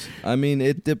course. I mean,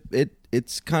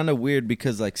 it's kind of weird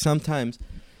because like sometimes,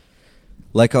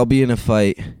 like I'll be in a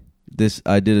fight.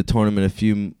 I did a tournament a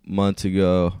few months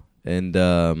ago, and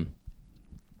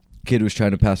kid was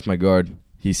trying to pass my guard.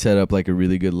 He set up like a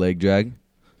really good leg drag,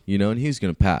 you know, and he was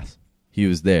gonna pass. He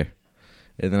was there.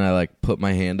 And then I like put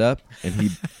my hand up,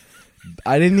 and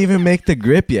I didn't even make the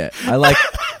grip yet. I like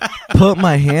put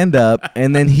my hand up,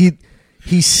 and then he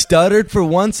stuttered for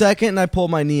 1 second, and I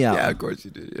pulled my knee out. Yeah, of course you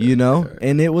did. Yeah. You know,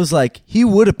 and it was like he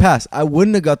would have passed. I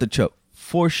wouldn't have got the choke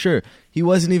for sure. He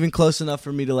wasn't even close enough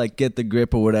for me to like get the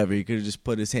grip or whatever. He could have just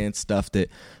put his hand, stuffed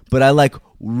it. But I like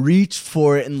reached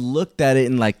for it and looked at it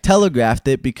and like telegraphed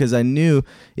it because I knew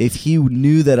if he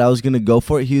knew that I was gonna go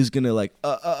for it, he was gonna like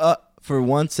for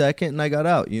 1 second, and I got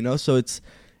out, you know? So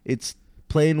it's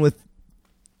playing with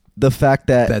the fact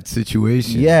that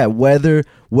situation. Yeah, whether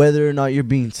or not you're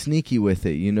being sneaky with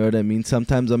it, you know what I mean?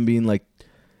 Sometimes I'm being like,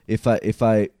 if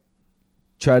I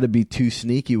try to be too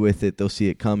sneaky with it, they'll see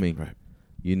it coming. Right.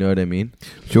 You know what I mean?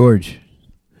 George,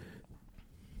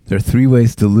 there are 3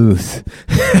 ways to lose.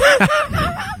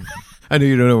 I know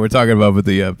you don't know what we're talking about, but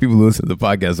the people who listen to the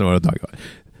podcast know what I'm talking about.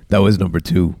 That was number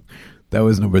 2. That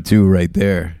was number 2 right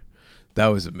there. That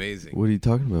was amazing. What are you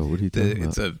talking about?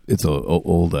 It's a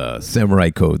old samurai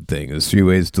code thing. There's 3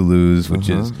 ways to lose, which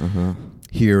is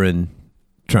hear and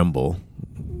tremble,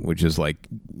 which is like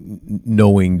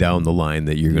knowing down the line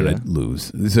that you're going to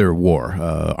lose. These are war,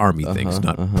 army things,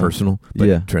 not personal, but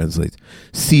it translates.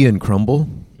 See and crumble,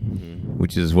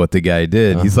 which is what the guy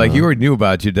did. He's like, he already knew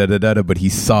about you, but he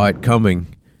saw it coming.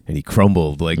 And he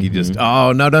crumbled, like he just,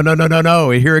 no,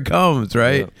 here it comes,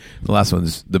 right? Yeah. The last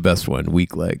one's the best one,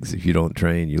 weak legs. If you don't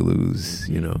train, you lose,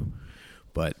 you know.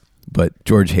 But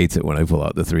George hates it when I pull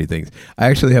out the 3 things. I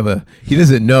actually have he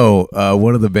doesn't know,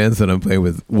 one of the bands that I'm playing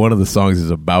with, one of the songs is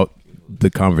about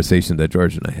the conversation that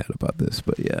George and I had about this,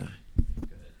 but yeah.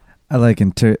 I like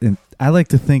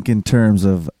to think in terms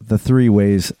of the 3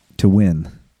 ways to win,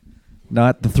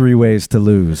 not the 3 ways to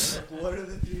lose.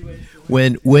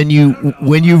 When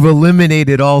you've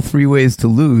eliminated all 3 ways to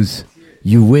lose,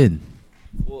 you win.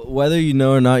 Well, whether you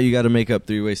know or not, you got to make up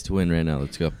 3 ways to win right now.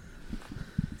 Let's go.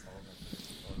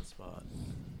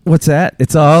 What's that?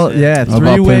 It's all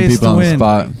 3 ways to win.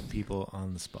 People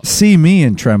on the spot. See me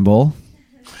and tremble.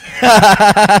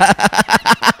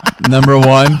 Number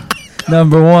 1.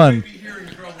 Number 1.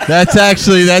 That's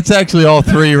actually all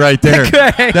 3 right there.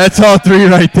 Okay. That's all 3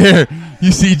 right there.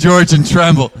 You see George and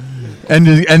tremble. End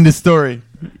the story.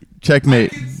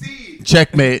 Checkmate.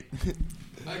 Checkmate.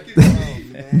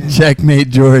 Checkmate,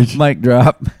 George. Mic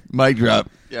drop. Mic drop.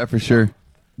 Yeah, for sure.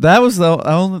 That was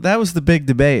the big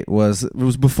debate. It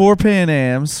was before Pan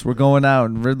Ams. We're going out,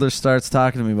 and Riddler starts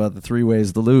talking to me about the 3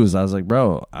 ways to lose. I was like,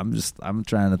 bro, I'm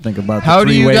trying to think about the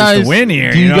 3 ways to win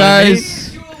here. Do you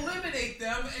guys? You eliminate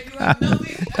them, and you have nothing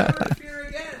to interfere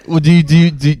again. Well, do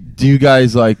you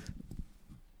guys like,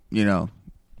 you know,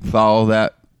 follow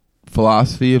that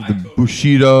philosophy of the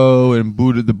Bushido and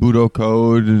the Budo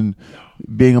code and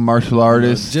being a martial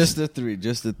artist. Just the three.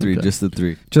 Just the three. Okay. Just the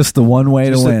three. Just the one way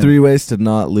Just to the win. 3 ways to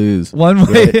not lose. One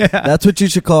way. Right? Yeah. That's what you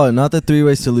should call it. Not the 3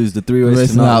 ways to lose. The 3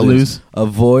 ways to not lose.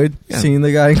 Avoid seeing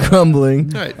the guy crumbling.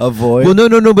 Right. Avoid. Well,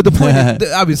 no. But the point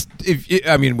is,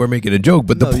 we're making a joke.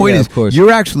 But the point is, of course.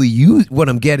 you're actually what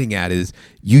I'm getting at is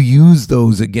you use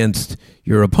those against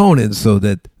your opponents so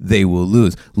that they will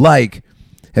lose. Like,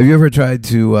 have you ever tried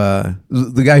to?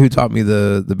 The guy who taught me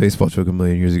the baseball choke a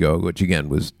million years ago, which again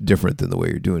was different than the way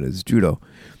you're doing it, is judo.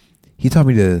 He taught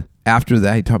me to. After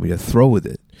that, he taught me to throw with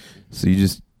it. So you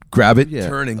just grab it,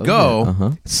 turn, and go. Yeah.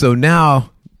 Uh-huh. So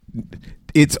now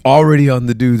it's already on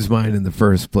the dude's mind in the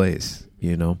first place.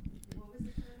 You know.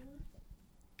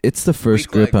 It's the first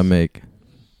Weak grip I legs. make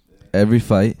every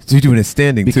fight. So you're doing it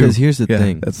standing Because too. here's the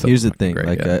thing. That's so Here's the fucking thing.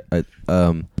 great, Like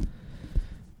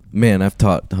man, I've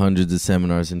taught hundreds of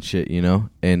seminars and shit, you know,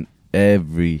 and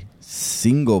every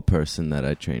single person that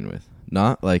I train with,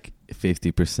 not like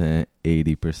 50%,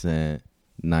 80%,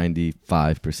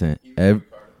 95%,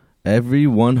 every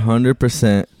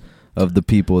 100% of the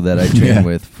people that I train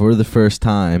with for the first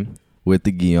time with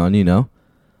the gi on, you know,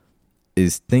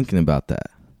 is thinking about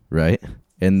that, right?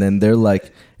 And then they're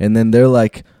like,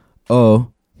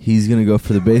 oh, he's gonna go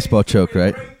for the baseball choke,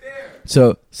 right?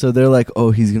 So they're like, oh,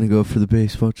 he's gonna go for the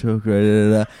baseball choke, right? Da,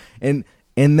 da, da.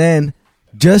 And then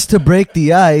just to break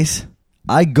the ice,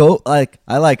 I go I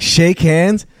shake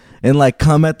hands and like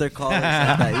come at their collars like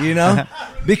that, you know,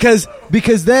 because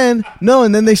then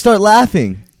and then they start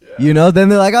laughing. You know, then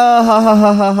they're like, oh, ha, ha,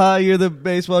 ha, ha, ha, you're the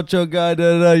baseball choke guy, da,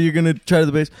 da, da, you're going to try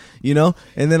the base, you know?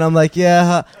 And then I'm like, yeah,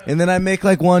 ha. And then I make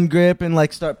like one grip and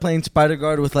like start playing spider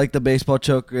guard with like the baseball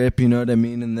choke grip, you know what I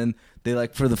mean? And then they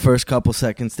like, for the first couple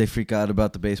seconds, they freak out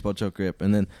about the baseball choke grip.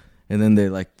 And then they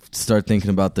like start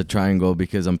thinking about the triangle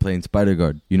because I'm playing spider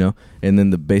guard, you know? And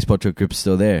then the baseball choke grip's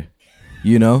still there,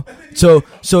 you know? So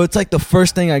it's like the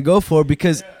first thing I go for,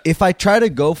 because if I try to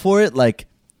go for it, like,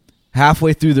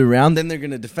 halfway through the round, then they're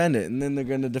going to defend it, and then they're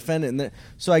going to defend it. And then,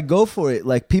 so I go for it.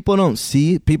 Like, people don't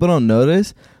see, people don't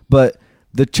notice, but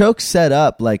the choke's set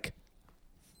up like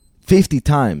 50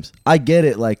 times. I get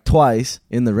it like twice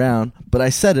in the round, but I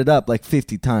set it up like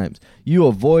 50 times. You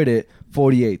avoid it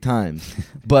 48 times.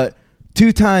 But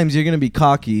 2 times you're going to be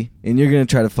cocky, and you're going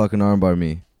to try to fucking armbar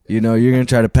me. You know, you're going to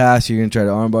try to pass, you're going to try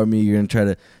to armbar me, you're going to try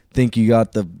to think you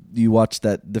watched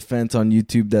that defense on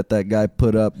YouTube that guy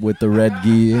put up with the red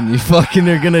gi, and you fucking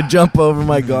are gonna jump over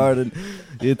my guard, and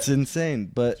it's insane.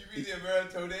 But Did you read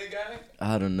the Amara Tode guy?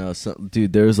 I don't know,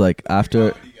 dude. There's like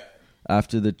after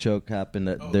the choke happened,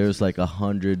 there's like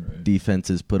 100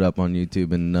 defenses put up on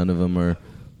YouTube, and none of them are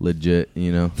legit.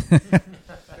 You know,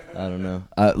 I don't know.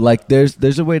 Like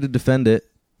there's a way to defend it.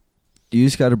 You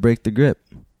just got to break the grip.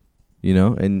 You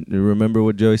know, and remember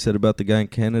what Joey said about the guy in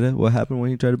Canada? What happened when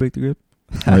he tried to break the grip?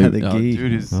 The gi.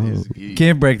 Dude, his gi.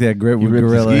 Can't break that grip He with ripped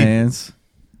his gorilla gi. hands.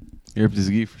 He ripped his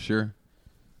gi for sure.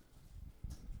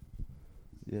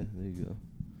 Yeah, there you go.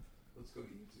 Let's go to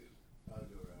YouTube. I'll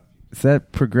go around. Is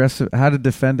that progressive? How to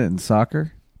defend it in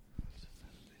soccer?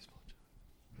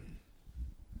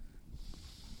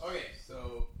 Okay,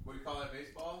 so what do you call that?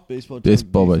 Baseball?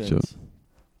 Baseball by defense. choke.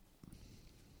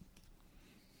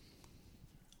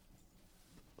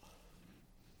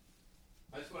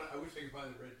 I wish I could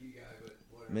find the red gi guy, but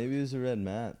whatever. Maybe it was a red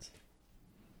mat.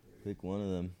 Pick one of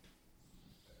them.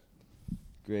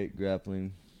 Great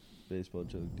grappling baseball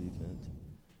choke defense.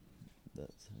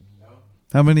 That's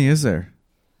How many is there?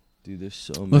 dude. There's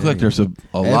so many. Look like there's a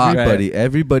lot.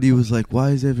 Everybody was like,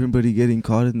 "Why is everybody getting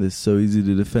caught in this? So easy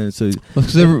to defend." So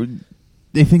Because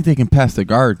they think they can pass the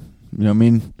guard. You know what I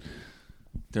mean?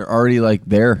 They're already like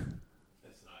there.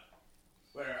 That's not.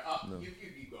 Whatever. No. You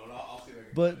keep going. I'll see if I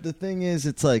can. But the thing is,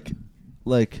 it's like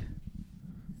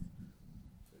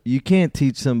you can't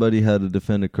teach somebody how to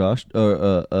defend a cross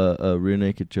or a rear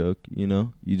naked choke. You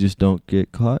know, you just don't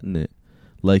get caught in it.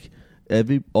 Like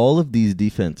all of these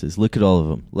defenses, look at all of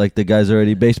them. Like the guy's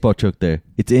already baseball choke there.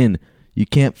 It's in. You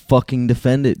can't fucking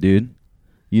defend it, dude.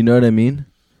 You know what I mean?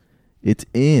 It's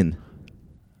in.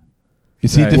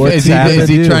 Is he, Right. is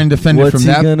he trying to defend What's it from he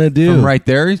that? gonna do? From right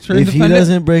there? He's trying If to he defend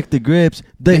doesn't break the grips,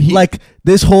 like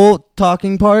this whole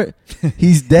talking part,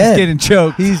 he's dead. He's getting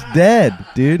choked. He's dead,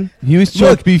 dude. it. He was Look,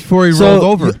 choked before he so- rolled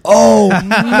over. Oh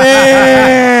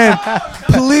man!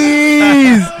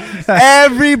 Please,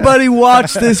 everybody,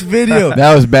 watch this video.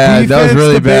 That was bad. That was Defense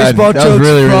really to bad. baseball That was chokes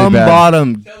really, really from bad.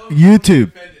 bottom.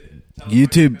 YouTube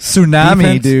Tsunami,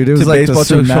 defense dude. It to was like the baseball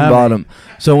chokes from tsunami. bottom.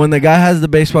 So when the guy has the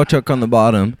baseball choke on the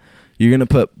bottom, you're gonna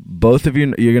put both of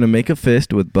your. You're gonna make a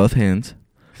fist with both hands,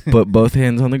 put both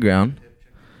hands on the ground,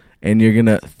 and you're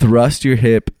gonna thrust your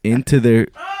hip into their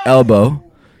elbow.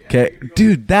 Okay,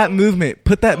 dude, that movement.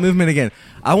 Put that movement again.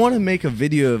 I want to make a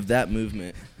video of that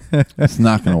movement. It's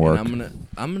not gonna work. And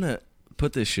I'm gonna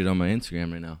put this shit on my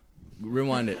Instagram right now.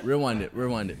 Rewind it.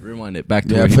 Back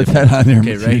to Yeah, where you put did. that on there.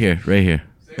 Okay, right here.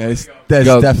 That's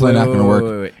Go. definitely Wait, not gonna wait,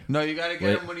 work. wait. No, you gotta Wait.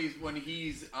 get him when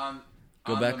he's on.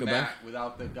 Go on back, the go mat back.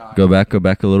 Without the guy. Go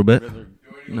back a little bit. Riddler.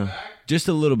 No, just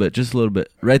a little bit.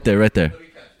 Right there.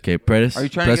 Okay, press. Are you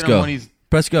trying press to get him go. when he's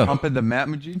Press go. pumping the mat,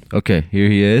 Majid? Okay, here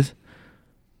he is.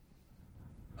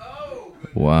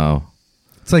 Wow.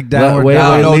 It's like downward Wait,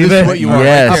 dog. wait, no, leave this it. is what you want.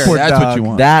 Yes. Right there. Upward That's dog. what you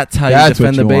want. That's how That's you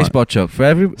defend what the you want. baseball choke. For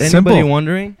anybody Simple.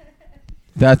 wondering,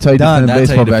 That's how you Done. defend the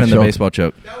that's how baseball you bat defend the choke. baseball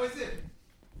choke.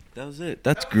 That was it.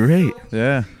 That's great.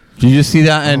 Yeah. Did you just see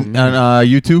that on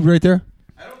YouTube right there?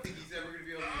 I don't think he's ever going to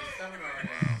be able to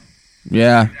do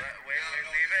a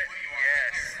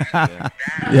seminar.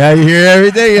 Yeah. Yeah, you hear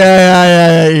everything?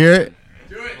 Yeah, you hear it?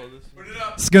 Do it. Put it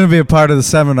up. It's going to be a part of the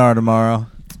seminar tomorrow.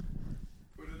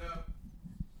 Put it up.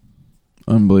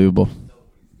 Unbelievable.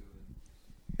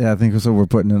 Yeah, I think that's what we're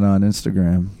putting it on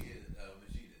Instagram.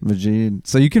 Majid.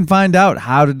 So you can find out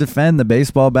how to defend the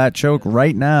baseball bat choke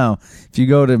right now if you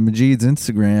go to Majid's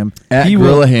Instagram. At He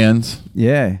Gorilla will- Hands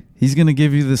Yeah, he's going to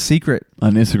give you the secret.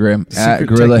 on Instagram. At Secret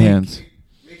Gorilla technique. Hands.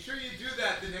 Make sure you do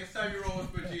that the next time you roll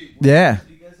with Majid. Yeah.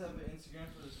 Do you guys have an Instagram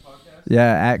for this podcast?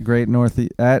 Yeah, at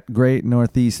Great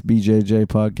Northeast BJJ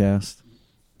podcast.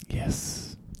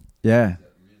 Yes. Yeah.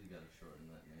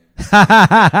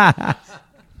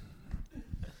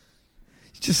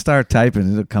 Just start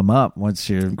typing; it'll come up once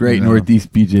you're Great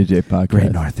Northeast BJJ podcast.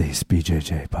 Great Northeast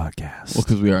BJJ podcast. Well,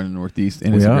 because we are in the Northeast,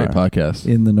 and We it's a are. great podcast.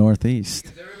 In the Northeast.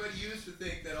 Because everybody used to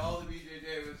think that all the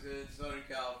BJJ was in Southern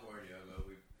California, but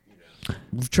we,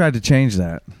 We've tried to change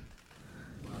that.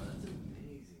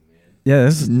 Yeah,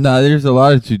 this is No, there's a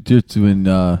lot of jiu-jitsu in.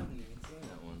 That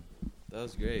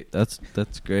was great. That's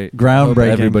great. Groundbreaking.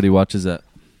 Hope everybody watches that.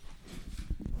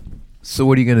 So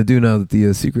what are you gonna do now that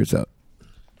the secret's out?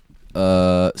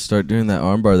 Start doing that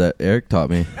armbar that Eric taught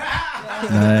me.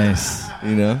 nice.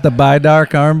 You know, The Bidark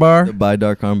armbar. the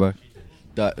Bidark armbar.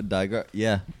 Digar.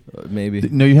 Yeah, maybe.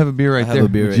 No, you have a beer right I have there. a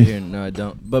beer right here. No, I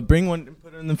don't. But bring one and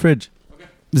put it in the fridge.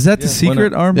 Is that the Yeah, why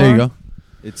secret not? armbar? There you go.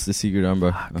 It's the secret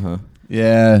armbar.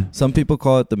 Yeah, Some people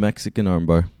call it the Mexican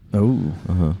armbar.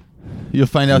 Oh. you'll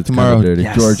find out It's tomorrow, kinda dirty.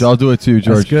 Yes. George. I'll do it too,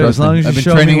 George. good, Trust as long me. as you I've been show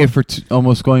me training what- it for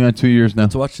almost going on 2 years now.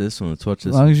 Let's watch this one. As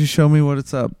long as you show me what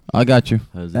it's up. I got you.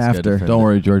 How does this guy after. defend Don't it?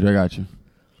 worry, George. I got you.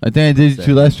 I think I did it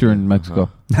too last year in Mexico.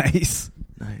 Nice.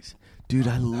 Nice, dude.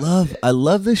 I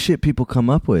love this shit people come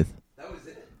up with.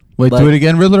 Wait, Like- do it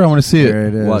again, Riddler. I want to see There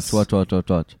it. it is. Watch.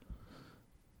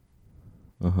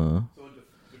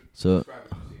 So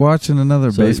Watching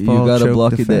another So baseball you gotta choke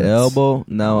block it defense. the elbow.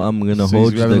 Now I'm gonna So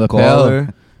hold he's you grabbing the lapel.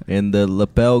 collar, and the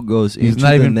lapel goes He's into not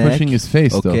the even neck. pushing his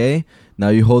face, though. Okay. Now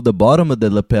you hold the bottom of the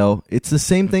lapel. It's the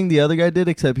same thing the other guy did,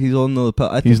 except he's holding the lapel.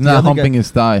 I think He's the not other humping guy, his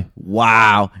thigh.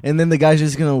 Wow. And then the guy's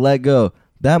just gonna let go.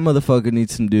 That motherfucker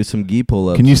needs to do some gi pull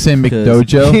ups. Can you say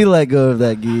McDojo? He let go of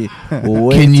that gi.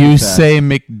 way Can too you fast. say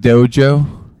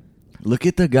McDojo? Look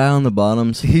at the guy on the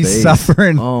bottom's He's face.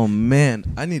 suffering. Oh man,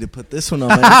 I need to put this one on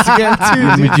my Instagram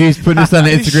too. dude. Majid's putting this on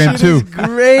This Instagram shit too. is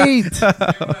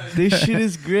great. This shit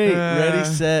is great. Ready,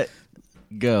 set,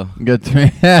 go. Good.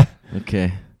 To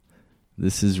Okay.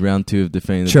 This is round 2 of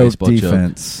defending the Choke baseball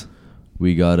defense. choke.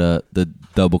 We got the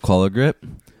double collar grip,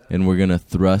 and we're gonna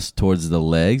thrust towards the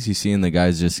legs. You see, and the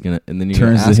guy's just gonna, and then you're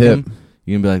Turns gonna the ask hip. him.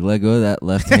 You're gonna be like, "Let go of that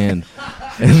left hand."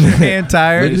 And then- Hand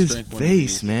tired. Look at his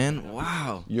face, man.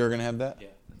 Wow, You're gonna have that.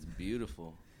 that's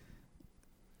beautiful.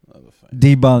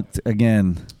 Debunked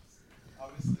again.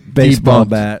 Baseball Debunked.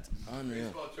 bat.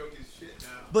 Unreal.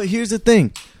 But here's the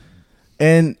thing,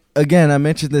 and again, I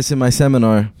mentioned this in my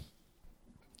seminar,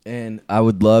 and I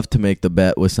would love to make the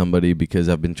bet with somebody because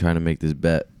I've been trying to make this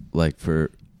bet like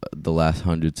for the last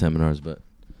 100 seminars, but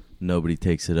nobody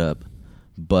takes it up.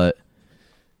 But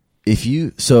if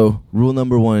you, so rule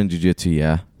number 1 in jiu-jitsu,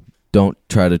 yeah, don't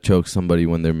try to choke somebody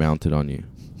when they're mounted on you,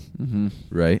 Mm-hmm.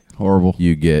 right? Horrible.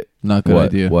 You get Not good what,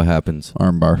 idea. What happens?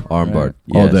 Armbar. Armbar.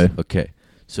 Right. All day. Okay.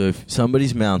 So if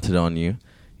somebody's mounted on you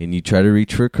and you try to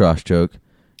reach for a cross choke,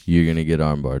 you're going to get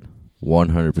armbarred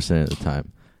 100% of the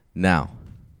time. Now,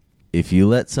 if you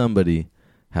let somebody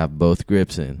have both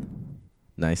grips in,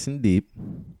 nice and deep,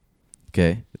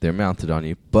 okay, they're mounted on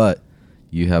you, but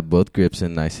you have both grips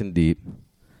in nice and deep,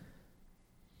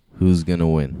 who's going to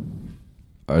win?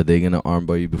 Are they going to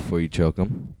armbar you before you choke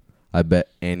them? I bet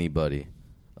anybody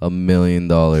 $1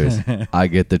 million I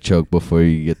get the choke before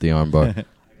you get the armbar.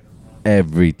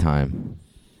 Every time.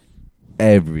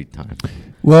 Every time.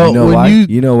 Well, you know when why? you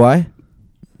You know why?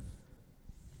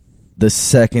 The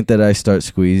second that I start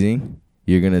squeezing,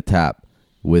 you're going to tap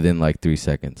within like 3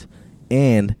 seconds.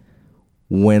 And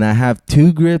when I have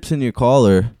 2 grips in your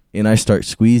collar and I start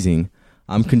squeezing,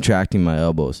 I'm contracting my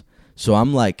elbows. So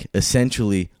I'm like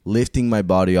essentially lifting my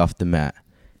body off the mat.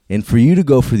 And for you to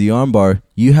go for the armbar,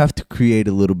 you have to create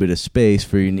a little bit of space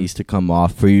for your knees to come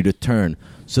off, for you to turn.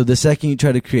 So the second you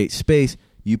try to create space,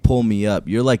 you pull me up.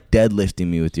 You're like deadlifting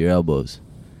me with your elbows.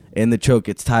 And the choke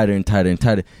gets tighter and tighter and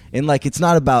tighter. And like it's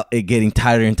not about it getting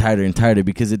tighter and tighter and tighter,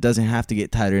 because it doesn't have to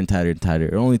get tighter and tighter and tighter.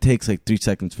 It only takes like 3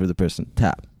 seconds for the person to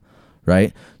tap,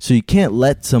 right? So you can't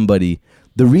let somebody...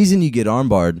 The reason you get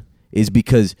armbarred is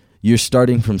because you're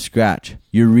starting from scratch.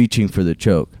 You're reaching for the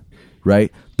choke,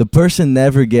 right? The person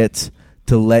never gets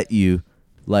to let you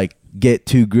like get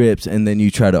 2 grips and then you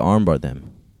try to armbar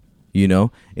them, you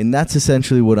know? And that's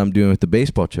essentially what I'm doing with the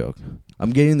baseball choke. I'm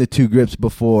getting the 2 grips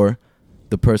before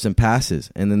the person passes,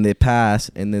 and then they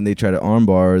pass, and then they try to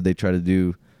armbar, or they try to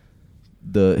do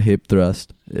the hip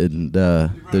thrust, and they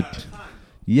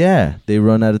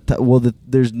run out of time. Well,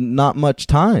 there's not much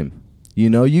time, you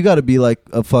know. You got to be like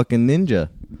a fucking ninja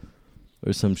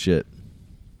or some shit.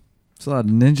 There's a lot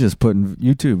of ninjas putting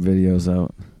YouTube videos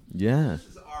out. Yeah. This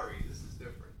is Ari. This is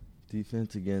different.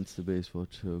 Defense against the baseball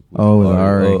choke. Oh, with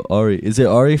Ari. Oh, Ari. Is it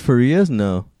Ari Farias?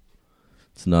 No.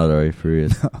 It's not Ari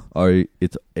Farias. Ari,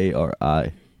 it's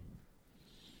ARI.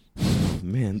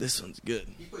 Man, this one's good.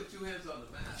 He put 2 hands on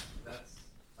the mat.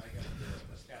 I got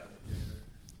that's kind of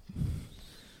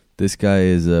This guy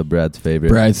is Brad's favorite.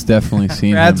 Brad's definitely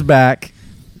seen Brad's him. back.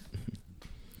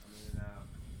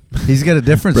 He's got a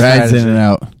different Brad's strategy. in and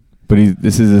out, but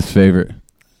this is his favorite.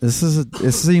 It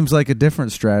seems like a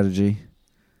different strategy.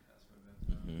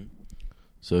 Mm-hmm.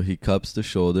 So he cups the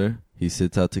shoulder. He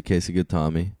sits out to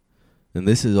Keisugatami. And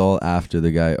this is all after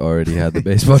the guy already had the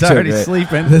baseball He's choke. already Right?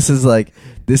 sleeping. This is like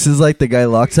the guy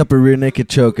locks up a rear naked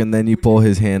choke, and then you pull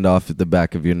his hand off at the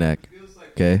back of your neck.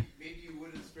 Okay. maybe you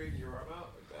wouldn't straighten your arm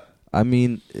out like that. I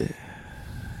mean,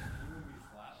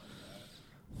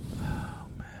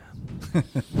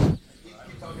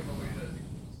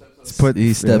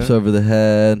 he steps over the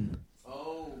head.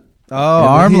 Oh, And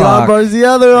arm he lock. armbars the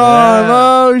other arm.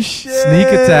 Oh shit! Sneak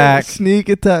attack. Sneak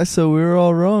attack. So we were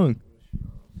all wrong.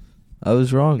 I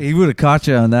was wrong. He would have caught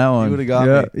you on that one. He would have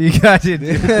got me. He got you.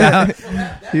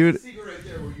 That's He would- the secret right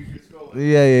there where you just go like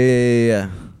Yeah.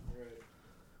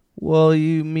 Well,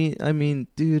 I mean,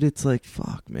 dude, it's like,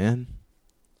 fuck, man.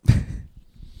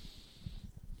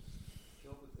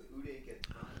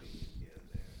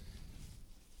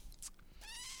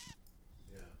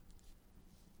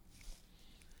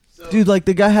 Dude, like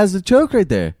the guy has the choke right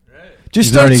there. Just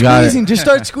He's start already got it. squeezing. Just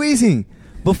start squeezing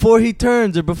before he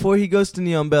turns, or before he goes to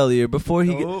knee on belly, or before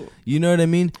he. You know what I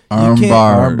mean? Arm you can't,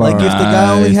 bar. Like if the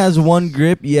guy only Nice. has 1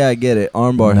 grip, yeah, I get it.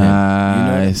 Armbar him.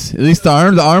 Nice. At least the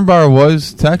arm bar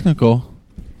was technical,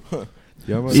 You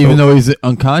know? even though he's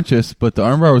unconscious. But the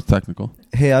arm bar was technical.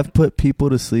 Hey, I've put people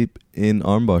to sleep in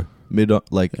armbar.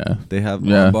 Yeah. They have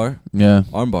Yeah. armbar. Yeah.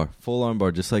 Armbar. Full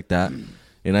armbar, just like that.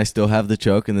 And I still have the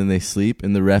choke, and then they sleep,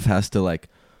 and the ref has to, like,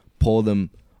 pull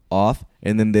them off.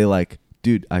 And then they, like,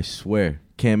 dude, I swear,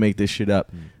 can't make this shit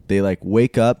up. They, like,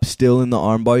 wake up still in the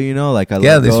armbar, you know? Like, Yeah,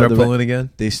 let they go of start the pulling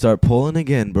again. They start pulling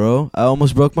again, bro. I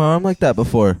almost broke my arm like that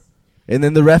before. And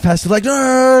then the ref has to, like,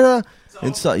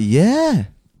 and so, yeah.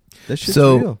 That shit's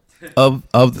So, real.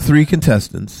 of the 3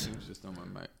 contestants,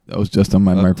 That was just on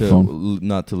my microphone.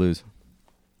 Not to lose.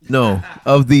 no,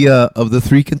 of the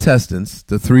 3 contestants,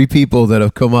 the 3 people that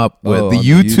have come up with Oh, the on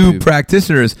YouTube, YouTube.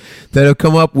 practitioners that have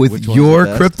come up with Which one's your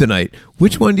the best? kryptonite.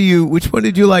 Which one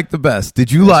did you like the best?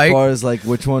 Did you As like? far as, like,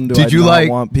 which one do Did I you not like?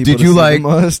 want people Did to you see like? the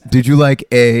most? Did you like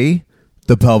A,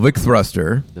 the pelvic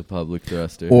thruster, The public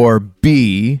thruster. or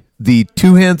B, the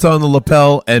 2 hands on the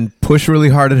lapel and push really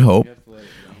hard and hope,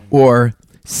 or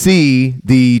C,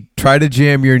 the try to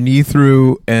jam your knee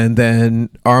through and then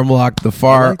arm lock the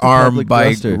far I like the arm public by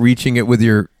thruster. reaching it with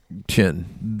your chin?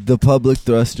 The public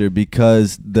thruster,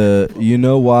 because you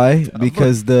know why?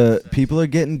 Because the people are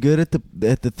getting good at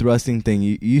the thrusting thing.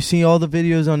 You see all the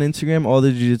videos on Instagram, all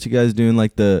the jiu-jitsu guys doing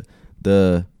like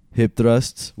the hip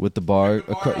thrusts with the bar.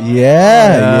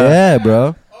 Yeah,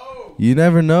 bro. You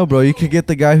never know, bro. You could get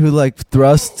the guy who like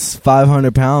thrusts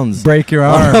 500 pounds. Break your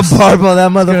on a arms. barbell. That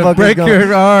motherfucker Break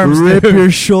your arms, rip dude. your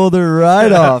shoulder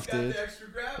right off, dude.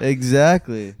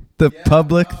 Exactly. The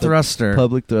public thruster.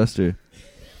 Public thruster.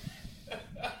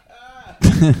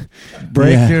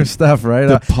 Break Yeah. your stuff right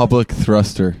The up. public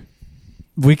thruster.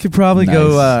 We could probably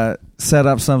go Nice. set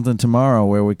up something tomorrow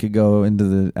where we could go into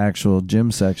the actual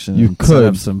gym section. You and set could.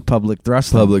 up some public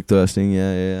thrusting. Public thrusting.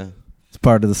 Yeah. It's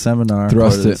part of the seminar.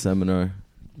 Thrust Part of the it. seminar.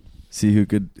 See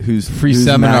who's Free who's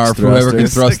seminar max for whoever can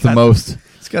thrusters. thrust the most.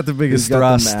 It's got the biggest He's got the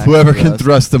thrust. max Whoever can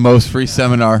thrust the most, free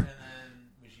seminar.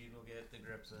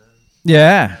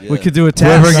 Yeah, we could do a test.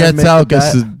 Whoever Try to gets make out the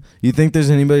gets bet. the. You think there's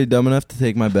anybody dumb enough to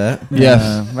take my bet?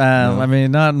 Yes. Well, No. I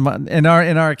mean, not in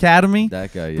our academy.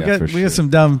 That guy, we yeah, got for we sure. got some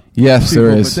dumb Yes, people,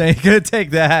 there but is. they ain't gonna take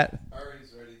that.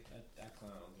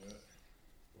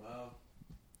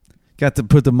 Got to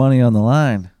put the money on the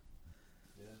line.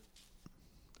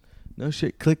 No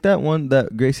shit. Click that one,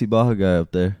 that Gracie Baja guy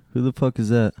up there. Who the fuck is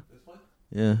that? This one?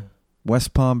 Yeah.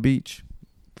 West Palm Beach.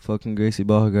 Fucking Gracie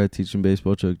Baja guy teaching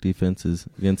baseball choke defenses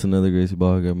against another Gracie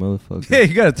Baja guy. Motherfucker. Yeah,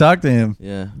 you got to talk to him.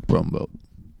 Yeah. Brown belt.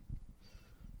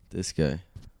 This guy.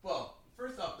 Well,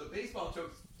 first off, the baseball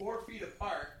choke's 4 feet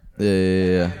apart.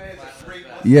 Yeah.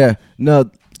 Yeah. No,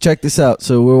 check this out.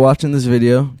 So we're watching this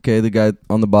video. Okay, the guy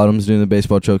on the bottom is doing the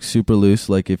baseball choke super loose,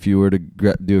 like if you were to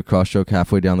do a cross choke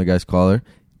halfway down the guy's collar.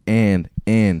 And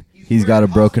he's got a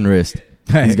broken wrist.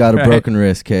 He's got a broken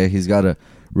wrist, okay? He's got a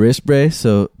wrist brace,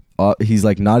 so he's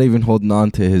like not even holding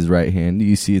on to his right hand.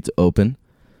 You see it's open.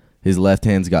 His left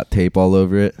hand's got tape all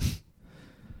over it.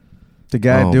 The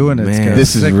guy Oh, doing it's man. got a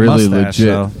This is sick really mustache, legit.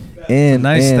 though. And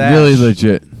Nice and stash. Really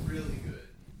legit.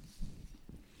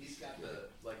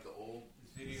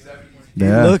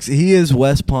 Yeah. he is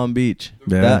West Palm Beach.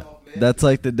 Yeah. That's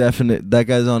like the definite. That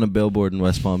guy's on a billboard in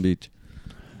West Palm Beach.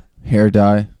 Hair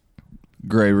dye.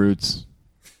 Gray roots.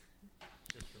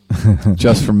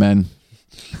 Just for men.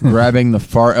 Grabbing the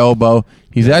far elbow.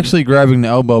 He's actually grabbing the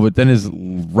elbow, but then his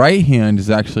right hand is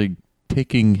actually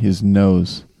picking his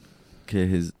nose. Okay,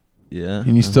 yeah.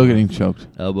 And he's still getting choked.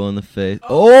 Elbow in the face.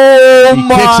 Oh He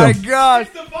my kicks him. god!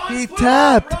 He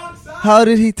tapped. How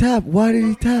did he tap? Why did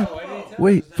he tap?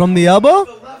 Wait, from the elbow?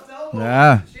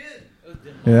 Yeah.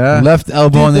 Yeah. Left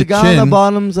elbow Dude, on the the guy chin. on the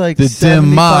bottom's like The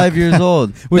 75 Dim years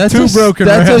old. With two broken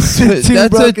wrists. Two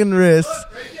broken wrists.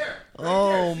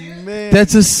 Oh man!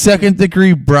 That's a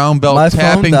second-degree brown belt My phone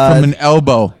tapping died. from an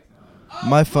elbow.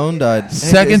 My phone died. Hey,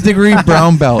 Second-degree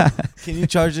brown belt. Can you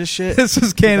charge this shit? This is I'm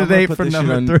gonna candidate put for this shit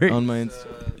number 3. on my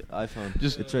iPhone.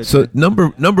 It's right So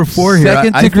there. number 4 here. I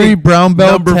Second-degree think brown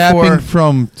belt number tapping 4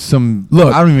 from some.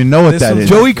 Look, I don't even know what this that was is.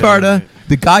 Joey Carta,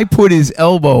 the guy put his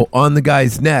elbow on the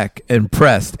guy's neck and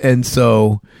pressed, and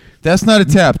so That's not a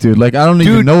tap, dude. Like I don't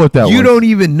even dude, know what that was. you don't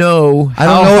even know. I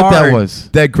don't how know what that hard was.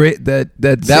 That great that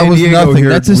That San was Diego nothing. here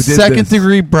That's a did this.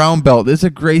 second-degree brown belt. This is a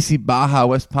Gracie Baja,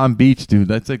 West Palm Beach, dude.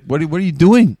 That's like, what are you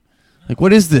doing? Like,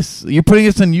 what is this? You're putting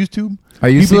this on YouTube? Are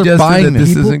you People are suggesting buying that this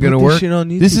this. isn't going to Put work? shit on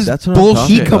YouTube. This is That's what bullshit. I'm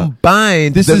He talking about.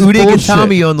 combined This the is Uday bullshit.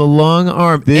 Gatami on the long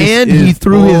arm, This and is he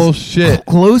threw bullshit. his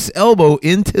close elbow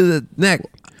into the neck.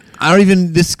 I don't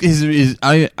even. This is.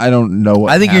 I don't know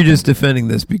what. I think happened. you're just defending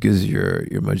this because you're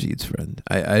Majid's friend.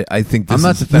 I think this I'm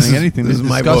not is, defending this is- anything. This This is is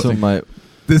my disgusting. vote.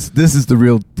 This is the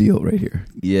real deal right here.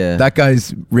 Yeah. That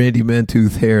guy's Randy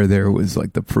Mantooth hair there was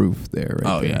like the proof there.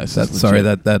 Right Oh, there. yeah, this is that's legit. sorry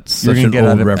that's You're such gonna an get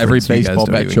old out of reference. every You guys baseball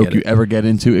don't bat even choke get you it. ever get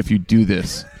into if you do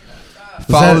this.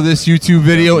 Follow this YouTube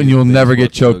video and you'll never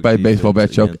get choked by a baseball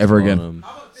bat choke ever again.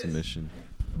 Submission.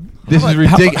 This is about-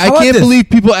 ridiculous. how I about can't this? believe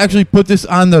people actually put this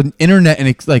on the internet and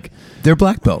it's like, They're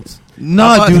black belts.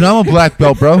 nah, dude, I'm a black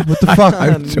belt, bro. What the fuck?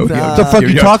 I'm joking. Nah. What the fuck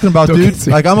You're you talking about, joking. dude?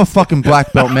 Like, I'm a fucking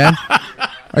black belt, man.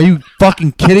 Are you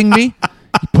fucking kidding me?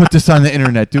 You put this on the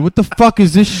internet, dude. What the fuck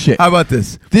is this shit? How about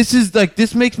this? This is like,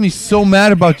 this makes me so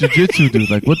mad about jiu-jitsu, dude.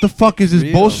 Like, what the fuck is this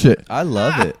Real. bullshit? I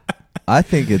love it. I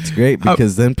think it's great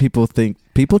because then people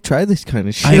try this kind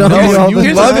of shit. I know, all and the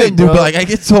you love time, it, dude. bro. But like, I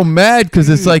get so mad because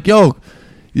it's like, yo,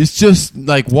 it's just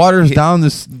like waters down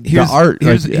the art.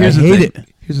 Here's Like, the I hate thing. it.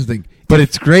 Here's the thing. But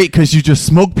it's great because you just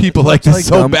smoke people like It's this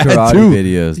so dumb bad karate too.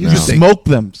 videos You now. just smoke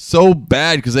them so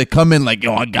bad because they come in like,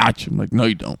 yo, I got you. I'm like, no,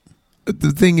 you don't.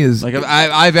 The thing is, Like,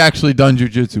 I've actually done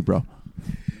jujitsu, bro.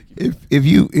 if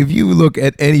you look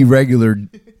at any regular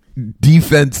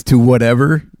defense to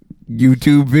whatever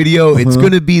YouTube video, it's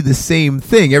going to be the same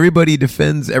thing. Everybody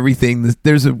defends everything.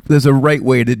 There's a right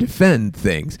way to defend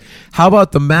things. How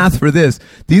about the math for this?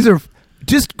 These are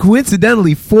just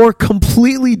coincidentally 4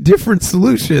 completely different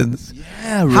solutions.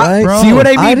 Yeah, right. How, see what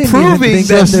I mean? didn't even Proving think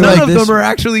that they none were of this- them are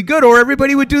actually good, or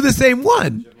everybody would do the same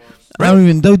one. I don't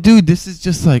even know, dude. This is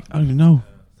just like, I don't even know.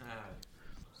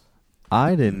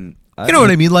 I didn't. You know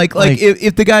what I mean? Like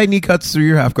if the guy knee cuts through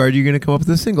your half guard, you're going to come up with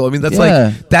a single. I mean, that's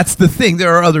Yeah. that's the thing.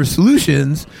 There are other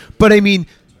solutions, but I mean,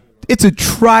 it's a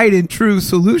tried and true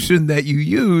solution that you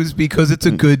use because it's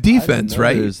a good defense,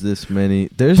 right? There's this many.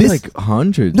 There's This- like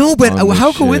hundreds. No, but on this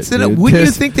how shit, coincidental? dude. Wouldn't you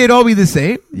There's- think they'd all be the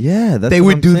same? Yeah, that's they what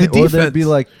would I'm do the saying. Or there'd be defense.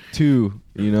 like 2,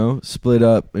 split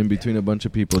up in between a bunch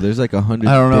of people. There's like 100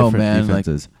 I don't know, different man, like-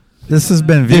 defenses. This has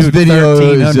been This viewed video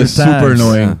 1,300 is just times. super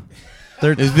annoying.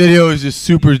 This video is just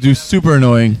super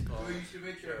annoying.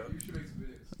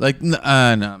 Like, no,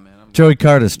 man. Joey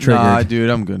Carter's triggered. Nah, dude,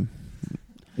 I'm good.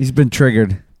 He's been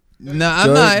triggered. Nah,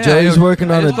 I'm not. Joey's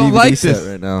working on a DVD like set this.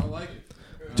 right now.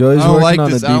 Joey's I don't working like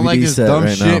on this. a I don't like DVD this set dumb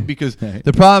right shit now. because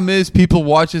the problem is people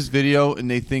watch this video and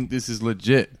they think this is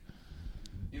legit.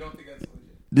 You don't think that's legit?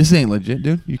 This ain't legit,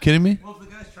 dude. You kidding me? Well, if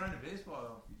the guy's trying to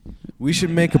baseball, We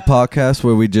should make a podcast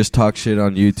where we just talk shit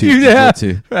on YouTube. Yeah.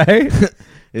 Jiu-jitsu. Right?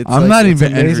 It's I'm like- not it's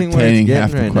even amazing where it's entertaining getting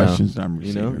half the right questions now. I'm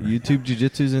You know, receiving. YouTube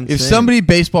jiu-jitsu's insane. If somebody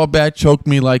baseball bat choked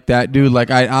me like that, dude,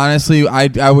 like I'd have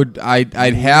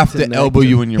to Knee elbow to-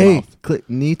 you in your hey, mouth. click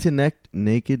knee to neck,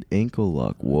 naked ankle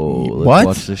lock. Whoa, let's What?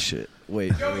 watch this shit.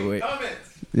 Wait.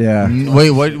 Yeah.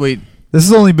 Wait. This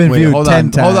has only been Wait, viewed hold 10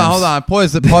 on, times. hold on.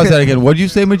 Pause that again. What did you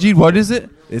say, Majid? What is it?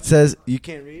 It says you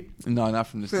can't read. No, not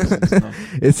from this distance. No.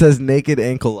 It says naked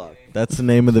ankle lock. That's the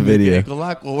name of the video. Ankle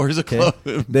lock? Well, where's the Okay.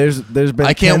 clothes? There's been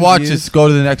I can't 10 watch views. this. Go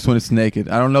to the next one. It's naked.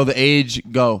 I don't know the age.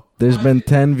 Go. There's been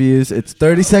 10 views. It's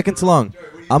 30 seconds long.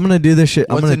 I'm gonna do this shit.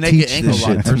 What's I'm a gonna naked teach ankle this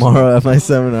lock? shit tomorrow at my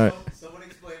seminar. someone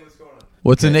explain what's going on.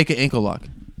 What's a naked ankle lock?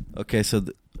 Okay, so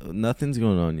nothing's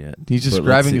going on yet. He's just But let's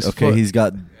grabbing see. his Okay, foot.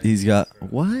 he's got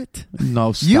what?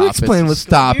 No, stop You explain it. what's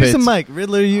Stop going on. it. Here's the mic.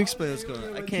 Riddler, you explain what's going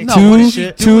on. I can't No, explain what this is he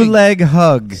shit. doing? Two-leg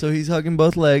hug. So he's hugging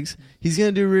both legs. He's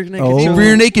gonna do rear naked. Oh. Is he choke.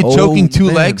 rear naked Oh, choking two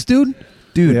man. legs, dude?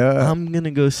 Dude, Yeah. I'm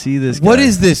gonna go see this guy. What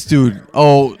is this, dude?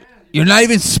 Oh, you're not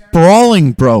even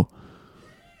sprawling, bro.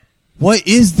 What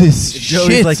is this Joey's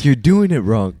shit? like, you're doing it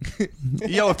wrong.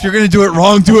 Yo, if you're gonna do it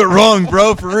wrong,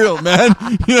 bro. For real, man.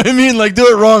 You know what I mean? Like, do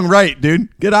it wrong, right, dude.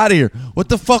 Get out of here. What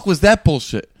the fuck was that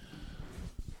bullshit?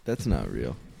 That's not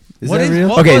real. Is What that is- real?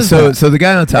 what Okay, was so that? so the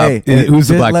guy on top, who's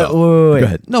the black belt? Wait. Go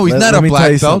ahead. No, he's Let- not let a me tell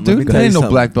black you belt, something. Let me dude. tell That you ain't no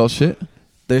something. black belt shit.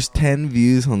 There's 10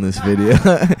 views on this video.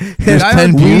 There's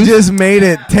 10 We views? just made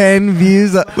it 10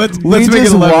 views. Let's we make it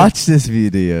just 11. watched this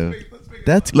video.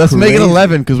 That's Let's make it crazy.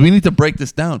 11 because we need to break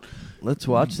this down. Let's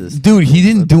watch this. Dude, he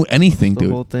didn't do anything, The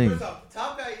dude. whole thing.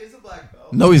 Top guy is a black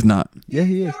belt. No, he's not. Yeah,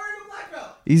 he is. He's already a black belt.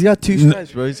 He's got 2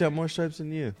 stripes, bro. He's got more stripes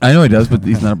than you. I know he does, but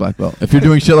he's not a black belt. If you're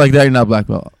doing shit like that, you're not a black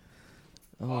belt.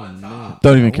 Oh man.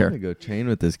 Don't even I care. want to go train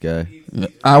with this guy.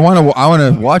 I want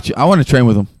to watch you. I want to train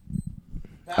with him.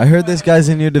 I heard this guy's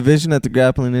in your division at the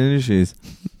Grappling Industries.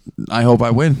 I hope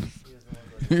I win.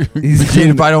 He's Gene,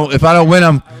 if I don't win,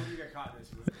 I'm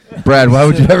Brad. Why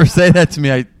would you ever say that to me?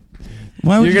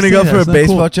 Why would You're you gonna say go that? for a It's not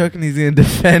baseball cool. choke and he's gonna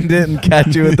defend it and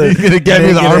catch you with a He's gonna get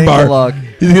me the naked arm ankle bar. lock.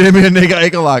 He's gonna give me a naked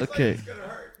ankle lock. Okay.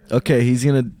 Okay, he's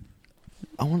gonna.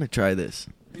 I want to try this.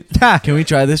 Can we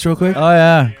try this real quick? Oh,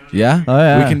 yeah. Yeah. Oh,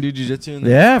 yeah. We can do jujitsu in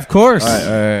there. Yeah, of course. All right.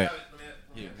 All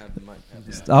right.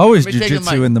 Always Let me take the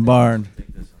jiu-jitsu mic. in the barn.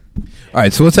 All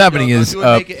right, so what's happening Yo, is do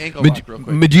a naked ankle lock real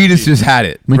quick. Majidis just had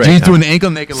it. Majid's right now. doing an ankle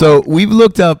naked So lock. we've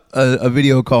looked up a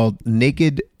video called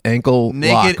Naked Ankle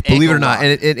Naked Lock. Believe it or ankle not,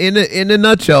 lock. and in a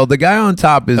nutshell, the guy on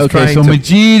top is Okay, trying so to.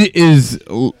 Majid is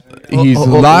he's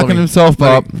hold- locking let me- himself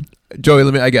let up. me-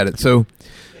 Joey, I get it. So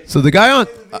the guy on,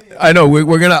 I know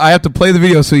we're gonna. I have to play the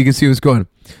video so you can see what's going.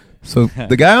 So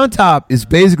the guy on top is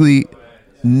basically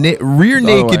rear The other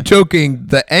naked way. choking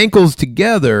the ankles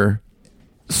together,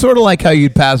 sort of like how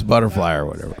you'd pass butterfly or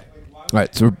whatever. All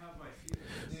right, so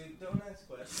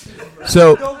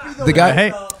the guy,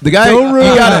 Don't ruin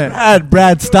you gotta- it.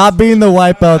 Brad, stop being the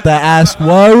wipeout that asked,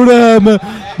 why would I,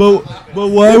 but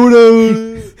why would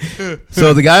I?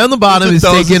 So the guy on the bottom It's is a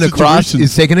thousand taking a cross.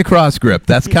 situations. Is taking a cross grip.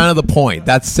 That's kind of the point.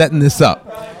 That's setting this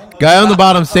up. Guy on the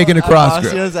bottom is taking a cross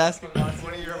grip.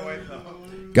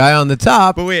 Guy on the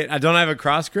top, But wait, I don't have a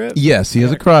cross grip? yes, he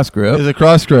has a cross grip, There's a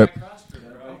cross grip.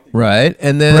 right?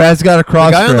 And then Brad's got a the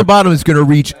cross guy on the grip. bottom is going to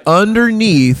reach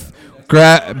underneath.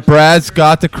 Brad's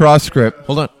got the cross grip.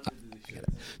 Hold on.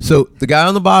 So the guy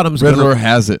on the bottom is going Riddler to.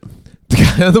 has it. The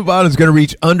guy on the bottom is going to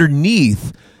reach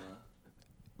underneath,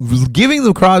 giving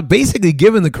the cross, basically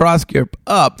giving the cross grip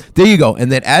up. There you go.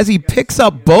 And then as he picks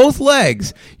up both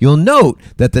legs, you'll note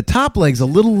that the top leg's a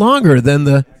little longer than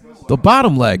the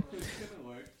bottom leg.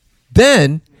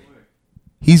 Then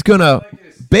he's going to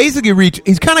basically reach.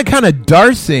 He's kind of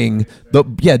darsing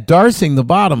the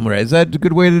bottom. Right? Is that a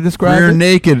good way to describe Rear it?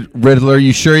 naked, Riddler.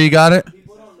 You sure you got it?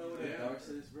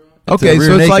 Okay, It's a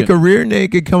so rear it's naked. like a rear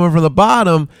naked coming from the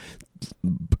bottom.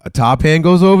 A top hand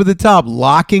goes over the top,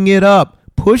 locking it up,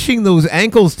 pushing those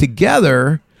ankles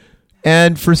together.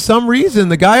 And for some reason,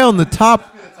 the guy on the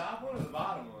top.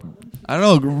 I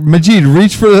don't know. Majid,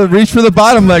 reach for the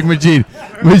bottom leg, Majid.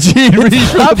 Majid, reach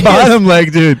for the obvious. bottom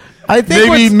leg, dude. I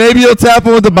think Maybe you'll tap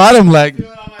him with the bottom leg.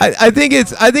 I think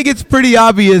it's pretty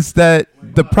obvious that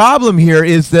the problem here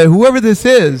is that whoever this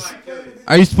is,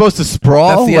 Are you supposed to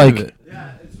sprawl? that's the like end of it.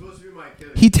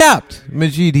 He tapped.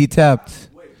 Majid, he tapped.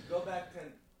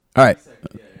 All right.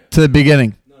 to the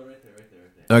beginning.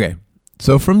 Okay.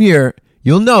 So from here,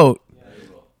 you'll note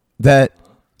that,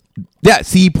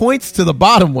 see, he points to the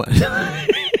bottom one.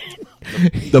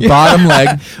 The bottom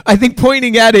leg. I think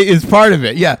pointing at it is part of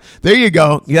it. Yeah, there you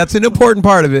go. That's an important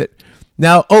part of it.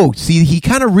 Now, see, he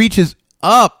kind of reaches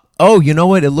up. Oh, you know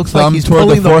what? It looks like Thumb he's toward the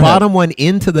pulling the forehead. bottom one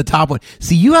into the top one.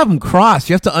 See, you have them crossed.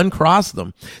 You have to uncross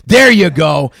them. There you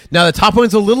go. Now, the top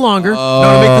one's a little longer.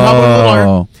 Now, make the top one a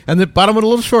little longer. And the bottom one a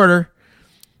little shorter.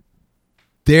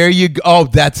 There you go. Oh,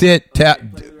 that's it. Tap.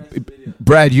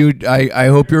 Brad, I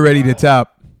hope you're ready to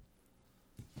tap.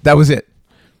 That was it.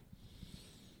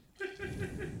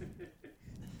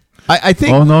 I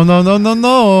think. Oh,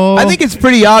 no. I think it's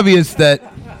pretty obvious that.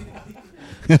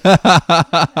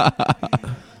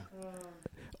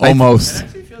 Almost. It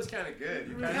actually feels kind of good.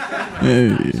 You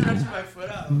kind of stretched my foot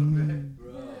out a little bit.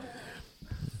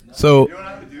 So. You know what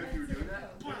I would do if you were doing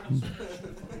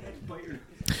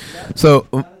that? So,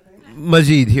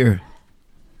 Majid, here.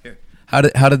 How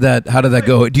did that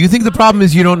go? Do you think the problem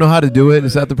is you don't know how to do it?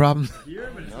 Is that the problem?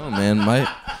 No, man,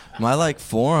 my like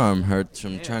forearm hurts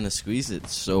from trying to squeeze it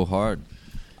so hard.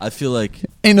 I feel like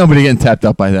Ain't nobody getting tapped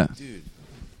up by that.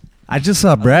 I just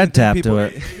saw Brad tap to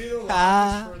it. Maybe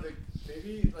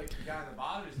like the guy on the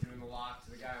bottom is doing the lock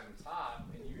to the guy on the top,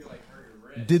 and you like hurt your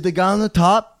wrist. did the guy on the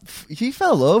top? He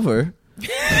fell over.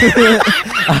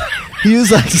 He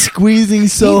was like squeezing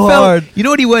so hard. You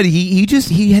know what he would?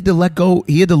 He had to let go.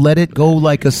 He had to let it go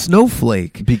like a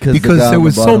snowflake Because the guy there on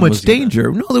was the so bottom much was-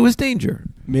 danger. No, there was danger.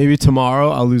 Maybe tomorrow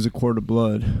I'll lose a quart of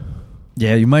blood.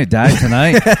 Yeah, you might die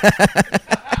tonight.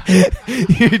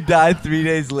 You die 3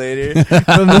 days later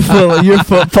from the foot. Your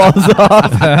foot falls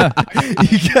off.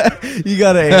 you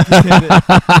gotta amputate it.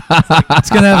 It's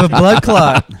gonna have a blood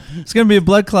clot. It's gonna be a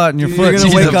blood clot in your foot. You're gonna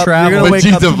It's wake up. travel. You're gonna wake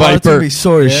But up she's a tomorrow. It's gonna viper. be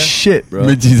sore as Yeah. shit, bro.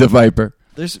 Midgie's a viper.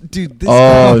 This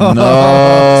Oh, guy, no.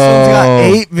 this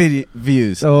one's got 8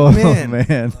 views. Oh man.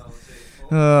 man.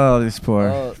 Oh, these poor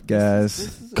Oh, guys. This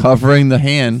is Covering the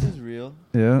hand. This is real.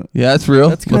 Yeah. Yeah, it's real.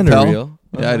 That's kind of Lapel. real.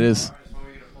 Yeah, it is.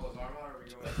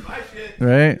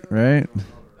 Right. Right.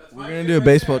 We're gonna do a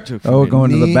baseball choke. Oh,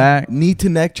 going to the back. Knee to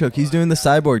neck choke. He's doing the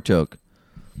cyborg choke.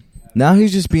 Now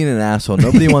he's just being an asshole.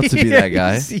 Nobody wants to be that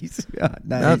guy.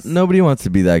 Nice. Nobody wants to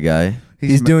be that guy. He's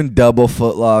He's ma- doing double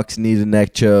foot locks, knee to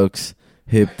neck chokes,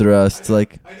 hip thrusts.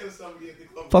 Like,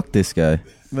 fuck this guy.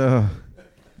 Ugh.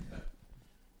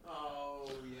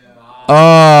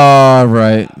 All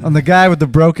right. On the guy with the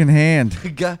broken hand.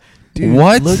 Dude,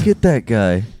 What? Look at that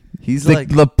guy. He's The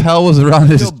like lapel was around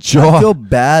his I jaw. feel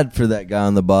bad for that guy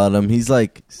on the bottom. He's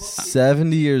like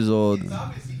 70 years old,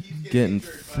 getting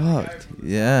fucked.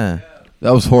 Yeah.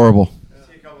 That was horrible.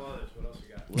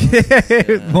 More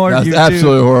That's YouTube.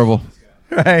 absolutely horrible.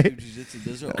 Right.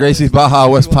 Gracie's Baja,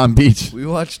 West Palm Beach. We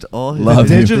watched all his Love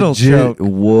you. Digital choke.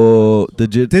 Whoa, the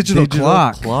Digital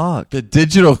clock. The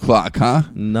digital clock, huh?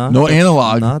 Not No the,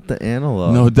 analog. Not the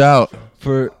analog. No doubt.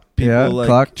 For people Yeah. like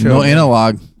Clock choke. No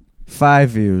analog. 5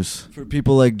 views. for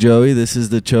people like Joey, this is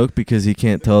the choke because he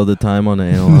can't tell the time on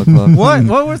an analog clock. What?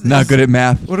 What was this? Not good at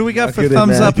math. What do we got Not for good at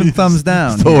thumbs math. up and thumbs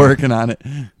down Still here working on it.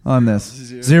 on this?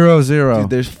 0-0. Dude,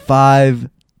 there's 5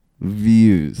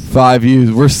 views. 5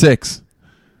 views. We're 6.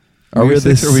 Are we We're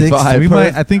the 6 or we sixth. 5? We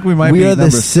might. I think we might We be are the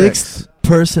number 6th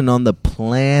person on the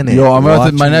planet. Yo, I'm about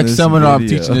to, my watching next this seminar. I'm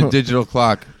video. teaching a digital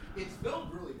clock.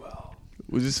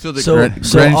 Was this filled at So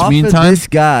Greenwich off Mean of Time? this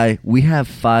guy, we have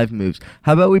 5 moves.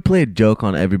 How about we play a joke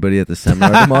on everybody at the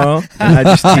seminar tomorrow, and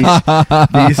I just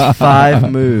teach these 5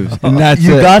 moves. And that's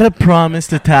You it. gotta promise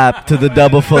to tap to the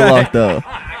double foot lock though.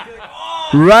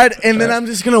 Right, and then I'm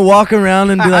just gonna walk around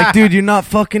and be like, "Dude, you're not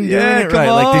fucking doing Yeah, it come right.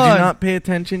 Like, did on. you not pay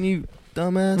attention, you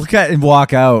dumbass?" Look at and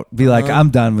walk out. Be like, Uh-huh. I'm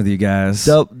done with you guys.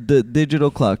 So the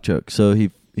digital clock choke. So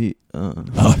he. Oh,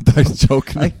 I thought he was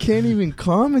joking. I can't even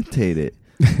commentate it.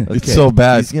 Okay. It's so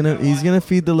bad. He's gonna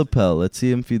feed the lapel. Let's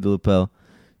see him feed the lapel.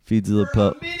 Feeds the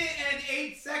lapel. minute and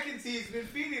 8 seconds he's been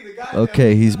feeding the guy.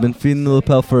 Okay, he's been feeding the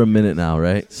lapel for a minute now,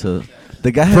 right? So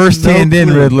the guy has First no hand in,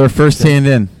 clue. Riddler. First hand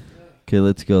in. Okay,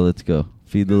 let's go. Let's go.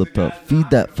 Feed the lapel. Feed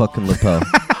that fucking lapel.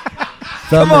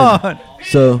 Come on.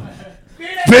 So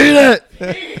feed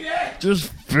it. Just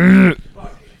feed it.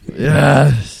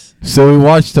 Yes. So we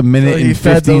watched a minute So he and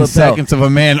fed the 15 lapel. seconds of a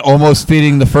man almost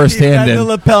feeding the first He hand fed the in.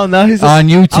 lapel. Now he's On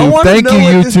YouTube. I wanna Thank know you,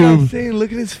 what this guy's YouTube. saying.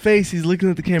 Look at his face. He's looking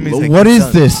at the camera. He's like, What "He's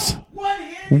is done." this?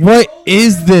 What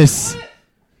is this?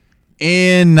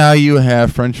 And now you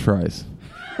have French fries.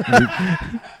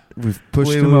 We've pushed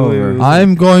Wait, him wait, over. wait, wait.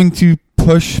 I'm going to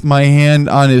push my hand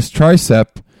on his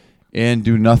tricep and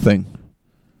do nothing.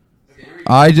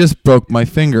 I just broke my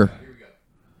finger.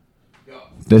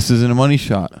 This isn't a money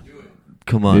shot.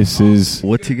 Come on. This is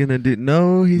What's he gonna do?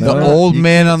 No, he's the not. old You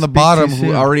man can't on the speak bottom too who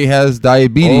soon. already has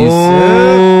diabetes.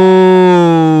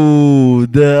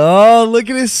 Oh, look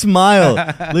at his smile. Look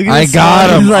at his I got smile.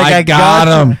 him. He's like, I got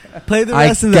him. Play the I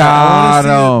rest of that. I got want to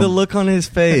see him. the look on his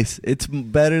face. It's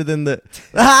better than the.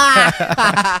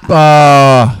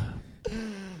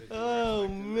 Oh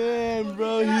man,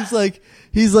 bro.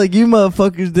 He's like, you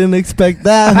motherfuckers didn't expect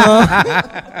that,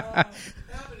 huh?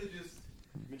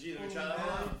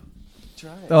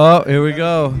 Oh, here we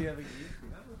go.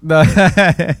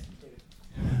 That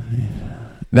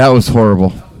was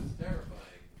horrible.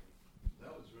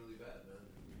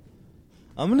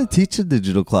 I'm gonna teach a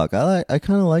digital clock. I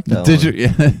kind of like that.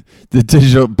 The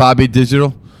digital Bobby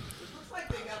Digital.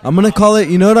 I'm gonna call it.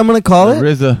 You know what I'm gonna call it?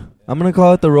 RZA. I'm gonna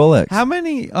call it the Rolex. How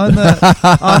many on the?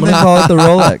 I'm gonna call it the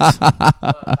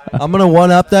Rolex. I'm gonna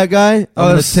one up that guy. I'm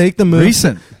gonna that's take the move.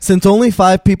 recent. Since only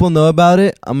 5 people know about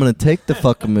it, I'm gonna take the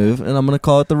fucking move and I'm gonna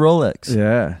call it the Rolex.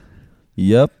 Yeah.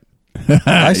 Yep.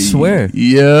 I swear.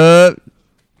 Yep.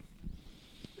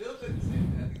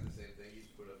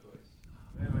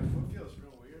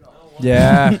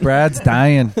 Yeah, Brad's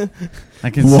dying. I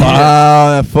can see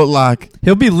Wow, that footlock. it.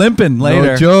 He'll be limping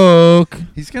later. No joke.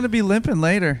 He's gonna be limping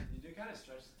later.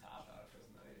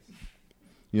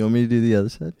 You want me to do the other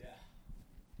side?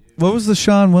 What was the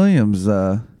Sean Williams?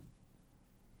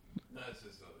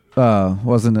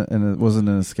 Wasn't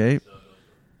an escape.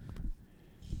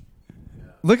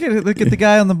 Look at it. Look at the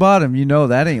guy on the bottom. You know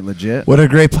that ain't legit. What a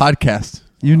great podcast.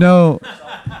 You know.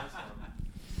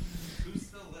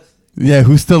 Yeah,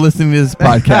 who's still listening to this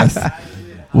podcast?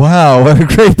 Wow, what a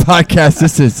great podcast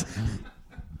this is.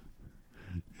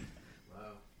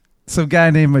 Some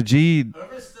guy named Majid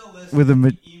with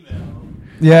a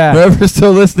yeah. Whoever's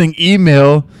still listening,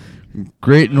 email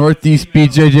Great Northeast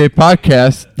BJJ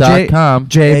Podcast.com.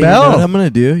 J Hey, Bell. You know what I'm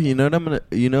gonna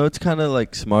do? You know it's kind of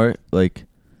like smart. Like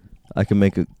I can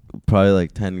make probably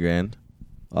like 10 grand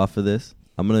off of this.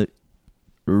 I'm gonna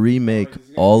remake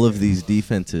all of these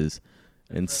defenses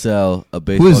and sell a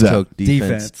baseball is that? choke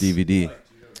defense Defense. DVD.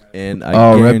 And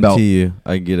I Red Belt. guarantee you,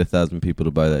 I can get 1,000 people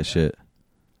to buy that shit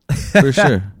for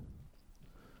sure.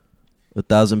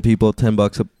 1,000 people,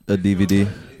 $10 a DVD.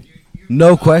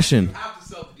 No question. You have to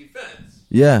sell the defense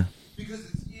Yeah. because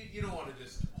you don't want to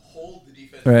just hold the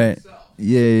defense Right. yourself.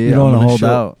 Yeah. You don't I'm wanna gonna hold show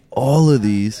out. all of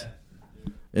these,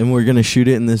 and we're gonna shoot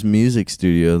it in this music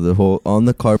studio, the whole on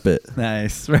the carpet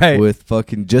Nice. Right. with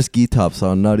fucking just gi tops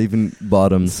on, not even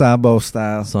bottoms, Sambo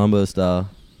style. samba style.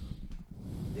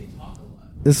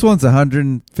 This one's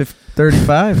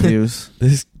 135 views.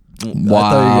 This. I thought you were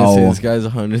Wow. gonna say this guy's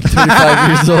 135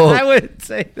 years old. I wouldn't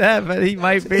say that, but he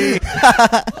might be. Look,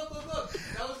 that was the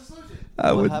solution.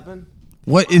 I What would. happened?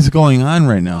 What is going on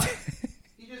right now?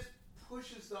 He just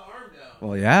pushes the arm down.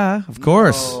 Well, yeah, of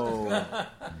course.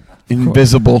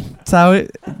 Invisible. That's how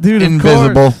it, dude. Of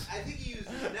Invisible. course. I think he used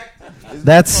his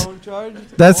neck.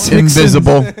 That's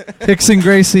Invisible. Hickson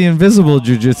Gracie invisible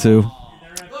jujitsu.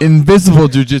 Invisible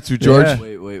Jiu-Jitsu, George.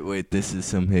 Yeah. Wait. This is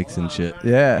some Hickson shit.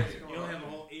 Yeah.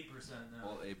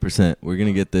 All 8%. We're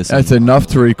gonna get this. That's enough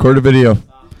to record a video.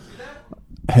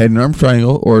 Head and arm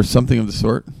triangle or something of the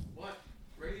sort.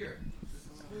 Right here.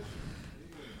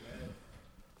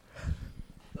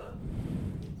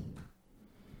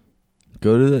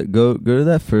 Go to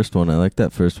that first one. I like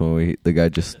that first one where the guy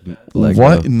just let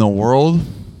What go. in the world?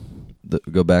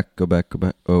 Go back.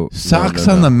 Oh, Socks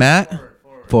no. on the mat?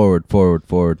 Forward.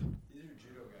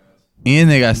 And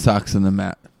they got socks on the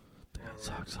mat.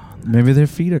 Socks on. Maybe their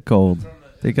feet are cold.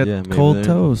 They got Yeah, maybe cold they're-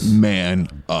 toes. Man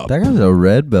up. That guy's a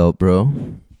red belt, bro.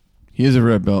 He is a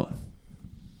red belt.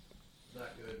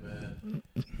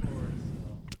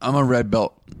 I'm a red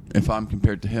belt if I'm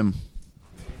compared to him.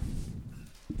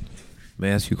 May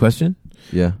I ask you a question?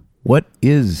 Yeah. What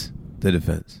is the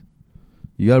defense?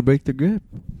 You gotta break the grip.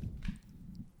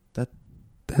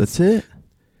 That's it.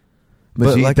 But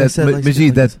Majid, like I said, like-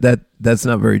 Majid, that's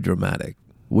not very dramatic.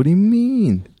 What do you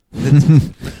mean?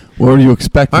 What are you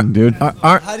expecting, dude?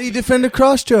 How do you defend a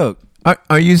cross choke?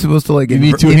 Are you supposed to like? You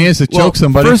need two hands to choke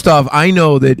somebody. First off, I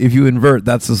know that if you invert,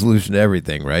 that's the solution to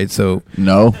everything, right? So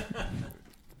No.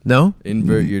 no,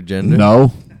 Invert your gender.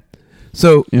 No.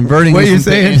 so Inverting what you're isn't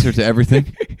the saying. answer to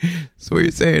everything. So what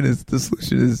you're saying is the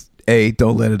solution is A,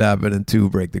 don't let it happen, and 2,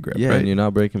 break the grip. Yeah, right? and you're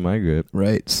not breaking my grip.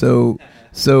 Right. So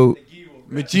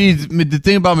Majid, the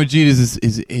thing about Majid is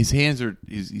his hands are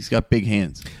he's got big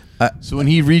hands. So when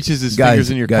he reaches his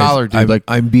fingers in your collar, dude,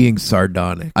 I'm being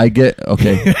sardonic. I get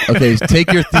okay.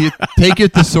 Take your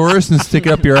thesaurus and stick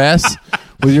it up your ass.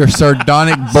 with your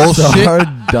sardonic bullshit.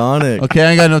 Sardonic. Okay,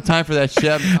 I ain't got no time for that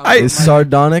shit. Is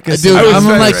sardonic a Dude, I'm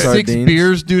on like sardines? 6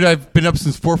 beers, dude. I've been up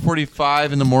since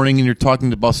 4:45 in the morning, and you're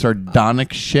talking about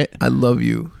sardonic shit. I love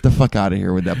you. The fuck out of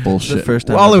here with that bullshit. The first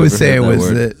time All I I've was ever saying heard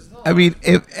was word. that. I mean,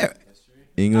 if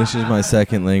English is my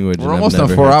second language. We're and I've almost on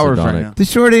never 4 heard hours right sardonic. now. the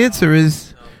short answer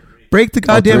is break the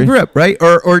goddamn 3? grip, right?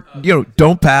 Or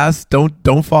don't pass,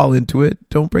 don't fall into it,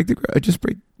 don't break the grip. Just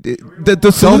break.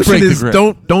 The solution break the is grip.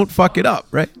 don't fuck it up,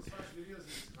 right?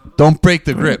 Don't break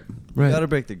the grip. You gotta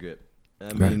break the grip.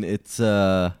 I mean, it's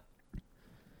and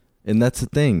that's the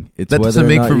thing. It's That whether doesn't or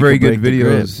make not for you very can good break the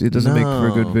grip. videos. It doesn't make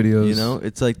for good videos. You know,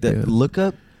 it's like that. Yeah. Look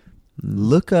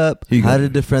up Here you how go. to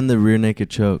defend the rear naked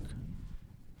choke.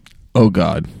 Oh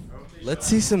God. Let's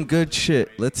see some good shit.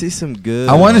 Let's see some good.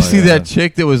 I want to see that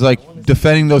chick that was like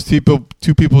defending those two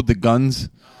people with the guns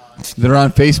that are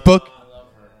on Facebook.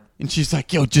 And she's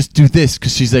like, yo, just do this.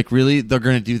 Because she's like, really? They're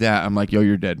going to do that? I'm like, yo,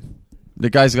 you're dead. The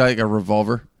guy's got like a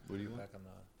revolver. What do you want?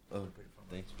 Oh,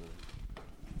 thanks, bro.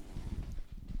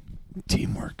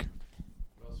 Teamwork.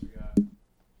 What else we got?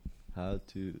 How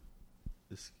to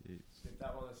escape. Get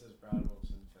that one that says Brad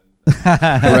Wilson.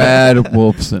 Brad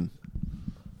Wolfson.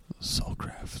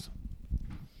 Soulcraft.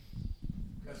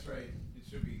 That's right. It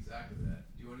should be exactly that.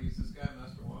 Do you want to use this guy,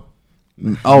 Master Wong?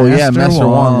 Oh, yeah, Master Master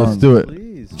Wong. Wong. Let's do it.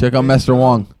 Please. Check out Master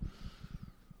Wong.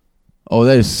 Oh,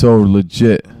 that is so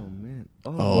legit. Oh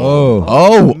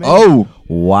man. Oh.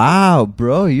 Wow,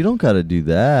 bro, you don't gotta do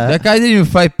that. That guy didn't even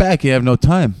fight back. He have no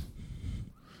time.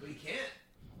 But he can't.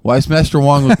 Why is Master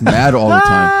Wong look mad all the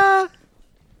time?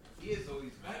 He is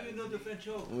always mad. How do you know defend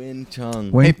choke? Win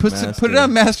Chung. Hey, put it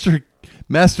on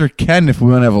Master Ken if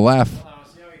we want to have a laugh. See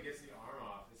how he gets the arm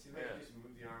off. It seems like he just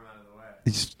moved the arm out of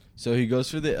the way. So he goes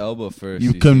for the elbow first.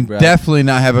 You see can Brad? definitely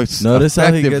not have a Notice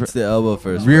how he effective gets the elbow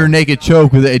first. rear naked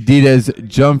choke with an Adidas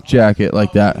jump jacket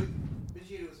like that.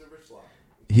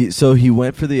 He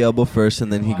went for the elbow first,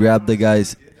 and then he grabbed the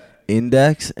guy's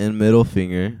index and middle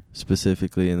finger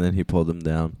specifically, and then he pulled him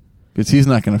down. Because he's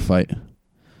not going to fight.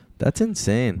 That's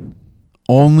insane.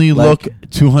 Only Like- look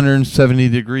 270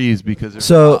 degrees because there's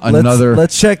So another.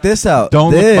 let's check this out.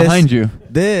 Don't this, look behind you.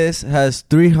 This has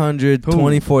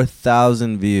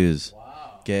 324,000 views.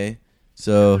 Okay,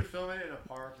 so Filming in a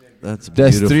park. that's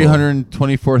That's beautiful.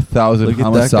 324,000 Look at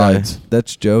homicides. that guy.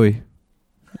 That's Joey.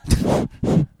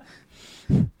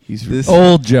 He's This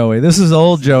Old Joey. This is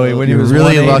old Joey when he You're was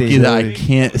really 180. lucky that I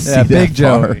can't see Yeah, that big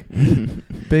far. Joey.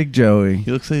 Big Joey. He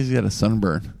looks like he's got a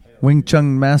sunburn. Wing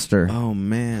Chun Master. Oh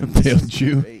man, Pale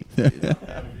Jew.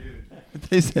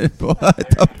 They said, what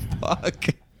the fuck?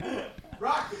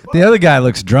 The other guy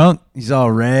looks drunk. He's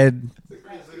all red.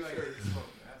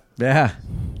 Yeah.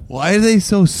 Why are they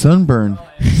so sunburned?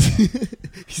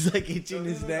 he's like itching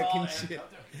his neck and shit.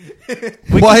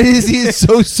 Why is he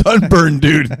so sunburned,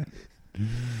 dude?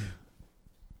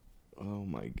 Oh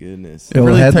my goodness. The old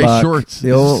Really tight headlock. shorts. The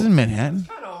This old- is in Manhattan.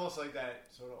 Kind of almost like that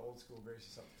sort of old school braces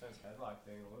self-defense headlock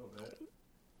thing a little bit.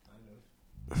 Kind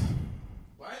of.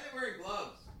 Why are they wearing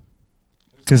gloves?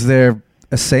 Because they're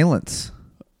assailants.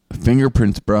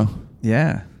 Fingerprints, bro.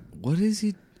 Yeah. What is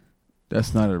he?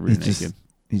 That's not a rear He just, naked.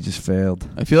 he just failed.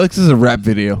 I feel like this is a rap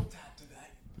video.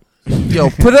 Yo,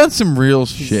 put on some real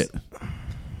shit.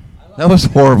 That was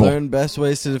horrible. Learn best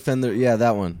ways to defend the. Yeah,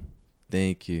 that one.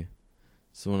 Thank you.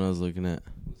 That's the one I was looking at.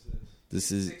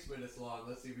 This is 6 minutes long.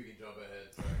 Let's see if we can jump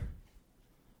ahead. Sorry.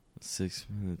 6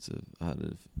 minutes of how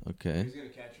to. Okay. He's gonna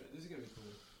catch it. This is gonna be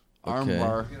cool. Arm Okay.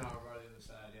 bar. He's gonna arm bar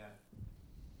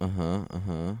the other side.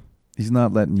 Yeah. He's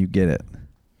not letting you get it.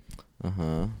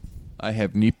 I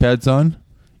have knee pads on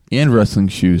and wrestling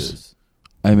shoes. Yes,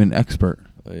 I'm an expert.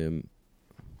 I am.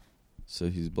 So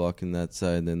he's blocking that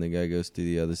side. Then the guy goes to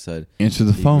the other side. Answer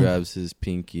the He phone. grabs his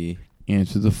pinky.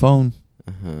 Answer the phone.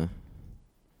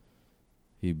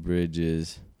 He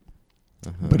bridges.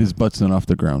 But his butt's not off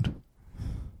the ground.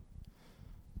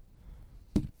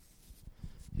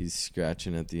 He's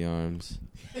scratching at the arms.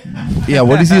 Yeah,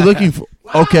 what is he looking for?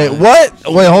 Okay, what?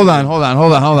 Wait, hold on. Hold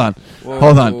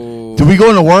on. Did we go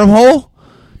in a wormhole?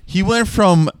 He went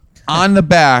from on the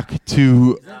back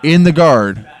to in the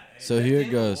guard. So here it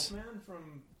goes.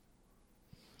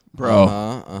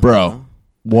 Bro, Get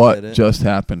what it. just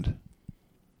happened?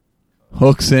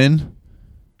 Hooks in,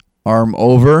 arm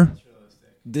over.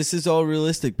 This is all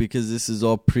realistic because this is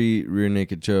all pre-rear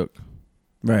naked choke.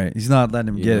 Right. He's not letting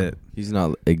him You get know? it. He's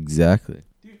not exactly.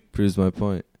 Proves my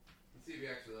point. Let's see if he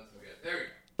actually lets him get. There we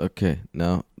go. Okay,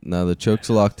 now the choke's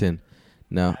locked in.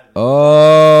 Now,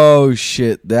 oh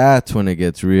shit, that's when it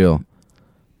gets real.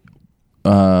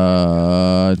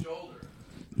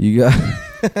 You got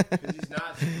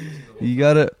You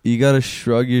gotta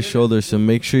shrug your shoulders. So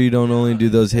make sure you don't only do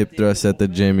those hip thrusts at the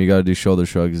gym. You gotta do shoulder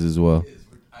shrugs as well.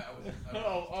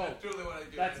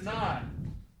 That's not.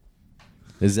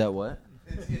 Is that what?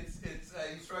 It's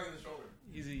he's shrugging the shoulder.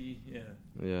 Easy, yeah.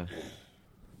 Yeah.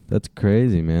 That's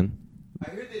crazy, man. I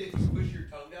heard that if you push your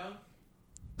tongue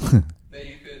down, that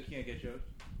you could. Can't get choked.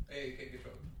 Hey, you can't get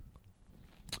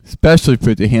choked. Especially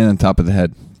put the hand on top of the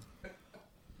head.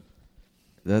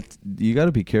 That's you got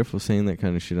to be careful saying that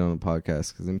kind of shit on a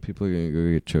podcast because then people are gonna go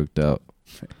get choked out.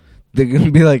 They're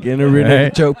gonna be like in a rear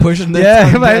naked choke, pushing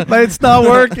their tongue down. but it's not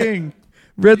working.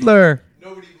 Riddler.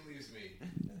 Nobody believes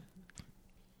me.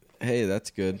 Hey,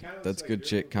 that's good. That's good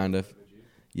shit, kind of.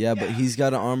 Yeah, but he's got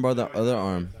to armbar the other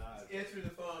arm. Answering the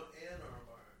phone and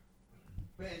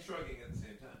armbar. And shrugging at the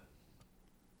same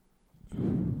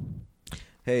time.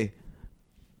 Hey,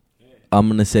 I'm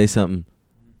gonna say something.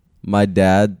 My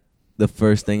dad, the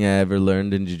first thing I ever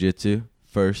learned in jiu-jitsu,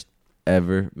 first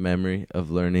ever memory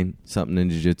of learning something in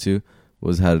jiu-jitsu,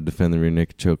 was how to defend the rear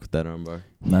naked choke with that armbar.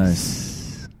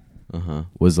 Nice.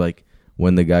 Was like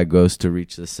when the guy goes to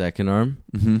reach the second arm,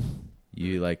 Mm-hmm.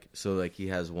 you he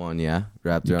has one,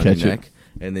 wrapped You around your catch it. neck,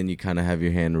 and then you kind of have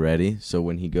your hand ready. So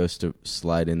when he goes to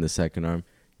slide in the second arm,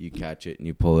 you catch it and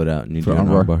you pull it out and you For do an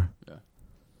armbar. armbar. Yeah.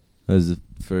 That was the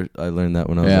first. I learned that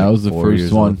when I was Yeah, like that was the 4 first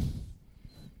years one.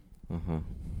 old.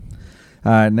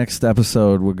 All right, next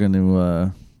episode we're going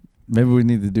to maybe we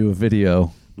need to do a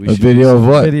video. A video of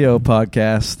what? Video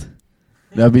podcast.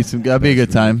 That'd be a good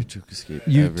time.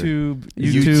 YouTube.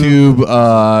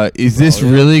 Is this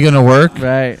really gonna work?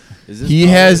 Right. He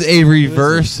has a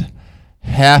reverse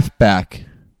halfback.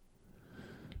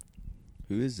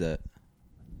 Who is that?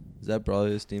 Is that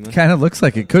Braulio Estima? Kind of looks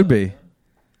like it could be.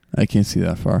 I can't see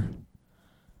that far.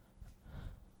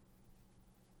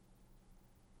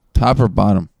 Top or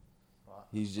bottom?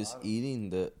 He's just eating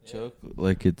the choke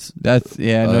like it's. That's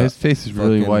no. His face is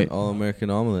really white. All-American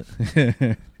omelet.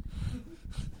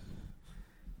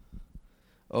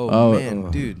 Oh,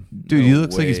 man, dude, he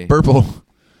looks like he's purple.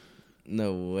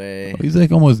 No way. He's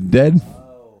like almost dead. The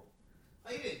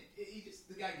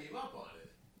guy gave up on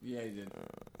it. Yeah, he did.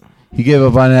 He gave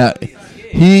up on that.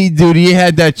 He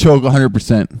had that choke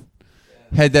 100%.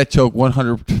 Had that choke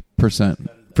 100%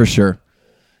 for sure.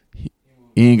 He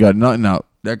ain't got nothing out.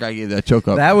 That guy gave that choke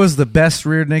up. That was the best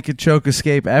rear naked choke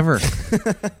escape ever.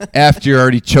 After you're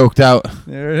already choked out.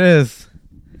 There it is.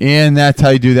 And that's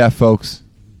how you do that, folks.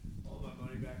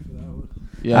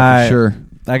 Yeah, for sure.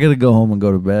 I got to go home and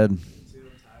go to bed.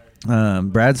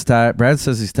 Brad's tired. Brad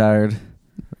says he's tired.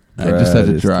 I just have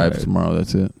to is drive tired. tomorrow.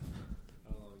 That's it.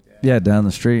 Yeah, down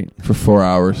the street. For 4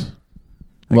 hours.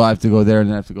 Well, I have to go there and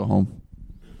then I have to go home.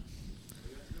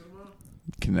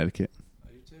 Connecticut.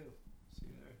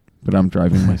 But I'm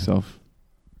driving myself.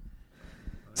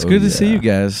 It's good to see you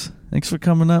guys. Thanks for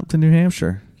coming up to New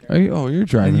Hampshire. You're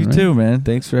driving. And you right? too, man.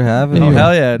 Thanks for having Oh, me.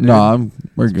 hell yeah, dude. No,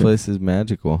 we're This good. place is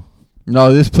magical.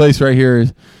 No, this place right here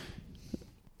is.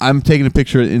 I'm taking a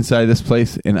picture inside this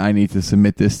place, and I need to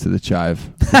submit this to the Chive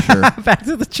for sure. Back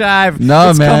to the Chive. No,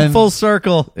 it's man. come full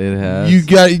circle. It has. You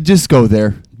got just go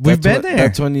there. We've That's been when- there.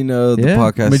 That's when you know the Yeah.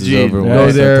 podcast is Majid, over. when go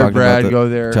we start there. talking Brad, about the go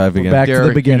there. Chive again. Back to the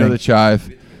Derek, beginning. You know the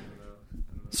Chive.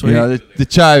 Sweet. You know the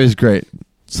Chive is great.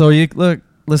 So you look,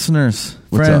 listeners,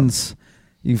 What's friends.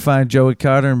 You can find Joey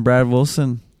Carter and Brad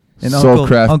Wilson and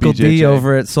Soulcraft Uncle D BJJ.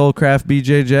 over at Soulcraft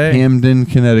BJJ. Hamden,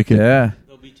 Connecticut. Yeah.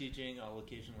 They'll be teaching. I'll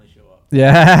occasionally show up.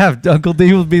 Yeah, Uncle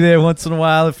D will be there once in a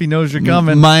while if he knows you're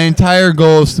coming. My entire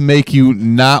goal is to make you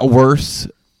not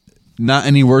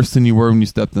any worse than you were when you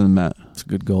stepped on the mat. It's a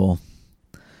good goal.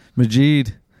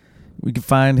 Majid, we can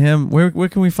find him. Where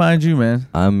can we find you, man?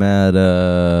 I'm at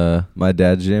my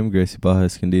dad's gym, Gracie Baja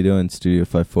Escondido, in Studio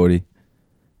 540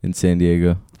 in San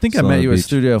Diego. I think I Solana met you at Beach.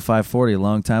 Studio 540 a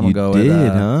long time You ago. did,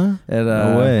 at, huh? At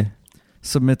No way.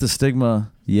 Submit the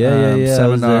Stigma. Yeah, yeah. I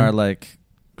was Seminar. there. Like,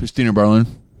 Christina Barlin.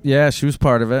 yeah, she was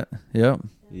part of it. Yep.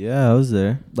 Yeah, I was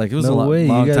there. Like it was No a way.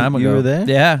 long You guys- time ago. you were there?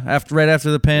 Yeah, right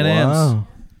after the Pan Ams. Wow.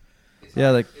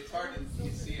 Yeah, like It's hard to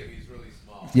see him. He's really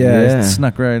small. yeah, Yeah. it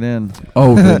snuck right in.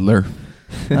 Oh, Riddler.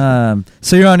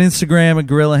 So you're on Instagram at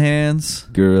Gorilla Hands,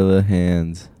 Gorilla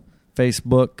Hands.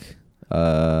 Facebook. Check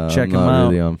I'm 'em not out.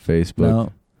 really on Facebook.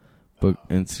 No. Book,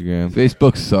 Instagram.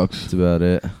 Facebook sucks. That's about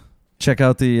it. Check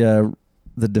out the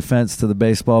defense to the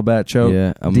baseball bat choke.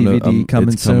 Yeah, DVD coming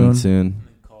it's coming soon. soon.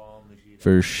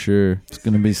 For sure. It's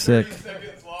gonna be sick.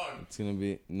 It's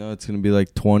gonna be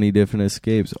like 20 different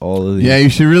escapes. All of these. Yeah, you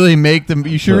should really make them.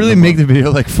 You should Putting really them make on. the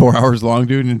video like 4 hours long,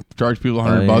 dude, and charge people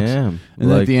 $100 bucks. am.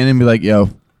 And then at the end, and be like, "Yo,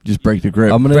 just break the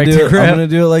grip." I'm gonna Break the do it. grip. I'm gonna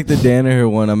do it like the Danaher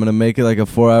one. I'm gonna make it like a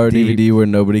 4-hour DVD where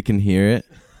nobody can hear it,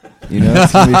 You know,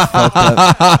 it's gonna be fucked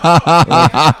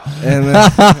up. And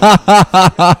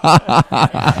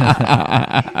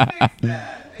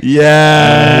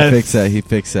Yes. he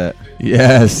fixed that.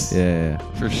 Yes. Yeah.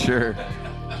 For sure.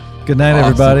 Good night,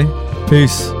 Awesome. everybody.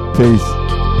 Peace. Peace.